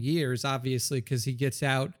multiple years, obviously, because he gets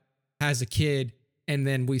out, has a kid, and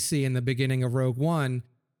then we see in the beginning of Rogue One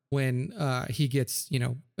when he gets,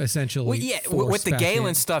 essentially with the Galen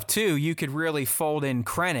in. stuff too, you could really fold in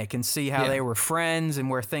Krennic and see how they were friends and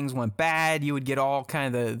where things went bad. You would get all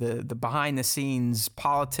kind of the behind the scenes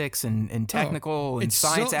politics and technical and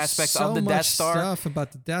science aspects of the Death Star. Stuff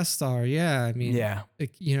about the Death Star. Yeah, I mean,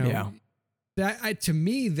 that to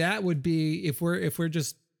me that would be if we're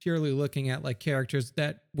just purely looking at like characters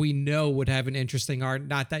that we know would have an interesting arc,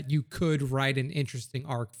 not that you could write an interesting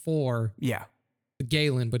arc for. Yeah.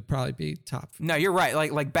 Galen would probably be top. No, you're right.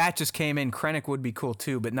 Like Bat just came in. Krennic would be cool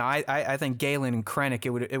too, but no, I think Galen and Krennic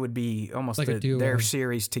it would be almost like their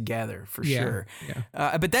series together for sure.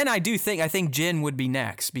 Yeah. But then I think Jyn would be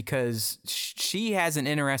next because she has an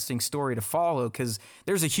interesting story to follow because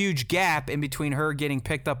there's a huge gap in between her getting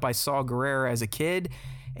picked up by Saw Gerrera as a kid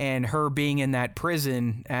and her being in that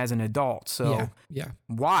prison as an adult. So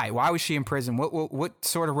why was she in prison? What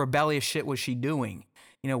sort of rebellious shit was she doing?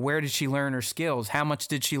 Where did she learn her skills? How much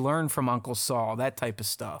did she learn from Uncle Saul? That type of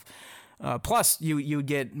stuff. Plus, you would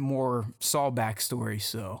get more Saul backstory.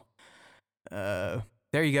 So there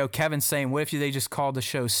you go. Kevin's saying, what if they just called the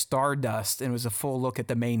show Stardust and it was a full look at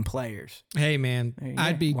the main players? Hey, man,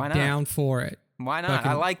 I'd be down for it. Why not?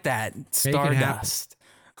 I like that. Stardust.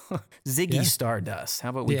 Ziggy Stardust. How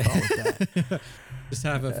about we call it that? Just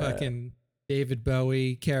have a fucking David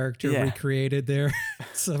Bowie character recreated there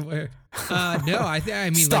somewhere. No, I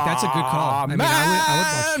mean, like that's a good call. I mean,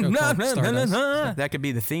 I would watch a show called Stardust. That could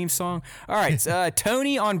be the theme song. All right,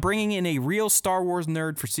 Tony on bringing in a real Star Wars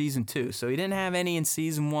nerd for season 2. So he didn't have any in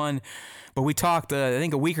season 1, but we talked, I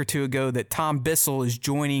think a week or two ago, that Tom Bissell is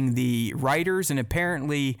joining the writers, and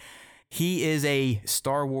apparently he is a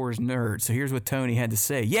Star Wars nerd. So here's what Tony had to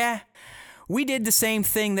say. Yeah. We did the same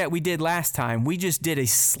thing that we did last time. We just did a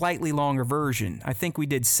slightly longer version. I think we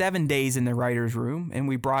did 7 days in the writer's room, and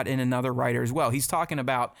we brought in another writer as well. He's talking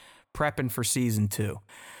about prepping for season 2.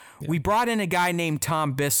 Yeah. We brought in a guy named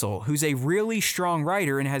Tom Bissell, who's a really strong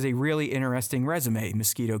writer and has a really interesting resume.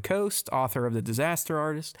 Mosquito Coast, author of The Disaster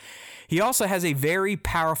Artist. He also has a very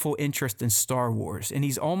powerful interest in Star Wars, and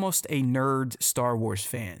he's almost a nerd Star Wars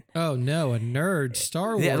fan. Oh no, a nerd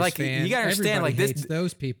Star Wars fan. You gotta understand, everybody hates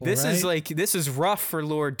those people. This right? this is rough for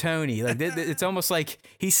Lord Tony. Like it's almost like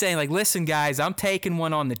he's saying, like, listen, guys, I'm taking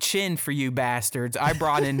one on the chin for you bastards. I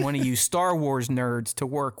brought in one of you Star Wars nerds to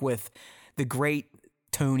work with the great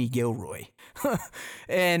Tony Gilroy.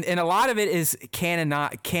 and a lot of it is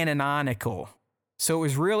canonical. So it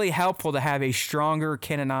was really helpful to have a stronger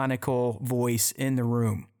canonical voice in the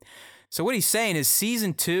room. So what he's saying is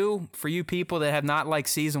season 2, for you people that have not liked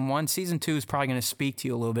season 1, season 2 is probably going to speak to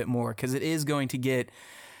you a little bit more because it is going to get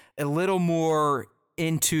a little more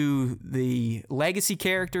into the legacy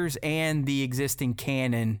characters and the existing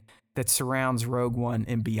canon that surrounds Rogue One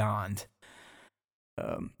and beyond.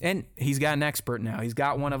 And he's got an expert now. He's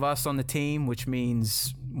got one of us on the team, which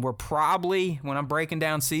means we're probably, when I'm breaking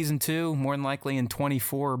down season 2, more than likely in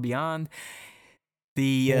 24 or beyond,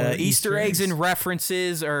 the Easter eggs and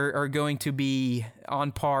references are going to be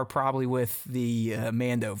on par probably with the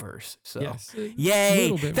Mandoverse. So, Yes,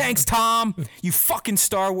 yay! Thanks, Tom. You fucking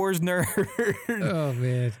Star Wars nerd. Oh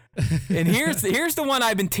man. And here's the one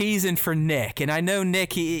I've been teasing for Nick. And I know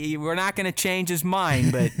Nick, we're not going to change his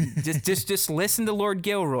mind, but just listen to Lord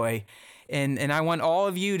Gilroy. And I want all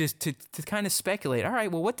of you to kind of speculate. All right,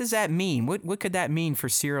 well, what does that mean? What could that mean for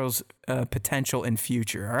Cyril's potential and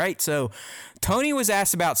future? All right, so Tony was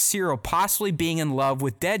asked about Cyril possibly being in love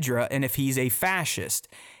with Dedra and if he's a fascist.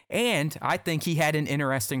 And I think he had an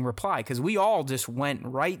interesting reply because we all just went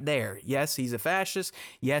right there. Yes, he's a fascist.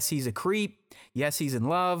 Yes, he's a creep. Yes, he's in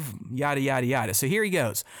love, yada, yada, yada. So here he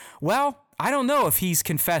goes. Well, I don't know if he's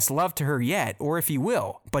confessed love to her yet or if he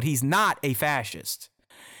will, but he's not a fascist.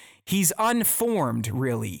 He's unformed,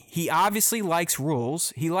 really. He obviously likes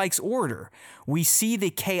rules. He likes order. We see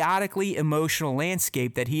the chaotically emotional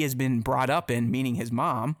landscape that he has been brought up in, meaning his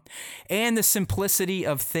mom, and the simplicity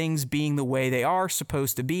of things being the way they are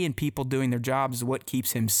supposed to be and people doing their jobs is what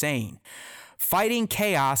keeps him sane. Fighting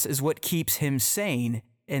chaos is what keeps him sane,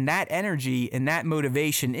 and that energy and that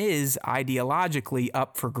motivation is ideologically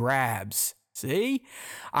up for grabs. See?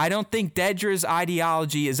 I don't think Dedra's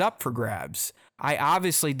ideology is up for grabs. I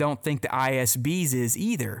obviously don't think the ISB's is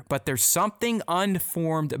either, but there's something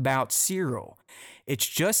unformed about Cyril. It's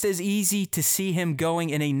just as easy to see him going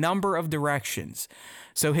in a number of directions.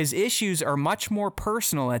 So his issues are much more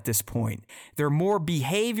personal at this point. They're more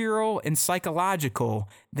behavioral and psychological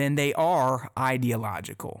than they are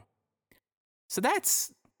ideological. So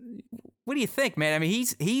that's, what do you think, man? I mean,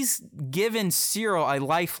 he's given Cyril a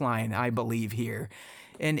lifeline, I believe, here.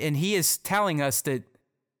 And he is telling us that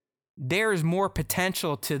there's more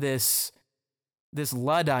potential to this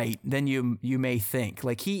Luddite than you may think.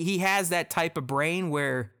 Like he has that type of brain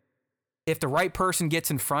where if the right person gets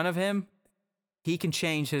in front of him, he can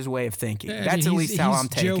change his way of thinking. Yeah, that's at least how I'm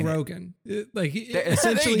taking Joe it. Rogan. Like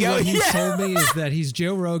essentially what he's told me is that he's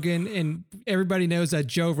Joe Rogan, and everybody knows that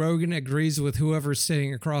Joe Rogan agrees with whoever's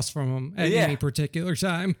sitting across from him at any particular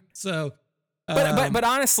time. So. But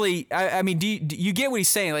honestly, I mean, do you get what he's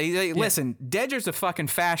saying? Like listen, Dedra's a fucking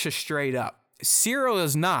fascist straight up. Cyril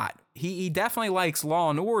is not. He definitely likes law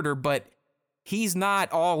and order, but he's not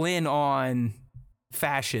all in on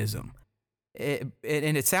fascism. And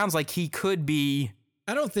it sounds like he could be.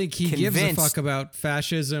 I don't think he gives a fuck about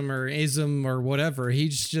fascism or ism or whatever. He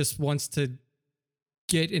just wants to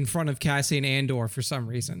get in front of Cassian Andor for some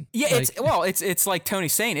reason. Yeah, it's like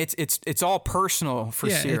Tony's saying, it's all personal for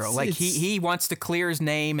Cyril. Like he wants to clear his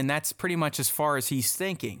name, and that's pretty much as far as he's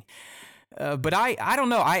thinking. But I don't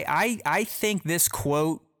know. I think this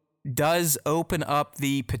quote does open up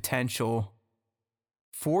the potential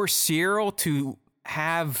for Cyril to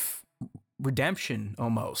have redemption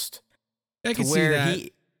almost. I can to where see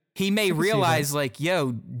that. He may realize like,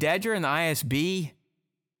 yo, Dedra and the ISB,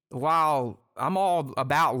 while I'm all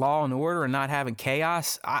about law and order and not having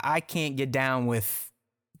chaos, I can't get down with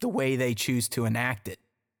the way they choose to enact it.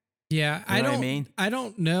 Yeah, you know what I mean? I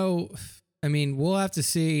don't know. I mean, we'll have to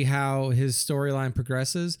see how his storyline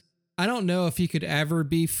progresses. I don't know if he could ever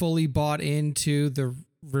be fully bought into the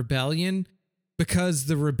rebellion because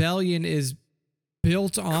the rebellion is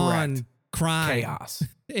built on crime,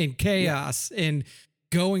 chaos and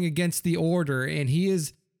going against the order. And he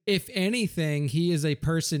is, if anything, he is a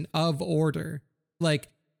person of order. Like,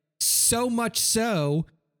 so much so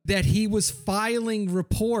that he was filing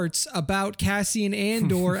reports about Cassian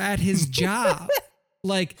Andor at his job.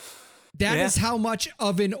 Like, that is how much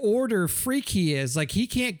of an order freak he is. Like, he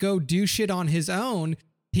can't go do shit on his own.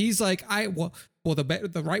 He's like,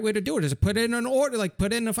 the right way to do it is to put in an order, like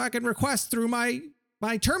put in a fucking request through my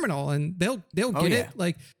terminal, and they'll get it.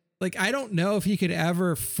 Like I don't know if he could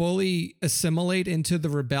ever fully assimilate into the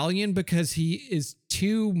rebellion because he is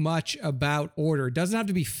too much about order. It doesn't have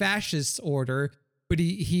to be fascist order, but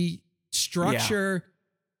he structure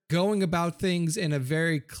going about things in a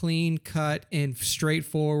very clean cut and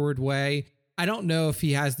straightforward way. I don't know if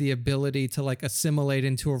he has the ability to like assimilate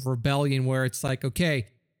into a rebellion where it's like, okay,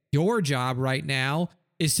 your job right now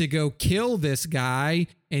is to go kill this guy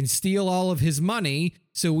and steal all of his money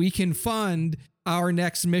so we can fund our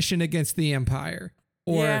next mission against the Empire,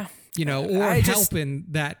 or help in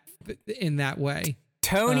that way.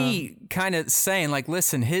 Tony kind of saying like,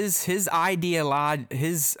 listen, his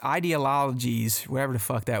ideologies, whatever the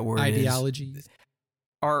fuck that word is,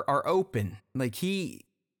 are open. Like he,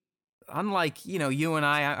 unlike you and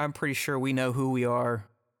I'm pretty sure we know who we are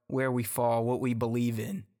where we fall, what we believe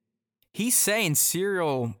in. He's saying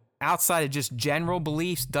Serial, outside of just general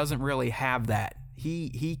beliefs, doesn't really have that.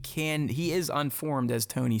 He is unformed, as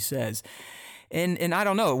Tony says. And I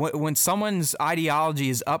don't know, when someone's ideology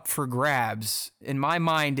is up for grabs, in my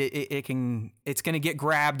mind, it's going to get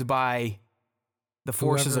grabbed by the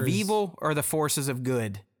forces of evil or the forces of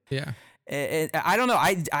good. Yeah. I don't know.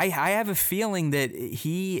 I have a feeling that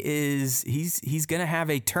he's going to have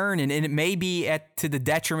a turn, and it may be to the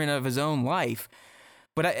detriment of his own life.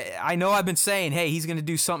 But I know I've been saying, hey, he's going to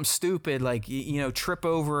do something stupid, like, trip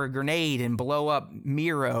over a grenade and blow up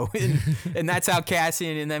Miro, and that's how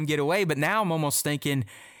Cassian and them get away. But now I'm almost thinking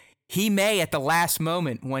he may, at the last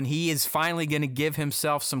moment, when he is finally going to give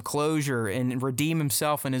himself some closure and redeem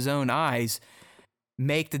himself in his own eyes,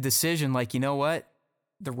 make the decision like, you know what?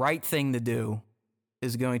 The right thing to do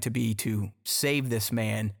is going to be to save this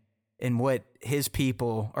man and what his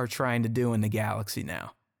people are trying to do in the galaxy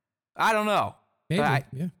now. I don't know. Maybe,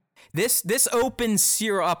 yeah. This opens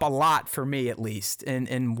Serial up a lot for me, at least,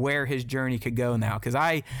 and where his journey could go now. Because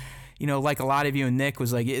I, like a lot of you and Nick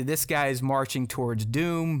was like, this guy is marching towards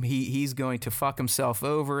doom. He's going to fuck himself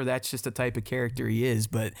over. That's just the type of character he is.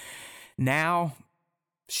 But now,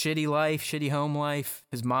 shitty life, shitty home life.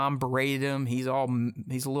 His mom berated him. He's a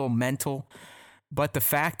little mental. But the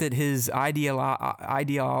fact that his ideology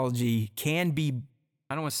can be,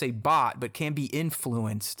 I don't want to say bought, but can be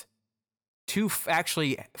influenced to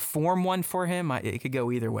actually form one for him, it could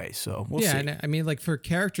go either way. So we'll see. And I mean, like, for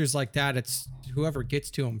characters like that, it's whoever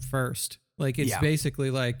gets to him first. Like, it's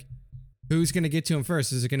basically like, who's going to get to him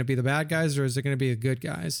first? Is it going to be the bad guys or is it going to be the good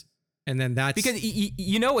guys? And then that's because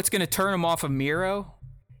what's going to turn him off of Miro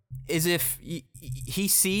is if he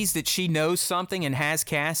sees that she knows something and has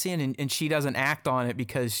Cassian, and she doesn't act on it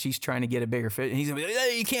because she's trying to get a bigger fit. And he's gonna be like,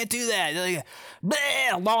 hey, you can't do that. Like,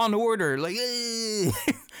 Law and Order. Like,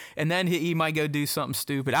 and then he might go do something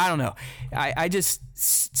stupid. I don't know. I just,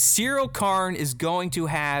 Serial Karn is going to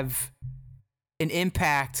have an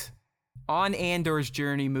impact on Andor's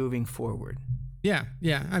journey moving forward. Yeah.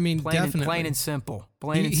 I mean, definitely. Plain and simple.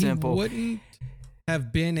 He wouldn't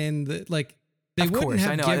have been in the, like, they of wouldn't course,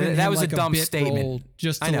 have I know. given That him was like a dumb bit statement. role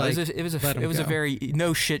just to, I know. like, it was go. a very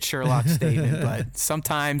no shit Sherlock statement. But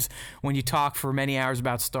sometimes when you talk for many hours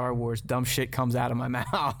about Star Wars, dumb shit comes out of my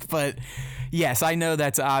mouth. But yes, I know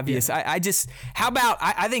that's obvious. Yeah.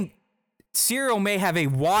 I think Serial may have a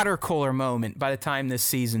water cooler moment by the time this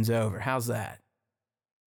season's over. How's that?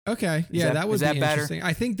 Okay. Yeah, that would be interesting. Better?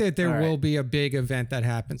 I think that there will be a big event that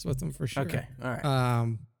happens with him for sure. Okay. All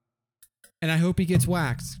right. And I hope he gets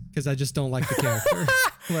waxed because I just don't like the character.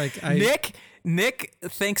 Nick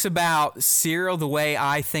thinks about Serial the way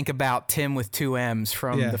I think about Tim with two M's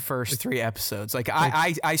from the first 3 episodes.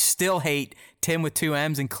 I still hate Tim with two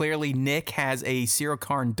M's, and clearly Nick has a Serial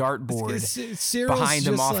Karn dartboard behind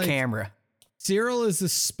him off camera. Serial is a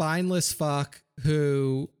spineless fuck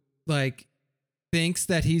who thinks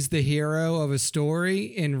that he's the hero of a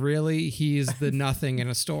story, and really he's the nothing in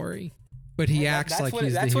a story. But he acts like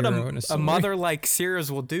he's the hero in a story. A mother like Serial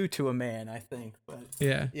will do to a man, I think. But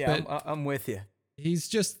yeah, I'm with you. He's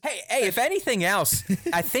just hey. If anything else,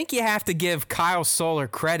 I think you have to give Kyle Soller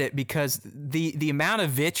credit because the amount of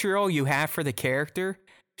vitriol you have for the character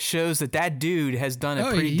shows that dude has done a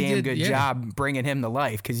pretty damn good job bringing him to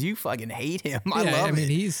life. Because you fucking hate him. I love it. I mean,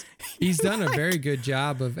 he's done a very good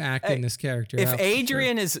job of acting this character. If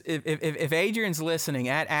if Adrian's listening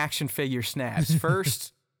at Action Figure Snaps,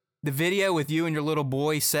 first. The video with you and your little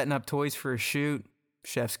boy setting up toys for a shoot,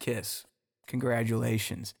 chef's kiss.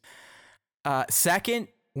 Congratulations. Second,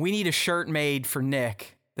 we need a shirt made for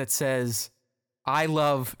Nick that says, I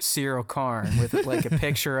love Serial Karn, with like a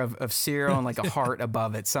picture of Serial and like a heart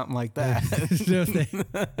above it, something like that.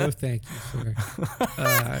 No, thank you,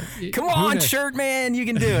 sir. Come on, shirt man, you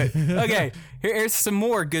can do it. Okay, here's some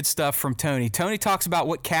more good stuff from Tony. Tony talks about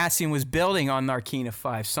what Cassian was building on Narkina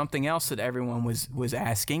 5, something else that everyone was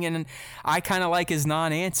asking, and I kind of like his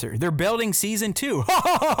non-answer. They're building season 2.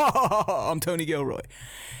 I'm Tony Gilroy.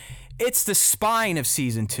 It's the spine of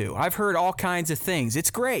season 2. I've heard all kinds of things. It's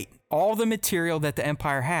great. All the material that the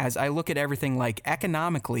Empire has, I look at everything like,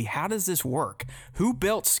 economically, how does this work? Who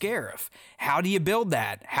built Scarif? How do you build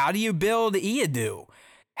that? How do you build Eadu?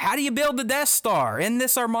 How do you build the Death Star and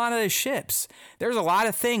this armada of ships? There's a lot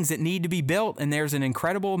of things that need to be built, and there's an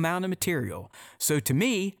incredible amount of material. So to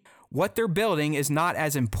me, what they're building is not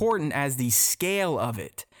as important as the scale of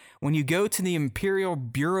it. When you go to the Imperial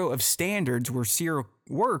Bureau of Standards where Serial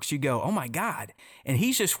works, you go, oh my God. And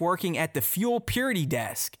he's just working at the fuel purity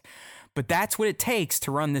desk. But that's what it takes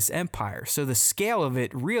to run this empire. So the scale of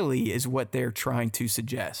it really is what they're trying to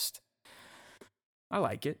suggest. I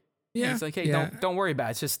like it. Yeah. It's like, hey, don't worry about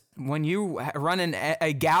it. It's just when you run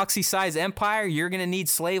a galaxy-sized empire, you're going to need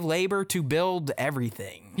slave labor to build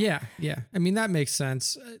everything. Yeah. I mean, that makes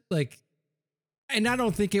sense. Like, and I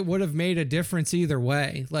don't think it would have made a difference either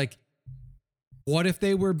way. Like, what if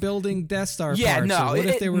they were building Death Star parts? No, what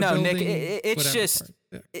if they were building Nick, it's just,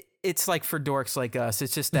 it's like for dorks like us,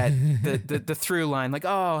 it's just that the through line, like,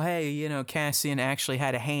 oh, hey, Cassian actually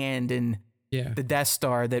had a hand in the Death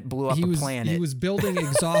Star that blew up a planet. He was building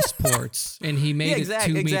exhaust ports, and he made it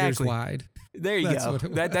 2 meters wide. There you go.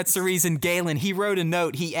 That's the reason Galen, he wrote a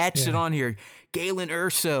note, he etched it on here. Galen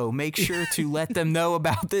Erso, make sure to let them know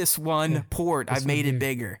about this one port. I've made it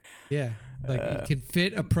bigger. Yeah. Like it can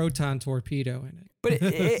fit a proton torpedo in it. But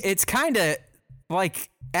it's kind of like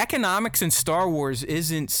economics in Star Wars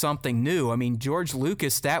isn't something new. I mean, George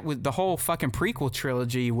Lucas, that was the whole fucking prequel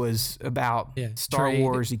trilogy was about Star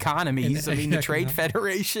Wars economies. I mean, the Trade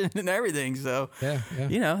Federation and everything. So,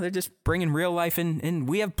 they're just bringing real life in. And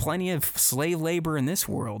we have plenty of slave labor in this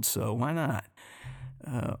world. So why not?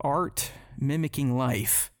 Art mimicking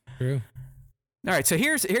life. True. All right, so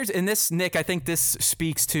here's and this, Nick, I think this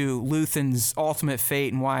speaks to Luthen's ultimate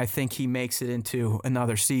fate and why I think he makes it into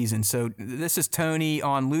another season. So this is Tony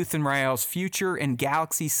on Luthen Rael's future and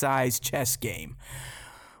galaxy-sized chess game.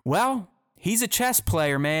 Well, he's a chess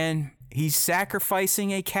player, man. He's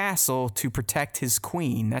sacrificing a castle to protect his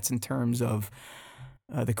queen. That's in terms of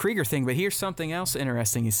the Kreegyr thing. But here's something else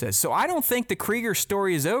interesting he says. So I don't think the Kreegyr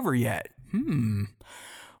story is over yet.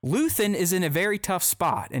 Luthen is in a very tough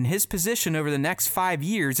spot, and his position over the next 5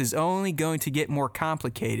 years is only going to get more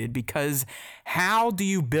complicated because how do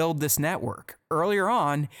you build this network? Earlier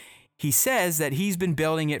on, he says that he's been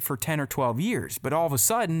building it for 10 or 12 years, but all of a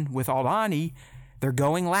sudden, with Aldhani, they're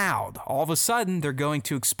going loud. All of a sudden, they're going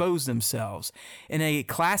to expose themselves. In a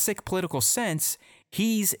classic political sense,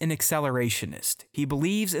 he's an accelerationist. He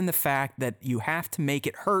believes in the fact that you have to make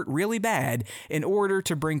it hurt really bad in order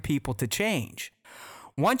to bring people to change.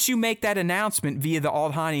 Once you make that announcement via the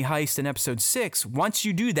Aldhani heist in episode 6, once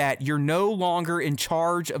you do that, you're no longer in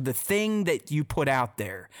charge of the thing that you put out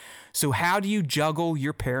there. So how do you juggle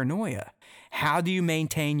your paranoia? How do you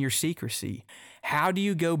maintain your secrecy? How do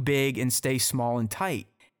you go big and stay small and tight?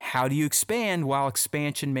 How do you expand while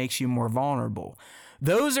expansion makes you more vulnerable?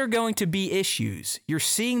 Those are going to be issues. You're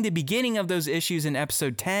seeing the beginning of those issues in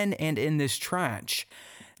episode 10 and in this tranche.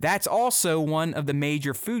 That's also one of the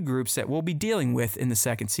major food groups that we'll be dealing with in the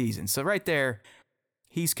second season. So right there,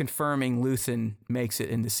 he's confirming Luthen makes it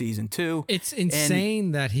into season 2. It's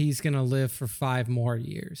insane that he's going to live for 5 more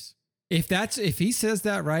years. If he says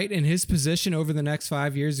that right, and his position over the next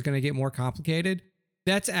 5 years is going to get more complicated,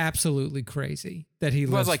 that's absolutely crazy that he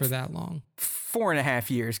lives for that long. 4.5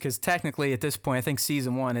 years, because technically at this point, I think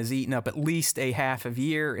season 1 has eaten up at least a half of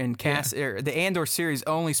year, and the Andor series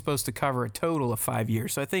only supposed to cover a total of 5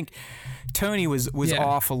 years. So I think Tony was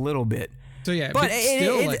off a little bit. So but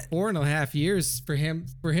still, like 4.5 years for him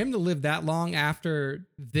to live that long after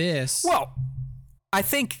this. Well, I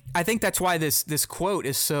think that's why this quote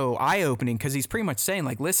is so eye-opening, because he's pretty much saying,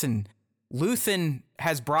 like, listen, Luthen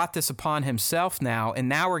has brought this upon himself now, and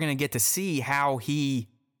now we're going to get to see how he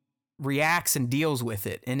reacts and deals with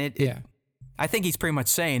it. And I think he's pretty much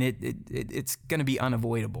saying it's going to be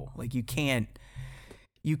unavoidable. Like you can't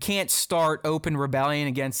start open rebellion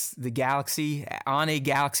against the galaxy on a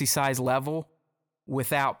galaxy-sized level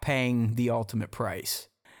without paying the ultimate price.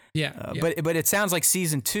 But it sounds like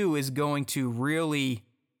season 2 is going to really,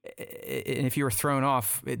 and if you were thrown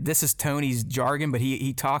off, this is Tony's jargon, but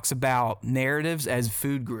he talks about narratives as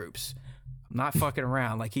food groups. I'm not fucking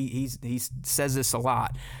around. Like he says this a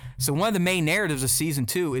lot. So one of the main narratives of season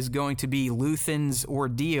 2 is going to be Luthen's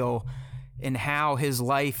ordeal and how his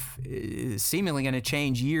life is seemingly going to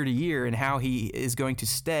change year to year, and how he is going to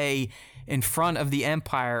stay in front of the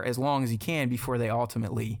Empire as long as he can before they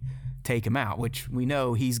ultimately take him out, which we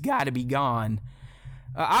know he's got to be gone.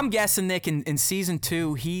 I'm guessing, Nick, in season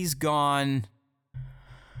 2, he's gone.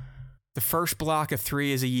 The first block of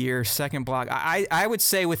 3 is a year. Second block, I would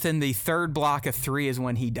say within the third block of 3 is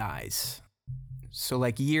when he dies. So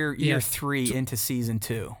like year 3 into season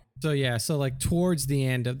 2. So like towards the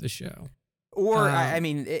end of the show. Or, I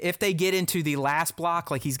mean, if they get into the last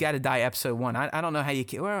block, like he's got to die episode 1. I don't know how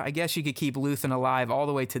I guess you could keep Luthen alive all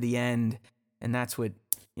the way to the end, and that's what,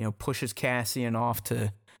 pushes Cassian off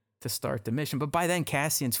to start the mission. But by then,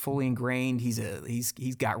 Cassian's fully ingrained.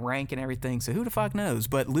 He's got rank and everything, so who the fuck knows?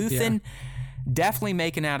 But Luthen definitely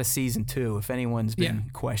making out of season 2, if anyone's been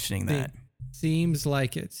questioning that. Seems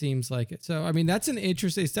like it. So, I mean,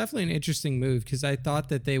 it's definitely an interesting move, because I thought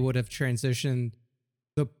that they would have transitioned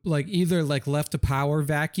either like left a power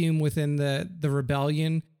vacuum within the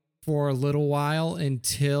rebellion for a little while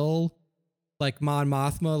until like Mon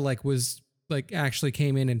Mothma like was like actually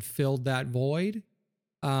came in and filled that void.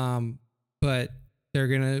 But they're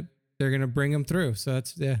gonna bring him through. So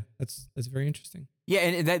that's very interesting. Yeah,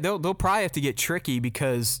 and they'll probably have to get tricky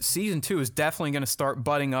because season 2 is definitely going to start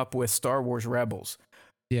butting up with Star Wars Rebels.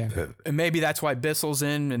 Yeah. And maybe that's why Bissell's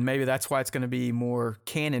in, and maybe that's why it's going to be more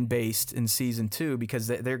canon-based in season 2, because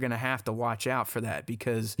they're going to have to watch out for that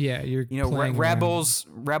because, Rebels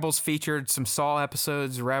featured some Saw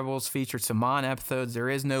episodes, Rebels featured some Mon episodes. There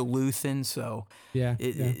is no Luthen, so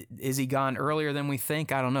is he gone earlier than we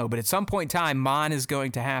think? I don't know. But at some point in time, Mon is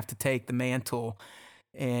going to have to take the mantle,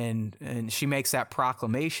 and she makes that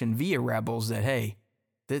proclamation via Rebels that, hey,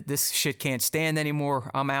 this shit can't stand anymore.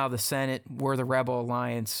 I'm out of the Senate. We're the Rebel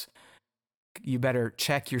Alliance. You better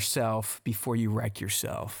check yourself before you wreck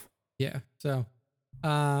yourself. Yeah. So,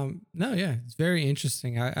 it's very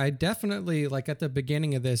interesting. I definitely, like, at the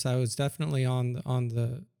beginning of this, I was definitely on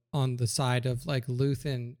the side of like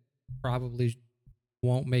Luthen probably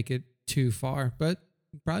won't make it too far, but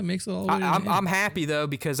probably makes it all the way to the end. I'm happy though,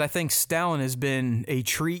 because I think Stellan has been a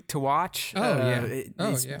treat to watch.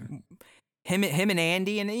 Him and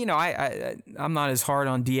Andy, and I'm not as hard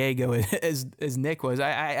on Diego as Nick was.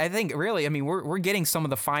 I think really, I mean, we're getting some of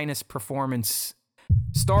the finest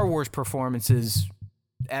Star Wars performances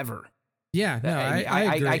ever. Yeah, no,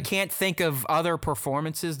 I agree. I can't think of other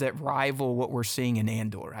performances that rival what we're seeing in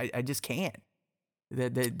Andor. I just can't.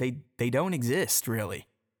 They don't exist really.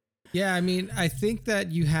 Yeah, I mean, I think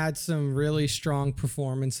that you had some really strong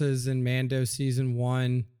performances in Mando season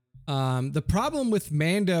 1. The problem with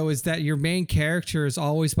Mando is that your main character is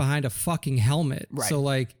always behind a fucking helmet. Right. So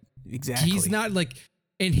like, exactly, he's not like,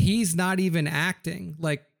 and he's not even acting.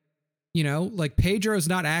 Like, like Pedro's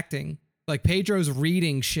not acting. Like Pedro's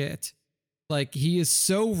reading shit. Like he is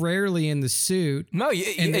so rarely in the suit. No,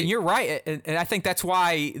 and you're right. And I think that's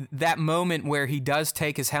why that moment where he does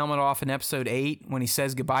take his helmet off in episode 8 when he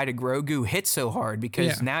says goodbye to Grogu hits so hard,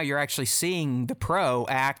 because now you're actually seeing the pro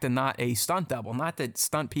act and not a stunt double. Not that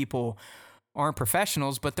stunt people aren't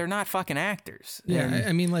professionals, but they're not fucking actors. Yeah. And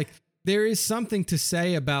I mean, like there is something to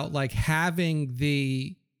say about like having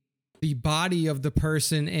the body of the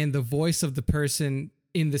person and the voice of the person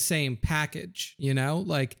in the same package,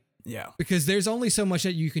 like, yeah, because there's only so much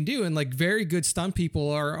that you can do, and like very good stunt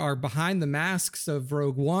people are behind the masks of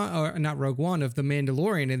Rogue One, or not Rogue One, of the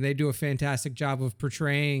Mandalorian, and they do a fantastic job of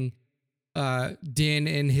portraying Din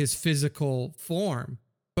in his physical form.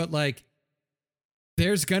 But like,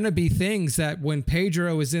 there's gonna be things that when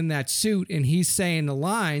Pedro is in that suit and he's saying the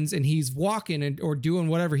lines and he's walking or doing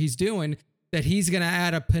whatever he's doing, that he's gonna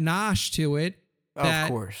add a panache to it. That of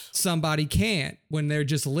course somebody can't when they're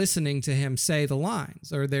just listening to him say the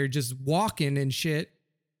lines, or they're just walking and shit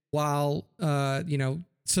while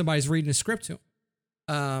somebody's reading a script to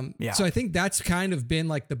him. So I think that's kind of been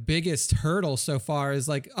like the biggest hurdle so far, is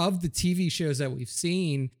like, of the TV shows that we've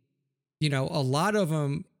seen, a lot of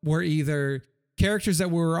them were either characters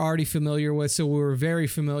that we were already familiar with, so we were very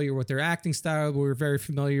familiar with their acting style, we were very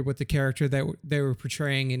familiar with the character that they were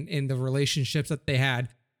portraying in the relationships that they had,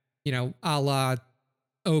 a la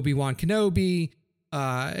Obi-Wan Kenobi,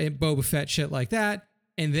 Boba Fett, shit like that.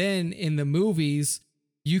 And then in the movies,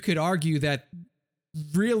 you could argue that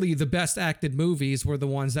really the best acted movies were the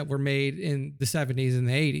ones that were made in the 70s and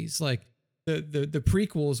the 80s. Like the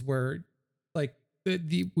prequels were like,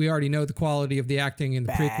 we already know the quality of the acting in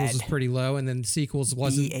the prequels is pretty low, and then the sequels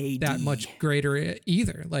wasn't that much greater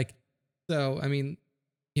either. Like, so, I mean,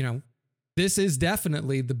 this is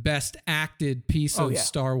definitely the best acted piece of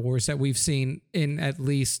Star Wars that we've seen in at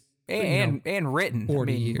least and written.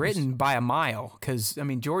 40 years. Written by a mile, because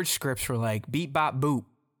George scripts were like beep bop boop.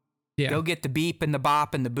 Yeah. Go get the beep and the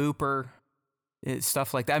bop and the booper,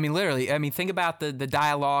 stuff like that. I mean, literally. I mean, think about the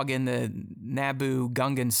dialogue in the Naboo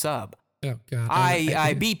Gungan sub. Oh God!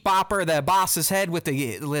 I beat Bopper the boss's head with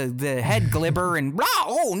the head glibber and blah.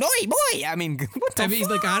 Oh no, boy! I mean, what the? Fuck?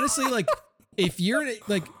 Like honestly, like if you're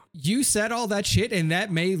like. You said all that shit, and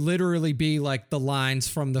that may literally be like the lines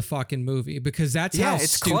from the fucking movie, because that's how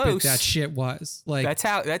stupid close. That shit was. Like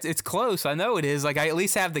it's close. I know it is. Like I at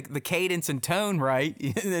least have the cadence and tone right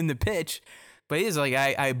in the pitch, but it is like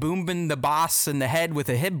I booming the boss in the head with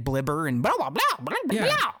a head blibber and blah blah blah blah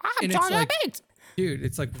blah. And it's like, dude,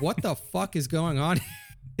 it's like, what the fuck is going on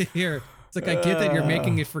here? It's like, I get that you're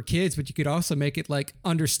making it for kids, but you could also make it like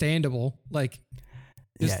understandable, like.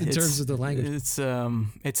 Just in terms of the language, it's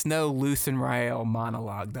no Luthen Rael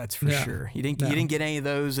monologue, that's for sure. You didn't get any of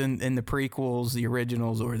those in the prequels, the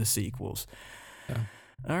originals, or the sequels. Yeah.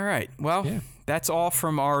 All right. Well, that's all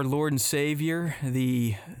from our Lord and Savior,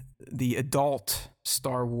 the adult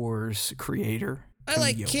Star Wars creator. I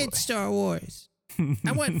like kid Star Wars.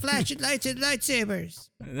 I want flashing lights and lightsabers.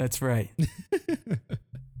 That's right.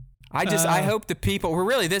 I hope the people. We're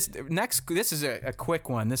really this is a quick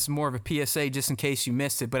one. This is more of a PSA, just in case you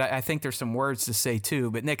missed it. But I think there's some words to say too.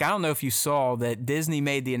 But Nick, I don't know if you saw that Disney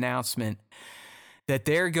made the announcement that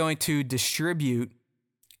they're going to distribute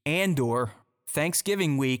Andor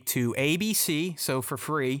Thanksgiving week to ABC, so for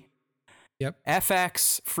free. Yep.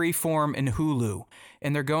 FX, Freeform, and Hulu.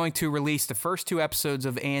 And they're going to release the first 2 episodes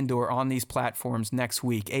of Andor on these platforms next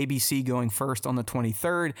week. ABC going first on the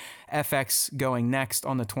 23rd, FX going next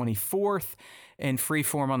on the 24th, and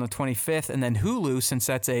Freeform on the 25th. And then Hulu, since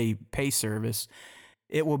that's a pay service,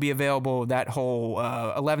 it will be available that whole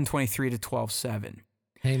 11/23 to 12/7.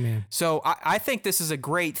 Hey, man. So I think this is a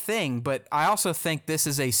great thing, but I also think this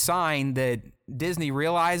is a sign that Disney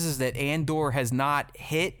realizes that Andor has not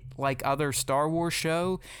hit like other Star Wars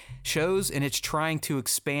shows, and it's trying to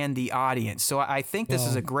expand the audience. So I think this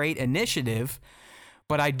is a great initiative,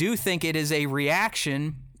 but I do think it is a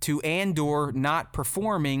reaction to Andor not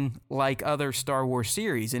performing like other Star Wars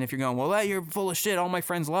series. And if you're going, well, you're full of shit, all my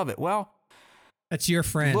friends love it. Well, that's your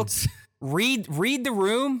friends. Read the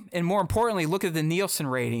room, and more importantly, look at the Nielsen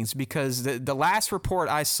ratings, because the last report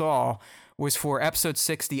I saw was for episode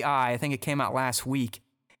 60I. I think it came out last week.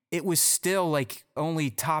 It was still like only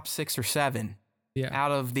top 6 or 7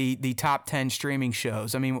 out of the top 10 streaming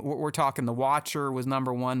shows. I mean, we're talking The Watcher was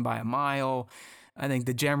number 1 by a mile. I think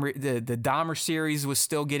the Dahmer series was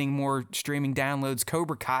still getting more streaming downloads.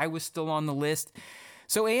 Cobra Kai was still on the list.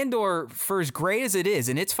 So Andor, for as great as it is,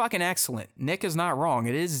 and it's fucking excellent. Nick is not wrong.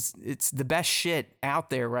 It's the best shit out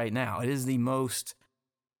there right now. It is the most.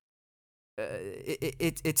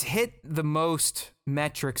 It's hit the most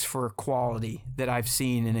metrics for quality that I've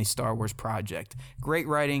seen in a Star Wars project. Great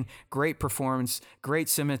writing, great performance, great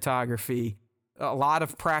cinematography, a lot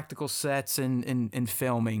of practical sets and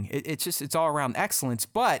filming. It's all around excellence,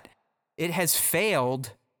 but it has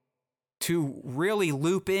failed to really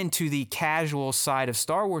loop into the casual side of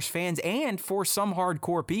Star Wars fans and for some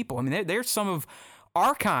hardcore people. I mean, there's some of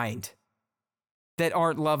our kind that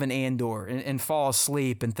aren't loving Andor and fall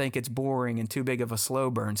asleep and think it's boring and too big of a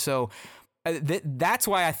slow burn. So that's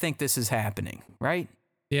why I think this is happening, right?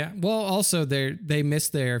 Yeah. Well, also they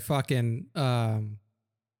missed their fucking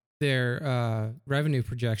their revenue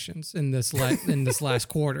projections in this last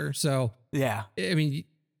quarter. So yeah, I mean,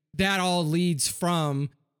 that all leads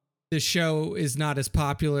from the show is not as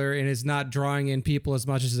popular and is not drawing in people as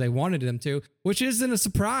much as they wanted them to, which isn't a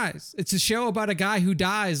surprise. It's a show about a guy who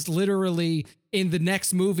dies literally in the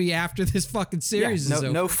next movie after this fucking series is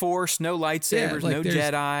over. No Force, no lightsabers, no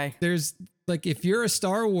Jedi. There's like, if you're a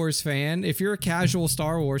Star Wars fan, if you're a casual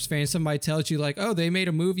Star Wars fan, somebody tells you like, oh, they made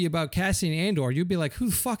a movie about Cassian Andor, you'd be like, who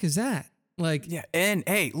the fuck is that? Like, yeah. And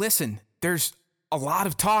hey, listen, there's a lot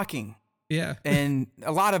of talking. Yeah. And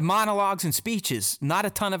a lot of monologues and speeches, not a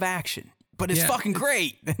ton of action, but it's fucking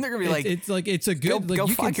great. And they're going to be like, it's a good, go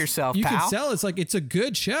fuck yourself, you pal. You can sell it's like, it's a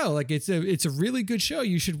good show. Like it's a really good show.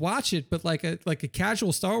 You should watch it. But like a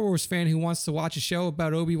casual Star Wars fan who wants to watch a show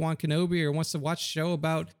about Obi-Wan Kenobi or wants to watch a show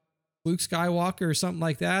about Luke Skywalker or something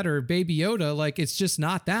like that, or Baby Yoda, like it's just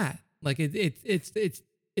not that. Like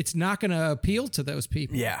it's not going to appeal to those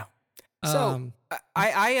people. Yeah. So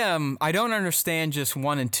I don't understand just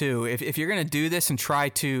 1 and 2. If you're going to do this and try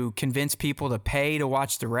to convince people to pay to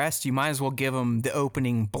watch the rest, you might as well give them the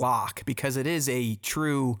opening block, because it is a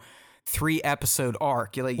true 3-episode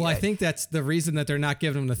arc. I think that's the reason that they're not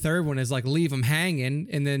giving them the third one, is like leave them hanging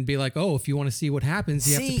and then be like, oh, if you want to see what happens,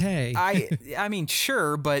 you have to pay. I mean,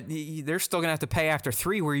 sure, but they're still going to have to pay after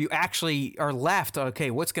 3, where you actually are left,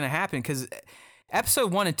 okay, what's going to happen? Because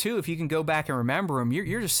episode 1 and 2, if you can go back and remember them,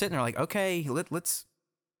 you're just sitting there like, okay, let's.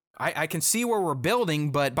 I can see where we're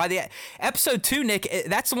building, but by the episode 2, Nick,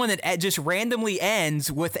 that's the one that just randomly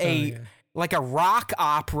ends with like a rock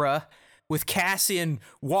opera with Cassian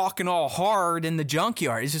walking all hard in the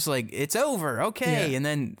junkyard. It's just like, it's over, okay. Yeah. And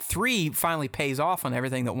then 3 finally pays off on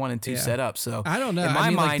everything that 1 and 2 set up. So I don't know. In my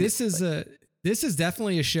mind, like, this is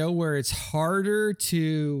definitely a show where it's harder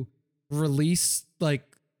to release like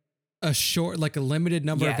a short, like a limited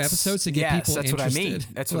number of episodes to get people interested.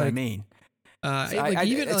 That's what I mean.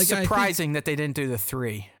 It's surprising that they didn't do the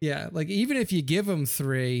 3. Yeah, like even if you give them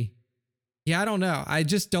 3, I don't know. I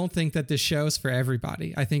just don't think that this show's for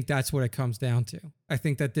everybody. I think that's what it comes down to. I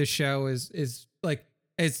think that this show is like,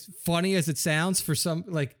 as funny as it sounds for some,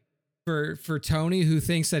 like for Tony, who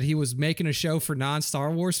thinks that he was making a show for non-Star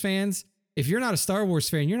Wars fans. If you're not a Star Wars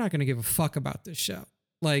fan, you're not going to give a fuck about this show.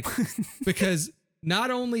 Like, because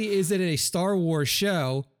not only is it a Star Wars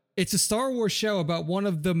show, it's a Star Wars show about one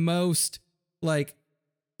of the most like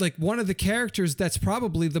one of the characters that's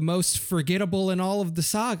probably the most forgettable in all of the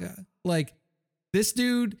saga. Like this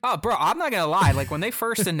dude. Oh, bro, I'm not gonna lie. Like when they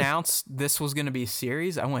first announced this was gonna be a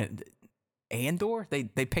series, I went, Andor? They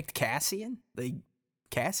picked Cassian?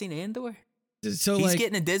 Cassian Andor? So he's like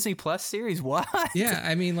getting a Disney Plus series? What? Yeah,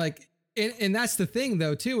 I mean, like, and that's the thing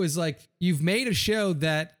though too, is like you've made a show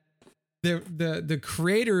that the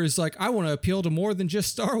creator is like, I want to appeal to more than just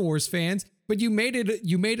Star Wars fans, but you made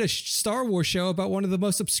a Star Wars show about one of the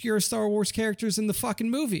most obscure Star Wars characters in the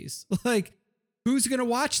fucking movies. Like, who's gonna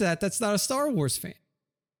watch that? That's not a Star Wars fan.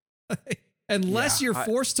 Unless you're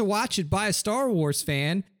forced to watch it by a Star Wars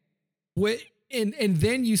fan, and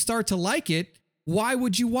then you start to like it. Why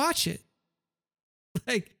would you watch it?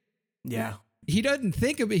 Like, yeah, he doesn't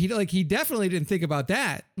think of it. He definitely didn't think about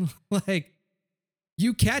that. Like,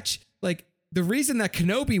 you catch, like, the reason that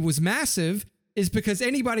Kenobi was massive is because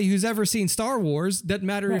anybody who's ever seen Star Wars, doesn't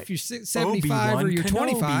matter if you're 75 Obi-Wan or you're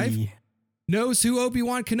 25, Kenobi knows who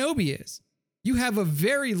Obi-Wan Kenobi is. You have a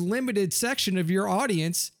very limited section of your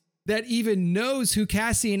audience that even knows who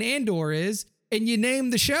Cassian Andor is, and you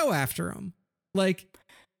name the show after him. Like,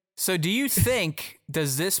 so do you think,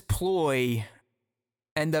 does this ploy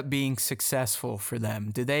end up being successful for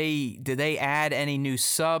them? Do they add any new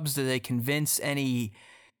subs? Do they convince any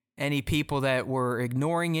people that were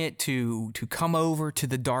ignoring it to come over to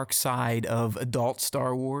the dark side of adult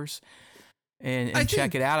Star Wars and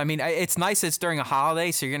check it out? I mean, it's nice that it's during a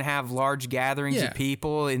holiday, so you're going to have large gatherings of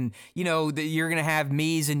people, and you're going to have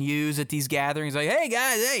me's and you's at these gatherings, like, hey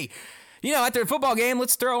guys, hey, after a football game,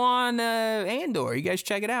 let's throw on Andor. You guys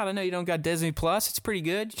check it out. I know you don't got Disney Plus. It's pretty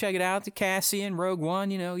good. Check it out. The Cassian, Rogue One,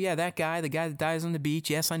 that guy, the guy that dies on the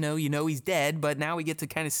beach. Yes, I know, he's dead, but now we get to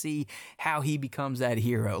kind of see how he becomes that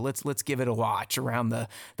hero. Let's give it a watch around the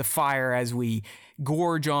fire as we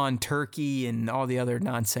gorge on turkey and all the other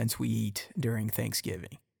nonsense we eat during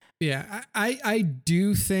Thanksgiving. Yeah, I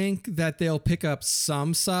do think that they'll pick up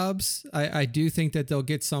some subs. I do think that they'll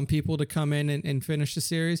get some people to come in and finish the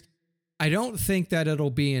series. I don't think that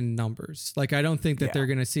it'll be in numbers. Like, I don't think that they're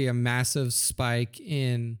going to see a massive spike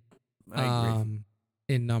in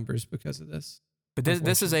numbers because of this. But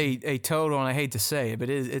this is a total, and I hate to say it,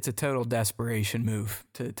 but it's a total desperation move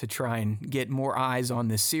to try and get more eyes on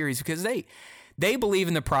this series, because they believe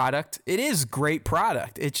in the product. It is great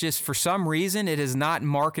product. It's just, for some reason, it is not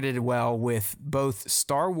marketed well with both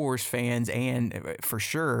Star Wars fans and, for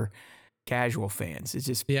sure, casual fans. It's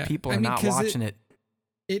just people are not watching it.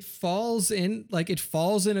 It falls in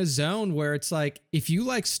a zone where it's like, if you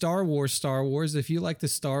like Star Wars, if you like the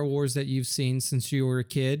Star Wars that you've seen since you were a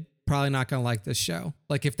kid, probably not going to like this show.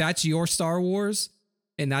 Like, if that's your Star Wars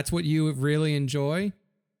and that's what you really enjoy,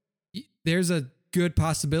 there's a good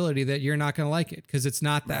possibility that you're not going to like it, because it's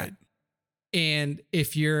not that. Right. And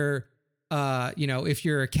if you're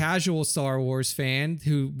a casual Star Wars fan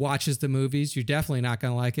who watches the movies, you're definitely not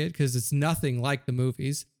going to like it, because it's nothing like the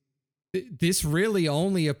movies. This really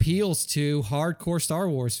only appeals to hardcore Star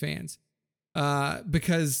Wars fans,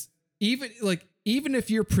 because even if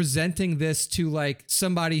you're presenting this to like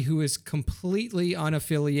somebody who is completely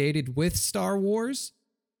unaffiliated with Star Wars,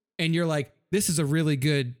 and you're like, this is a really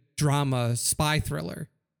good drama spy thriller,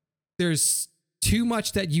 there's too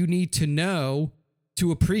much that you need to know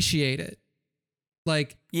to appreciate it.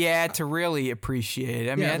 Like, yeah, to really appreciate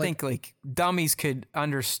it. I mean, I think like dummies could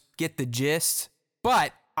get the gist,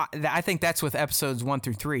 but I think that's with episodes 1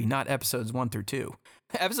 through 3, not episodes 1 through 2.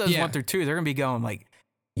 Episodes 1 through 2, they're gonna be going like,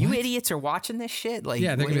 "You idiots are watching this shit!" Like,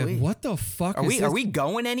 they're gonna be like, "What the fuck? Are we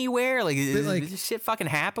going anywhere? Like, does this shit fucking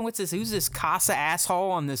happen? What's this? Who's this Casa asshole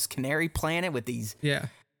on this Canary planet with these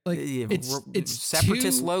it's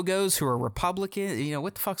separatist logos who are Republican?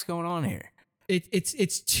 What the fuck's going on here?"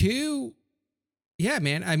 It's too, yeah,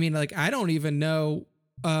 man. I mean, like, I don't even know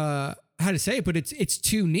how to say it, but it's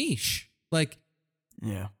too niche. Like.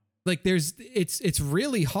 Yeah. Like, it's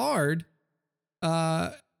really hard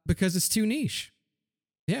because it's too niche.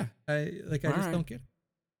 Yeah. I just don't get it.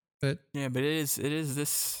 But yeah, but it is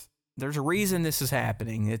this, there's a reason this is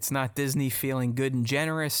happening. It's not Disney feeling good and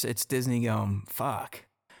generous. It's Disney going, fuck.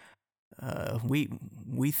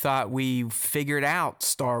 We thought we figured out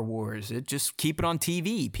Star Wars. Just keep it on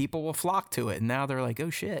TV. People will flock to it. And now they're like, oh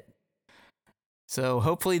shit. So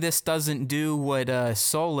hopefully this doesn't do what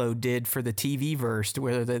Solo did for the TV verse,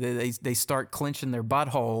 where they start clenching their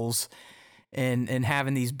buttholes and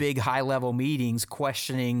having these big high level meetings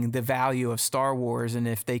questioning the value of Star Wars and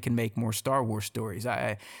if they can make more Star Wars stories.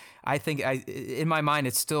 I think in my mind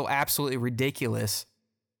it's still absolutely ridiculous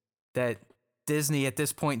that Disney at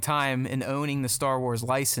this point in time in owning the Star Wars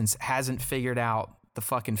license hasn't figured out the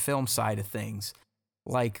fucking film side of things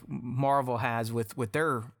like Marvel has with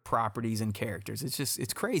their properties and characters.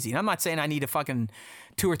 It's crazy. And I'm not saying I need a fucking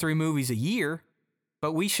 2 or 3 movies a year,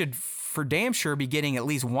 but we should for damn sure be getting at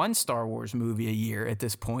least one Star Wars movie a year at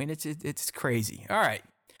this point. It's crazy. All right.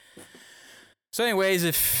 So anyways,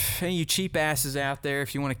 if any of you cheap asses out there,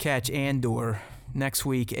 if you want to catch Andor next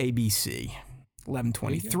week, ABC,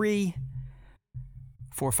 11/23,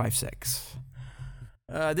 456.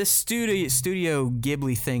 This Studio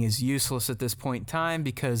Ghibli thing is useless at this point in time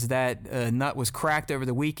because that nut was cracked over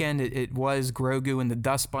the weekend. It was Grogu and the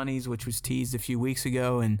Dust Bunnies, which was teased a few weeks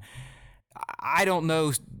ago, and I don't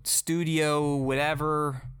know studio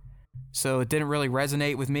whatever, so it didn't really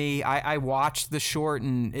resonate with me. I watched the short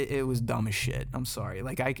and it was dumb as shit. I'm sorry.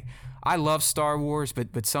 Like I love Star Wars,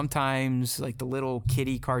 but sometimes like the little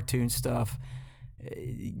kiddie cartoon stuff,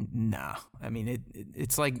 nah. I mean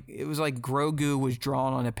it was like Grogu was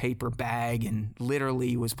drawn on a paper bag and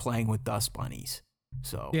literally was playing with dust bunnies.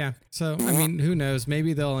 So yeah. So I mean, who knows?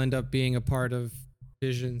 Maybe they'll end up being a part of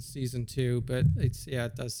Vision season 2, but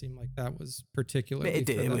it does seem like that was particularly.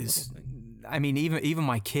 It was. I mean, even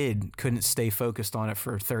my kid couldn't stay focused on it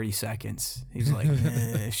for 30 seconds. He was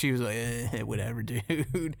like, she was like, whatever,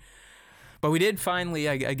 dude. But we did finally.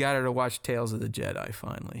 I got her to watch Tales of the Jedi.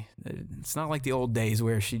 Finally, it's not like the old days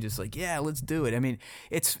where she just like, yeah, let's do it. I mean,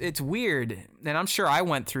 it's weird, and I'm sure I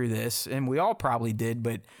went through this, and we all probably did.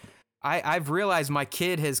 But I've realized my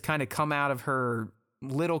kid has kind of come out of her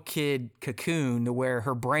little kid cocoon to where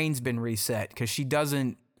her brain's been reset because she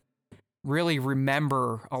doesn't really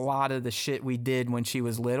remember a lot of the shit we did when she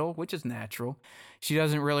was little, which is natural. She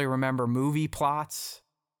doesn't really remember movie plots,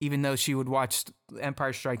 even though she would watch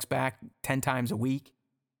Empire Strikes Back 10 times a week.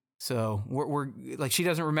 So we're like, she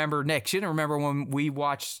doesn't remember Nick. She didn't remember when we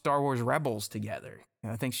watched Star Wars Rebels together.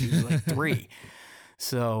 I think she was like 3.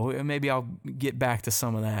 So maybe I'll get back to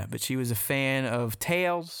some of that. But she was a fan of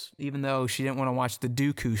Tales, even though she didn't want to watch the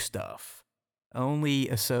Dooku stuff. Only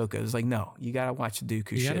Ahsoka. It was like, no, you got to watch the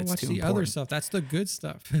Dooku shit. You got to watch the other stuff. That's the good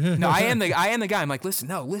stuff. No, I am the guy. I'm like,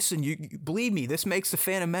 listen, you believe me, this makes the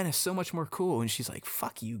Phantom Menace so much more cool. And she's like,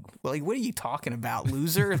 fuck you. Like, what are you talking about,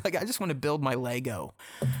 loser? Like, I just want to build my Lego.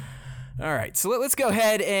 All right, so let's go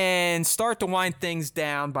ahead and start to wind things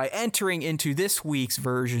down by entering into this week's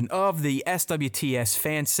version of the SWTS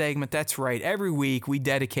fan segment. That's right. Every week we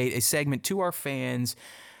dedicate a segment to our fans.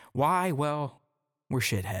 Why? Well, we're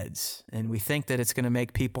shitheads, and we think that it's going to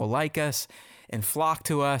make people like us and flock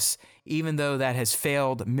to us, even though that has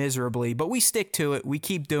failed miserably. But we stick to it. We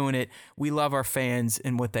keep doing it. We love our fans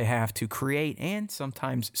and what they have to create and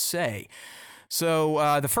sometimes say.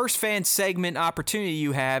 So the first fan segment opportunity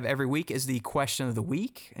you have every week is the question of the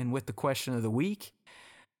week. And with the question of the week,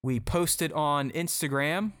 we post it on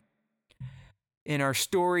Instagram, in our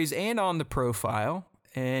stories, and on the profile.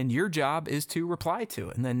 And your job is to reply to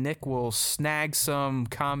it. And then Nick will snag some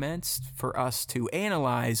comments for us to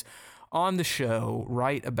analyze on the show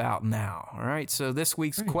right about now. All right, so this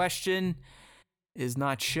week's question is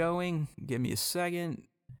not showing. Give me a second.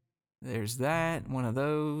 There's that, one of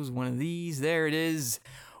those, one of these. There it is.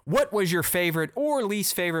 What was your favorite or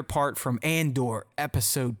least favorite part from Andor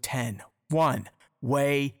episode 10? 1,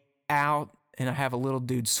 Way Out. And I have a little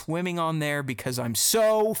dude swimming on there because I'm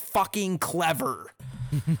so fucking clever.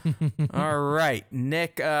 All right,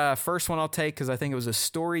 Nick, first one I'll take because I think it was a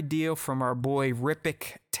story deal from our boy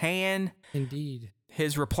Ripik Tan. Indeed.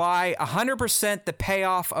 His reply, 100% the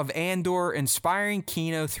payoff of Andor inspiring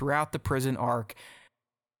Kino throughout the prison arc,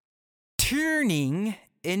 turning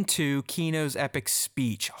into Kino's epic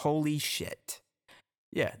speech. Holy shit.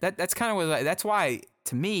 Yeah, that's kind of what, that's why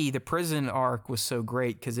to me the prison arc was so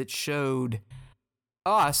great, because it showed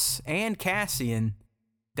us and Cassian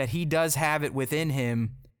that he does have it within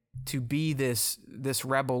him to be this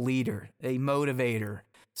rebel leader, a motivator,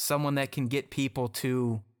 someone that can get people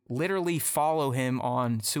to literally follow him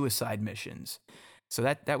on suicide missions. So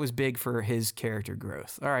that was big for his character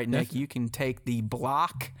growth. All right, Nick, you can take the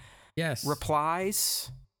block. Yes. Replies.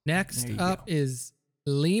 Next up is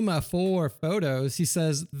Lima 4 Photos. He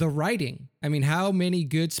says, the writing. I mean, how many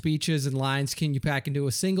good speeches and lines can you pack into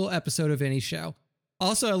a single episode of any show?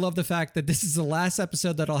 Also, I love the fact that this is the last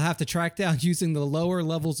episode that I'll have to track down using the lower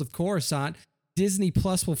levels of Coruscant. Disney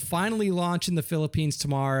Plus will finally launch in the Philippines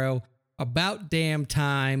tomorrow. About damn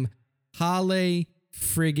time. Halle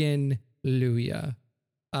friggin' Luya.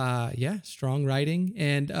 Yeah, strong writing.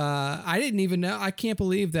 And I didn't even know. I can't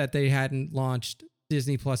believe that they hadn't launched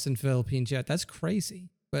Disney Plus in Philippines yet. That's crazy.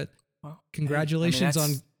 But congratulations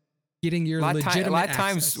on getting your legitimate a lot of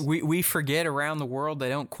access. times we forget around the world they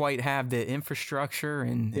don't quite have the infrastructure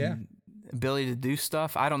and ability to do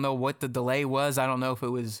stuff. I don't know what the delay was. I don't know if it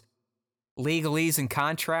was legalese and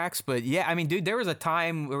contracts, but yeah, I mean, dude, there was a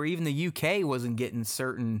time where even the UK wasn't getting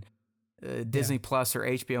certain Disney Plus or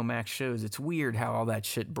HBO Max shows. It's weird how all that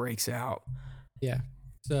shit breaks out. Yeah.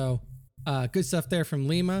 So good stuff there from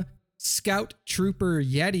Lima. Scout Trooper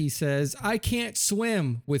Yeti says, I can't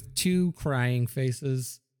swim with 2 crying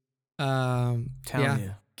faces. Telling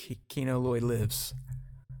you, Kino Lloyd lives.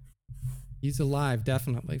 He's alive,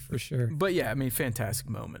 definitely, for sure. But yeah, I mean, fantastic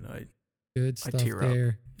moment. Good stuff tear up.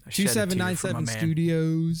 there. I shed a tear for my 2797 man.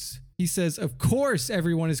 Studios. He says, of course,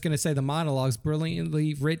 everyone is going to say the monologues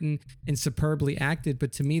brilliantly written and superbly acted,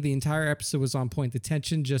 but to me, the entire episode was on point. The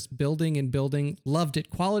tension just building and building. Loved it.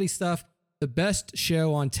 Quality stuff. The best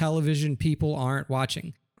show on television people aren't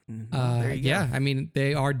watching. There you Yeah, go. I mean,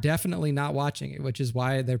 they are definitely not watching it, which is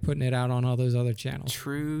why they're putting it out on all those other channels.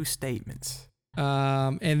 True statements.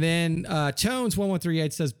 And then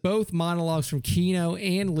Tones1138 says both monologues from Kino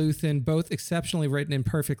and Luthen, both exceptionally written and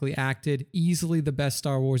perfectly acted. Easily the best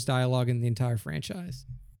Star Wars dialogue in the entire franchise.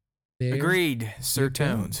 There. Agreed, Sir you go.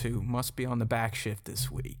 Tones, who must be on the back shift this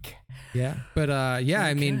week. Yeah, but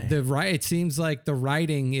I mean, it seems like the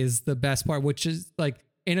writing is the best part, which is like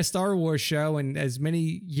in a Star Wars show, and as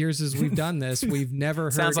many years as we've done this, we've never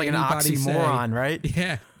heard Sounds like an anybody oxymoron, say, right?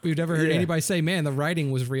 Yeah, we've never heard Yeah. anybody say, "Man, the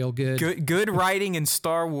writing was real good." Good writing in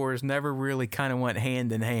Star Wars never really kind of went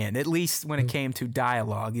hand in hand, at least when it came to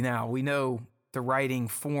dialogue. Now, we know the writing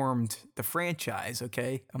formed the franchise,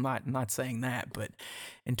 okay? I'm not saying that, but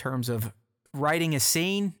in terms of writing a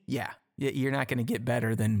scene, yeah, you're not going to get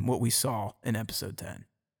better than what we saw in episode 10.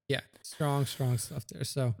 Yeah, strong stuff there.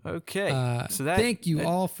 So, Okay. So thank you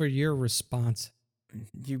all for your response.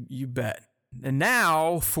 You bet. And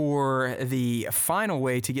now for the final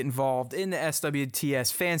way to get involved in the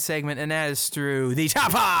SWTS fan segment, and that is through the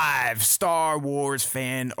top 5 Star Wars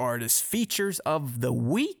fan artist features of the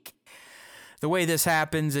week. The way this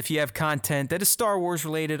happens, if you have content that is Star Wars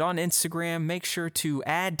related on Instagram, make sure to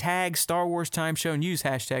tag Star Wars Time Show and use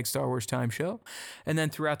hashtag Star Wars Time Show. And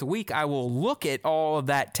then throughout the week, I will look at all of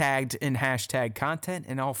that tagged in hashtag content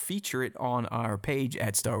and I'll feature it on our page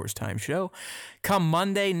at Star Wars Time Show. Come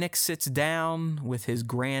Monday, Nick sits down with his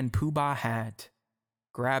grand poobah hat,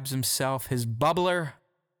 grabs himself his bubbler,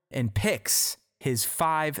 and picks his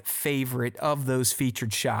 5 favorite of those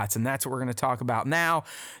featured shots. And that's what we're going to talk about now.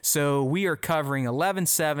 So we are covering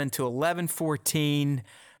 11/7 to 11/14.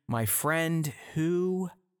 My friend, who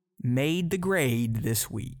made the grade this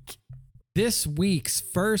week? This week's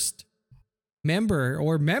first member,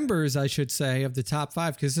 or members, I should say, of the top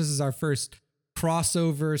 5, because this is our first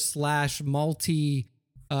crossover / multi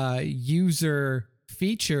user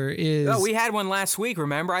feature is. Oh, we had one last week,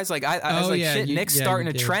 remember? I was like, shit, Nick's starting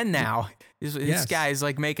a trend now. This guy's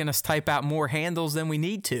like making us type out more handles than we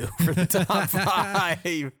need to for the top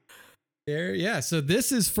 5. There, yeah. So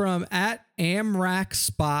this is from at Amrak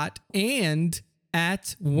Spot and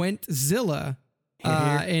at Wentzilla.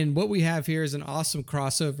 And what we have here is an awesome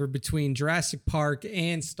crossover between Jurassic Park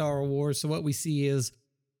and Star Wars. So what we see is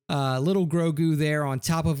little Grogu there on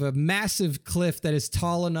top of a massive cliff that is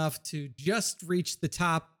tall enough to just reach the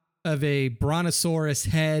top of a brontosaurus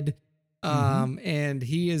head. And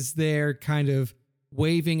he is there kind of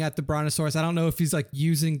waving at the brontosaurus. I don't know if he's like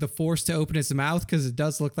using the force to open his mouth, because it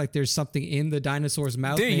does look like there's something in the dinosaur's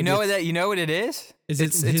mouth. Dude, Maybe you know what it is? Is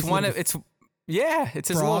it's his one little of it's yeah, it's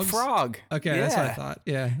his little frogs? frog. Okay, that's what I thought.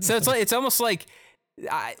 Yeah. So it's almost like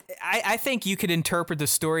I think you could interpret the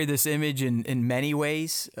story of this image in many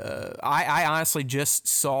ways. I honestly just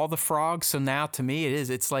saw the frog, so now to me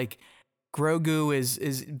it's like Grogu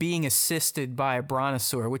is being assisted by a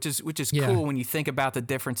brontosaur, which is cool when you think about the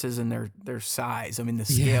differences in their size. I mean, the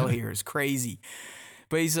scale here is crazy.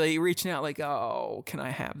 But he's like reaching out like, oh, can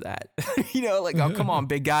I have that? Like, oh, come on,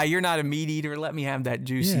 big guy, you're not a meat eater. Let me have that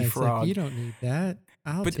juicy frog. Like, you don't need that.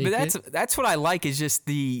 But that's what I like, is just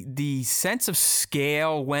the sense of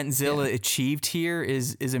scale Wentzilla achieved here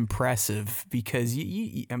is impressive, because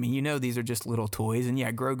I mean these are just little toys, and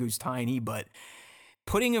yeah, Grogu's tiny, but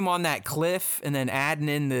putting him on that cliff and then adding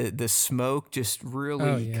in the smoke just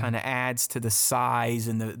really kind of adds to the size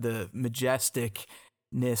and the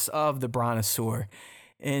majesticness of the brontosaur.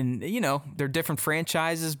 And, they're different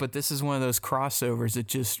franchises, but this is one of those crossovers that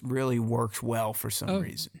just really works well for some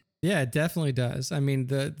reason. Yeah, it definitely does. I mean,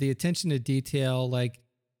 the attention to detail, like,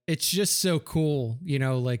 it's just so cool,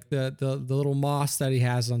 like the little moss that he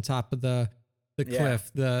has on top of the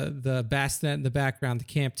cliff, the bassinet in the background, the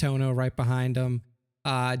Camp Tono right behind him.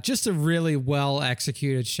 Just a really well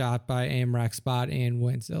executed shot by Amrak Spot and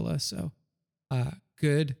Wenzilla. So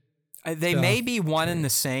good. They stuff. may be one and the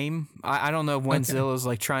same. I don't know if Wenzilla's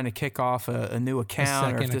like trying to kick off a new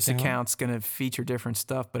account, or if this account's going to feature different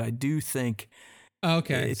stuff. But I do think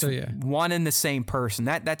okay, it's so yeah, one and the same person.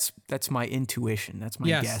 That's my intuition. That's my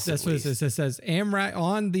guess. Yes, that's what it says. It says Amrak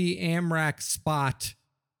on the Amrak Spot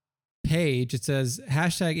page. It says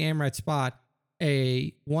hashtag Amrak Spot,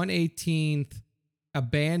 a 1/18th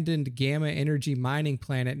abandoned gamma energy mining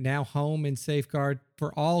planet, now home and safeguard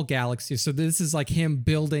for all galaxies. So this is like him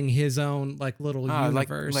building his own like little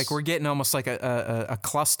universe. Like we're getting almost like a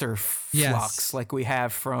cluster flux, like we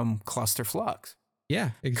have from Cluster Flux.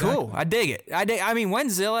 Yeah, exactly. Cool. I dig it. I mean,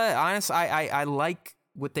 Wenzilla, honestly, I like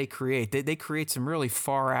what they create. They create some really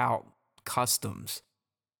far out customs.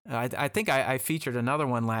 I think I featured another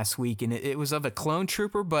one last week, and it was of a clone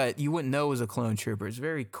trooper, but you wouldn't know it was a clone trooper. It's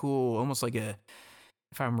very cool, almost like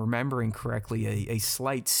if I'm remembering correctly, a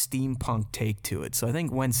slight steampunk take to it. So I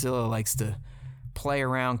think Wenzilla likes to play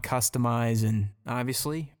around, customize, and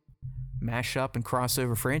obviously mash up and cross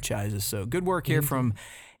over franchises. So good work here from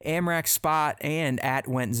Amrak Spot and at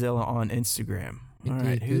Wentzilla on Instagram. All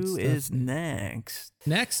right, who is next?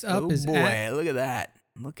 Next up is boy, look at that.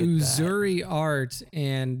 Look at Uzuri Art,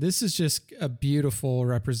 and this is just a beautiful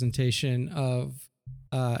representation of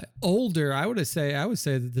older. I would say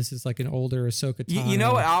that this is like an older Ahsoka Tano. You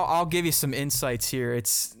know what? I'll give you some insights here.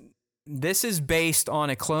 This is based on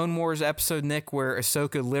a Clone Wars episode, Nick, where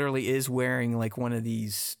Ahsoka literally is wearing like one of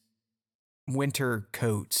these winter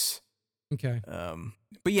coats. Okay.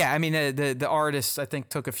 But yeah, I mean, the artist, I think,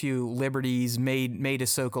 took a few liberties, made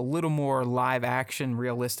Ahsoka a little more live action,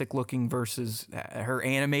 realistic looking versus her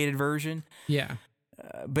animated version. Yeah.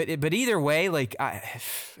 But either way, like,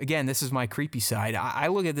 again, this is my creepy side. I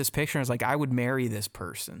look at this picture and I was like, I would marry this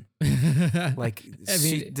person. Like, I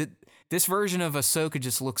mean, this version of Ahsoka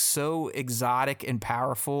just looks so exotic and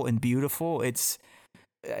powerful and beautiful. It's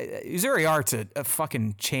Uzuri Art's a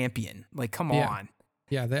fucking champion. Like, come on.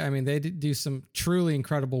 Yeah, they do some truly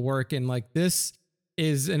incredible work, and like this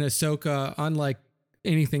is an Ahsoka unlike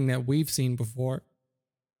anything that we've seen before.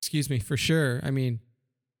 Excuse me, for sure. I mean,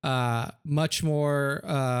 much more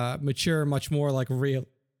mature, much more like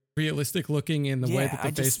realistic looking in the way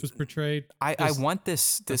that the face was portrayed. I want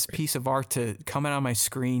this piece of art to come out on my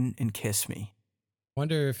screen and kiss me.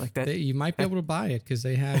 Wonder if like you might be able to buy it because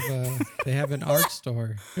they have an art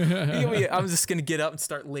store. I'm just gonna get up and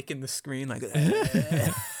start licking the screen like.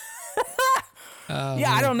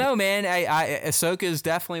 I don't know, man. Ahsoka is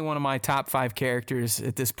definitely one of my top 5 characters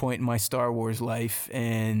at this point in my Star Wars life,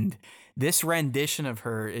 and this rendition of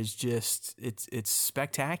her is just it's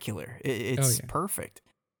spectacular. It's perfect.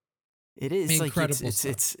 It is incredible. Like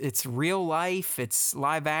it's real life. It's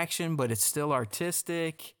live action, but it's still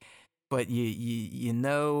artistic. But you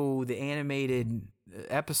know the animated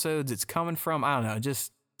episodes it's coming from. I don't know,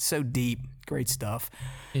 just so deep. Great stuff.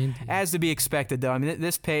 Indeed. As to be expected, though. I mean,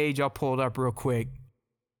 this page, I'll pull it up real quick.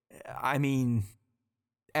 I mean,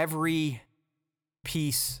 every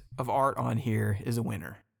piece of art on here is a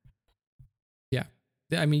winner. Yeah.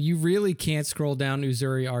 I mean, you really can't scroll down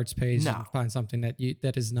Uzuri Art's page and find something that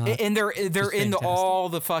is not. And they're into all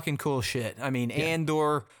the fucking cool shit. I mean,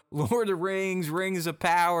 Andor, Lord of the Rings, Rings of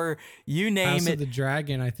Power, you name House it. of the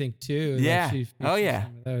Dragon, I think too. Yeah. Oh yeah.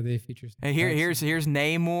 They feature. And here's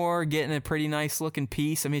Namor getting a pretty nice looking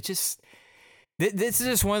piece. I mean, it's just this is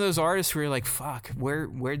just one of those artists where you're like, fuck,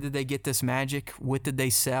 where did they get this magic? What did they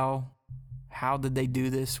sell? How did they do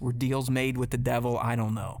this? Were deals made with the devil? I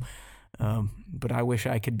don't know. But I wish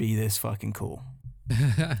I could be this fucking cool.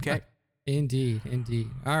 Okay. Indeed.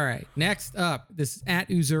 All right. Next up, this is at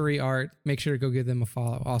Uzuri Art. Make sure to go give them a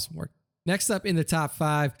follow. Awesome work. Next up in the top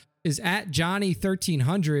 5 is at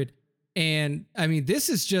Johnny1300. And I mean, this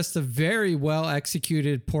is just a very well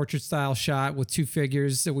executed portrait style shot with 2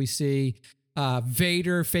 figures that we see.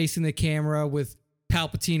 Vader facing the camera with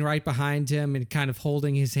Palpatine right behind him and kind of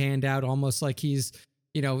holding his hand out almost like he's,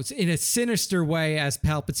 it's in a sinister way as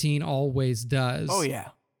Palpatine always does. Oh, yeah.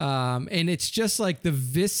 And it's just like the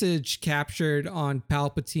visage captured on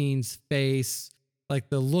Palpatine's face, like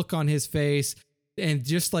the look on his face, and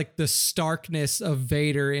just like the starkness of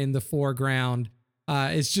Vader in the foreground.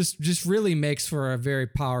 It's just really makes for a very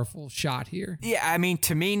powerful shot here. Yeah, I mean,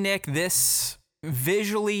 to me, Nick, this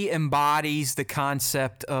visually embodies the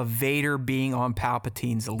concept of Vader being on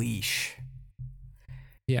Palpatine's leash.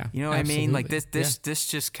 Yeah. You know what I mean? Like this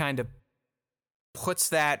just kind of puts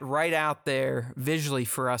that right out there visually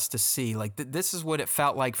for us to see. Like this is what it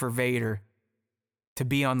felt like for Vader to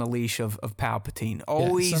be on the leash of Palpatine.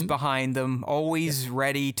 Always behind them, always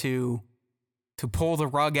ready to to pull the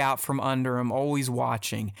rug out from under him, always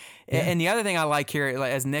watching. And the other thing I like here,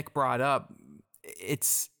 like, as Nick brought up,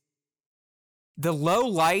 it's the low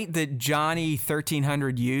light that Johnny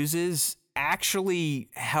 1300 uses actually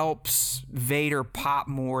helps Vader pop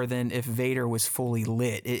more than if Vader was fully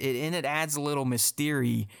lit. And it adds a little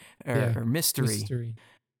mystery or mystery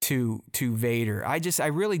to Vader. I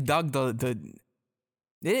really dug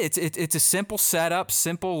it's a simple setup,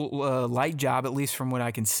 simple light job, at least from what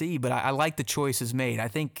I can see, but I like the choices made. I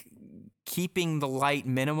think keeping the light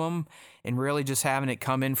minimum and really just having it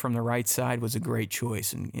come in from the right side was a great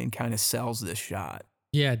choice and kind of sells this shot.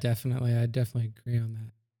 Yeah, definitely. I definitely agree on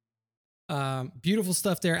that. Beautiful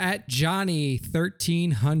stuff there at Johnny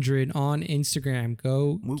 1300 on Instagram.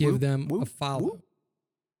 Go give them a follow.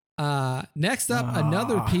 Next up,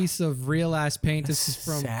 another piece of real ass paint. This is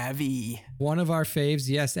from Savvy, one of our faves.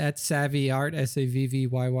 Yes, at Savvy Art,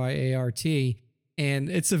 SAVVYYART. And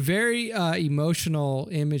it's a very emotional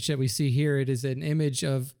image that we see here. It is an image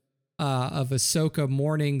of Ahsoka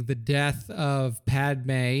mourning the death of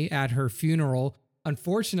Padme at her funeral.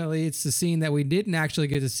 Unfortunately, it's the scene that we didn't actually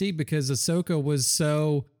get to see because Ahsoka was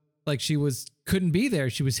so couldn't be there.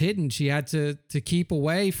 She was hidden. She had to keep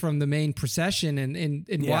away from the main procession and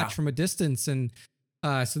watch from a distance. And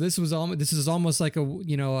so this is almost like a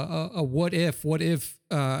what if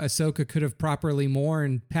Ahsoka could have properly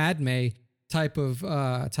mourned Padme type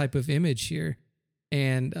of image here.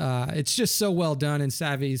 And it's just so well done in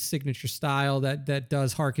Savvy's signature style that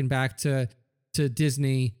does harken back to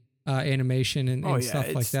Disney animation and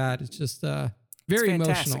stuff like that. It's just very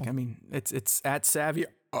emotional. I mean, it's at Savvy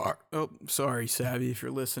Art. Oh, sorry, Savvy, if you're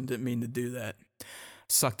listening, didn't mean to do that.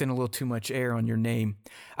 Sucked in a little too much air on your name.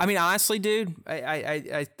 I mean, honestly, dude,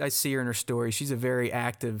 I see her in her story. She's a very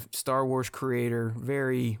active Star Wars creator,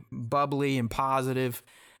 very bubbly and positive.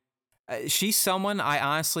 She's someone I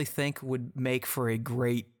honestly think would make for a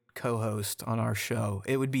great co-host on our show.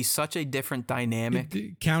 It would be such a different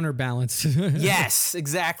dynamic. Counterbalance. Yes,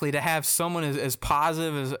 exactly. To have someone as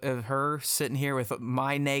positive as her sitting here with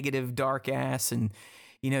my negative dark ass and,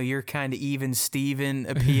 your kind of even Steven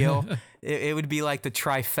appeal. it would be like the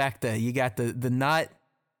trifecta. You got the nut,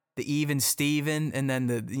 the even Steven, and then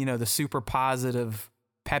the super positive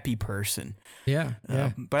peppy person. Yeah.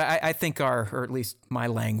 But I think or at least my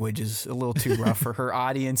language is a little too rough for her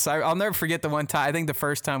audience. I'll never forget the one time, I think the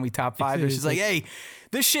first time we top 5, she's like, hey,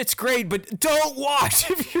 this shit's great, but don't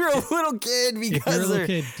watch if you're a little kid because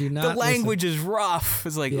the language is rough.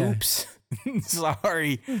 It's like, oops,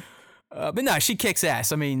 sorry. But no, she kicks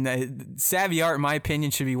ass. I mean, Savvy Art, in my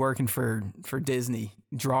opinion, should be working for Disney,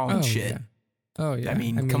 drawing shit. Yeah. Oh, yeah. I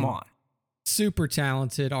mean, come on. Super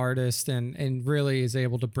talented artist and really is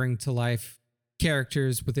able to bring to life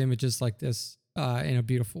characters with images like this in a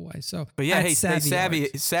beautiful way. So, but yeah, hey, Savvy,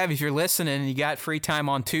 if you're listening and you got free time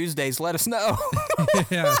on Tuesdays, let us know.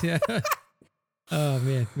 yeah. Oh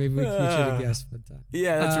man, maybe we should have guessed. But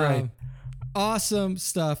yeah, that's right. Awesome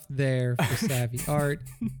stuff there for Savvy Art.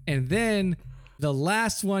 And then the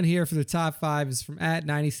last one here for the top 5 is from at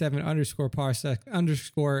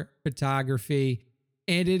 97_parsec_photography.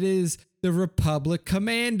 And it is the Republic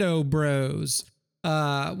Commando Bros.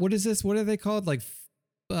 What is this? What are they called? Like,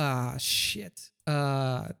 Delta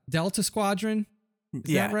Squadron?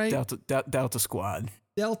 Is that right? Delta Squad.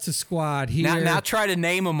 Delta Squad here. Now try to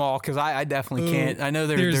name them all because I definitely can't. I know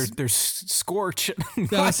there's Scorch.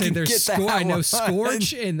 I know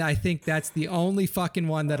Scorch, and I think that's the only fucking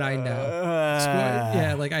one that I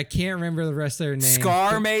know. I can't remember the rest of their names.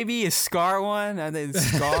 Scar maybe? Is Scar one? I think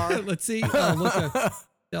Scar. Let's see. Look at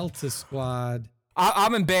Delta Squad.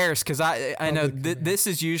 I'm embarrassed because I know this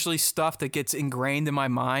is usually stuff that gets ingrained in my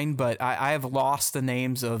mind, but I have lost the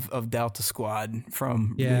names of Delta Squad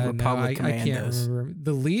from Republic Commandos. I can't remember.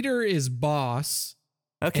 The leader is Boss.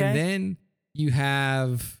 Okay. And then you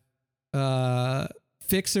have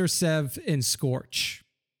Fixer, Sev, and Scorch.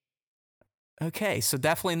 Okay, so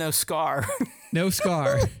definitely no Scar. No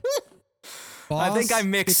Scar. Boss, I think I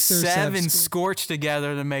mixed Fixer, Sev and Scorch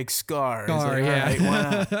together to make Scar. Scar, yeah. Right,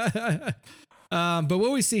 why not? But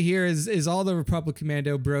what we see here is all the Republic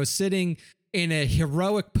Commando bros sitting in a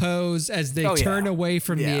heroic pose as they turn away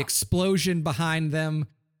from the explosion behind them.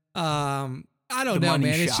 I don't know,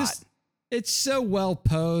 man. It's so well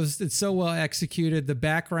posed. It's so well executed. The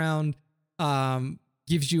background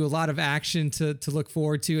gives you a lot of action to look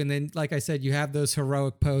forward to. And then, like I said, you have those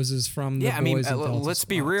heroic poses from the boys. Yeah, I mean, let's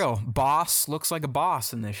be real. Boss looks like a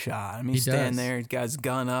boss in this shot. I mean, he's standing there, he's got his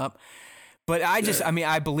gun up. But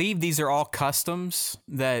I believe these are all customs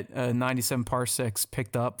that 97 Parsecs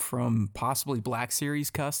picked up from possibly Black Series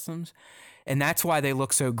Customs. And that's why they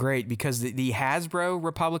look so great, because the Hasbro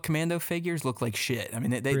Republic Commando figures look like shit. I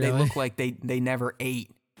mean, they look like they never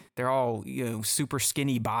ate. They're all, super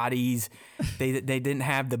skinny bodies. They didn't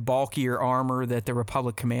have the bulkier armor that the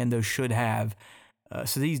Republic Commando should have.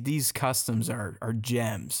 So these customs are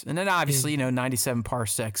gems. And then obviously, 97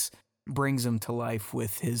 Parsecs brings them to life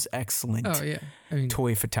with his excellent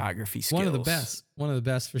toy photography skills. One of the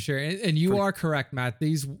best for sure. And you are correct, Matt.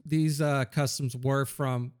 These customs were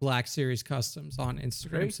from Black Series Customs on Instagram.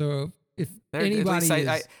 Great. So if anybody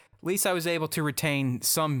at least I was able to retain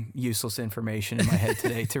some useless information in my head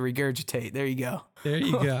today to regurgitate. There you go. There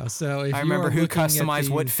you go. So if I remember who customized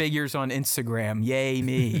what these, figures on Instagram. Yay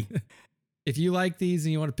me. If you like these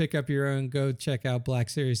and you want to pick up your own, go check out Black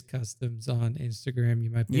Series Customs on Instagram. You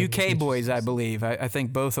might be UK boys, I believe. I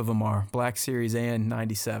think both of them are Black Series and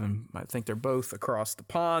 97. I think they're both across the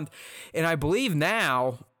pond. And I believe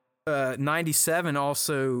now 97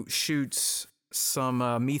 also shoots some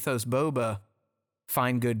Mythos Boba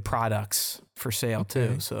fine good products for sale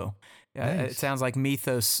too. So It sounds like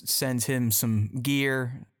Mythos sends him some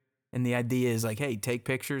gear. And the idea is like, hey, take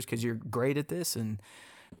pictures because you're great at this and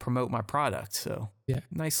promote my product. So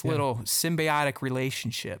nice little symbiotic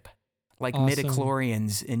relationship, like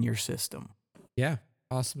midichlorians in your system. Yeah,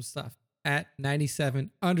 awesome stuff. At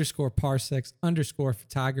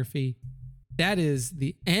 97_parsecs_photography. That is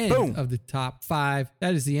the end of the top 5.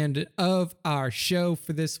 That is the end of our show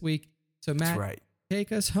for this week. So Matt,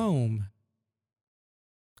 take us home.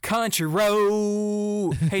 Country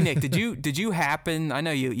road. Hey Nick, did you happen? I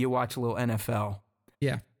know you watch a little NFL.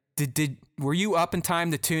 Yeah. Were you up in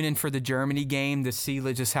time to tune in for the Germany game to see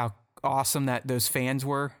just how awesome that those fans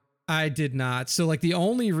were? I did not. So like the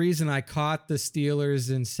only reason I caught the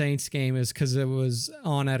Steelers and Saints game is because it was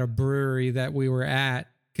on at a brewery that we were at,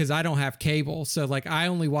 because I don't have cable. So like I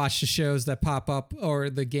only watch the shows that pop up or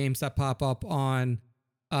the games that pop up on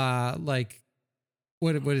like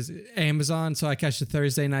what is it, Amazon. So I catch the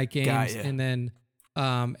Thursday night games and then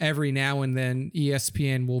every now and then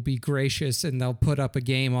ESPN will be gracious and they'll put up a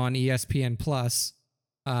game on ESPN Plus.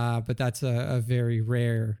 But that's a very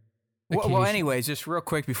rare occasion. Well, anyways, just real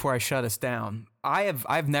quick before I shut us down,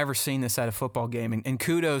 I've never seen this at a football game, and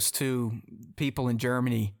kudos to people in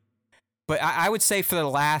Germany. But I would say for the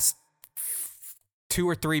last 2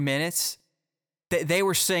 or 3 minutes, they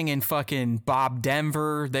were singing fucking Bob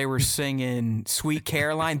Denver. They were singing Sweet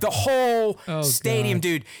Caroline. The whole stadium,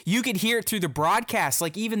 dude. You could hear it through the broadcast.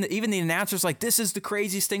 Like even the announcers, like, this is the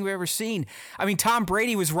craziest thing we've ever seen. I mean, Tom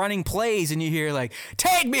Brady was running plays, and you hear like,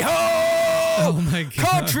 "Take me home, oh my God,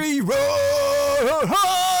 country road."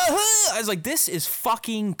 I was like, this is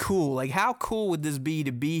fucking cool. Like, how cool would this be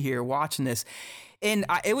to be here watching this? And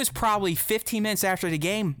it was probably 15 minutes after the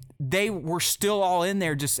game, they were still all in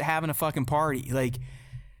there just having a fucking party. Like,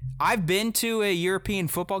 I've been to a European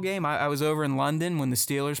football game. I was over in London when the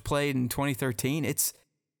Steelers played in 2013. It's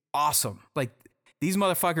awesome. Like, these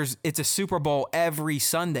motherfuckers, it's a Super Bowl every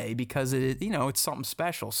Sunday because it's something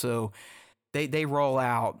special. So they roll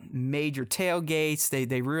out major tailgates.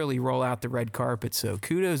 They really roll out the red carpet. So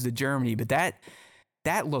kudos to Germany. But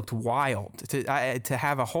that looked wild to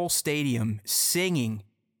have a whole stadium singing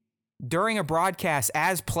during a broadcast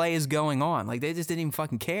as play is going on. Like, they just didn't even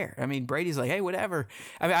fucking care. I mean, Brady's like, hey, whatever.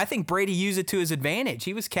 I mean, I think Brady used it to his advantage.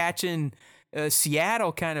 He was catching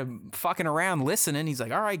Seattle kind of fucking around listening. He's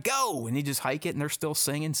like, all right, go. And he just hike it and they're still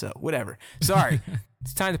singing. So whatever. Sorry.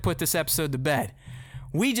 It's time to put this episode to bed.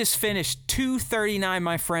 We just finished 239,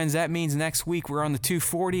 my friends. That means next week we're on the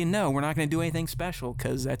 240. And no, we're not going to do anything special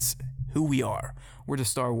because that's who we are. We're the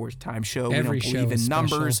Star Wars Time Show. Every we don't believe in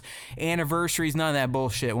special. numbers, anniversaries, none of that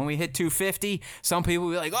bullshit. When we hit 250, some people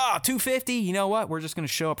will be like, oh, 250? You know what? We're just going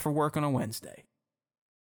to show up for work on a Wednesday.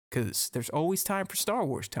 Because there's always time for Star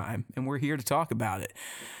Wars time, and we're here to talk about it.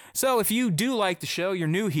 So if you do like the show, you're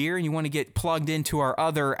new here, and you want to get plugged into our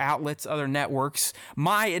other outlets, other networks,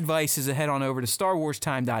 my advice is to head on over to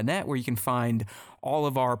StarWarsTime.net, where you can find all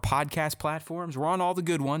of our podcast platforms. We're on all the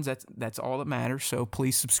good ones. That's all that matters, so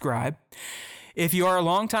please subscribe. If you are a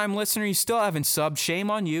longtime listener, you still haven't subbed, shame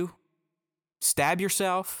on you. Stab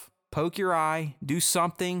yourself, poke your eye, do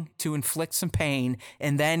something to inflict some pain,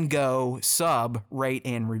 and then go sub, rate,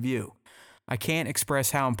 and review. I can't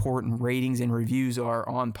express how important ratings and reviews are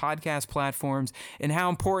on podcast platforms and how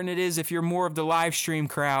important it is if you're more of the live stream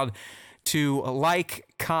crowd to like,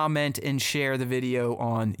 comment, and share the video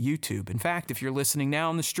on YouTube. In fact, if you're listening now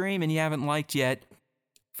on the stream and you haven't liked yet,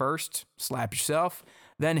 first, slap yourself,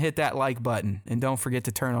 then hit that like button, and don't forget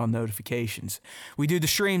to turn on notifications. We do the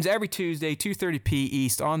streams every Tuesday, 2:30 p.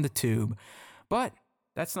 East on the Tube. But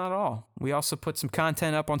that's not all. We also put some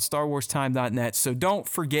content up on StarWarsTime.net, so don't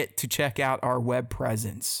forget to check out our web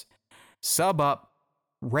presence. Sub up,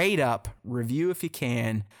 rate up, review if you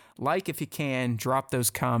can, like if you can, drop those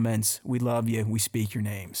comments. We love you. We speak your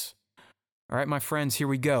names. All right, my friends, here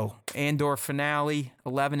we go. Andor finale,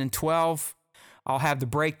 11 and 12. I'll have the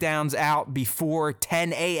breakdowns out before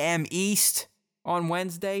 10 a.m. East on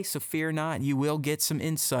Wednesday, so fear not. You will get some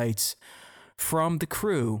insights from the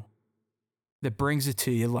crew that brings it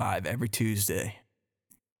to you live every Tuesday.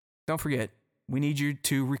 Don't forget, we need you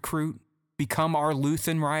to recruit, become our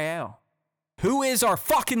Luthen Rael. Who is our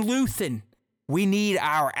fucking Luthen? We need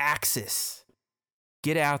our Axis.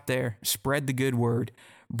 Get out there, spread the good word.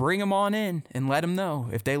 Bring them on in and let them know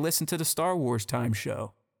if they listen to the Star Wars Time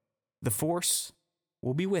show. The Force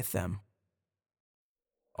will be with them.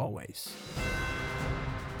 Always.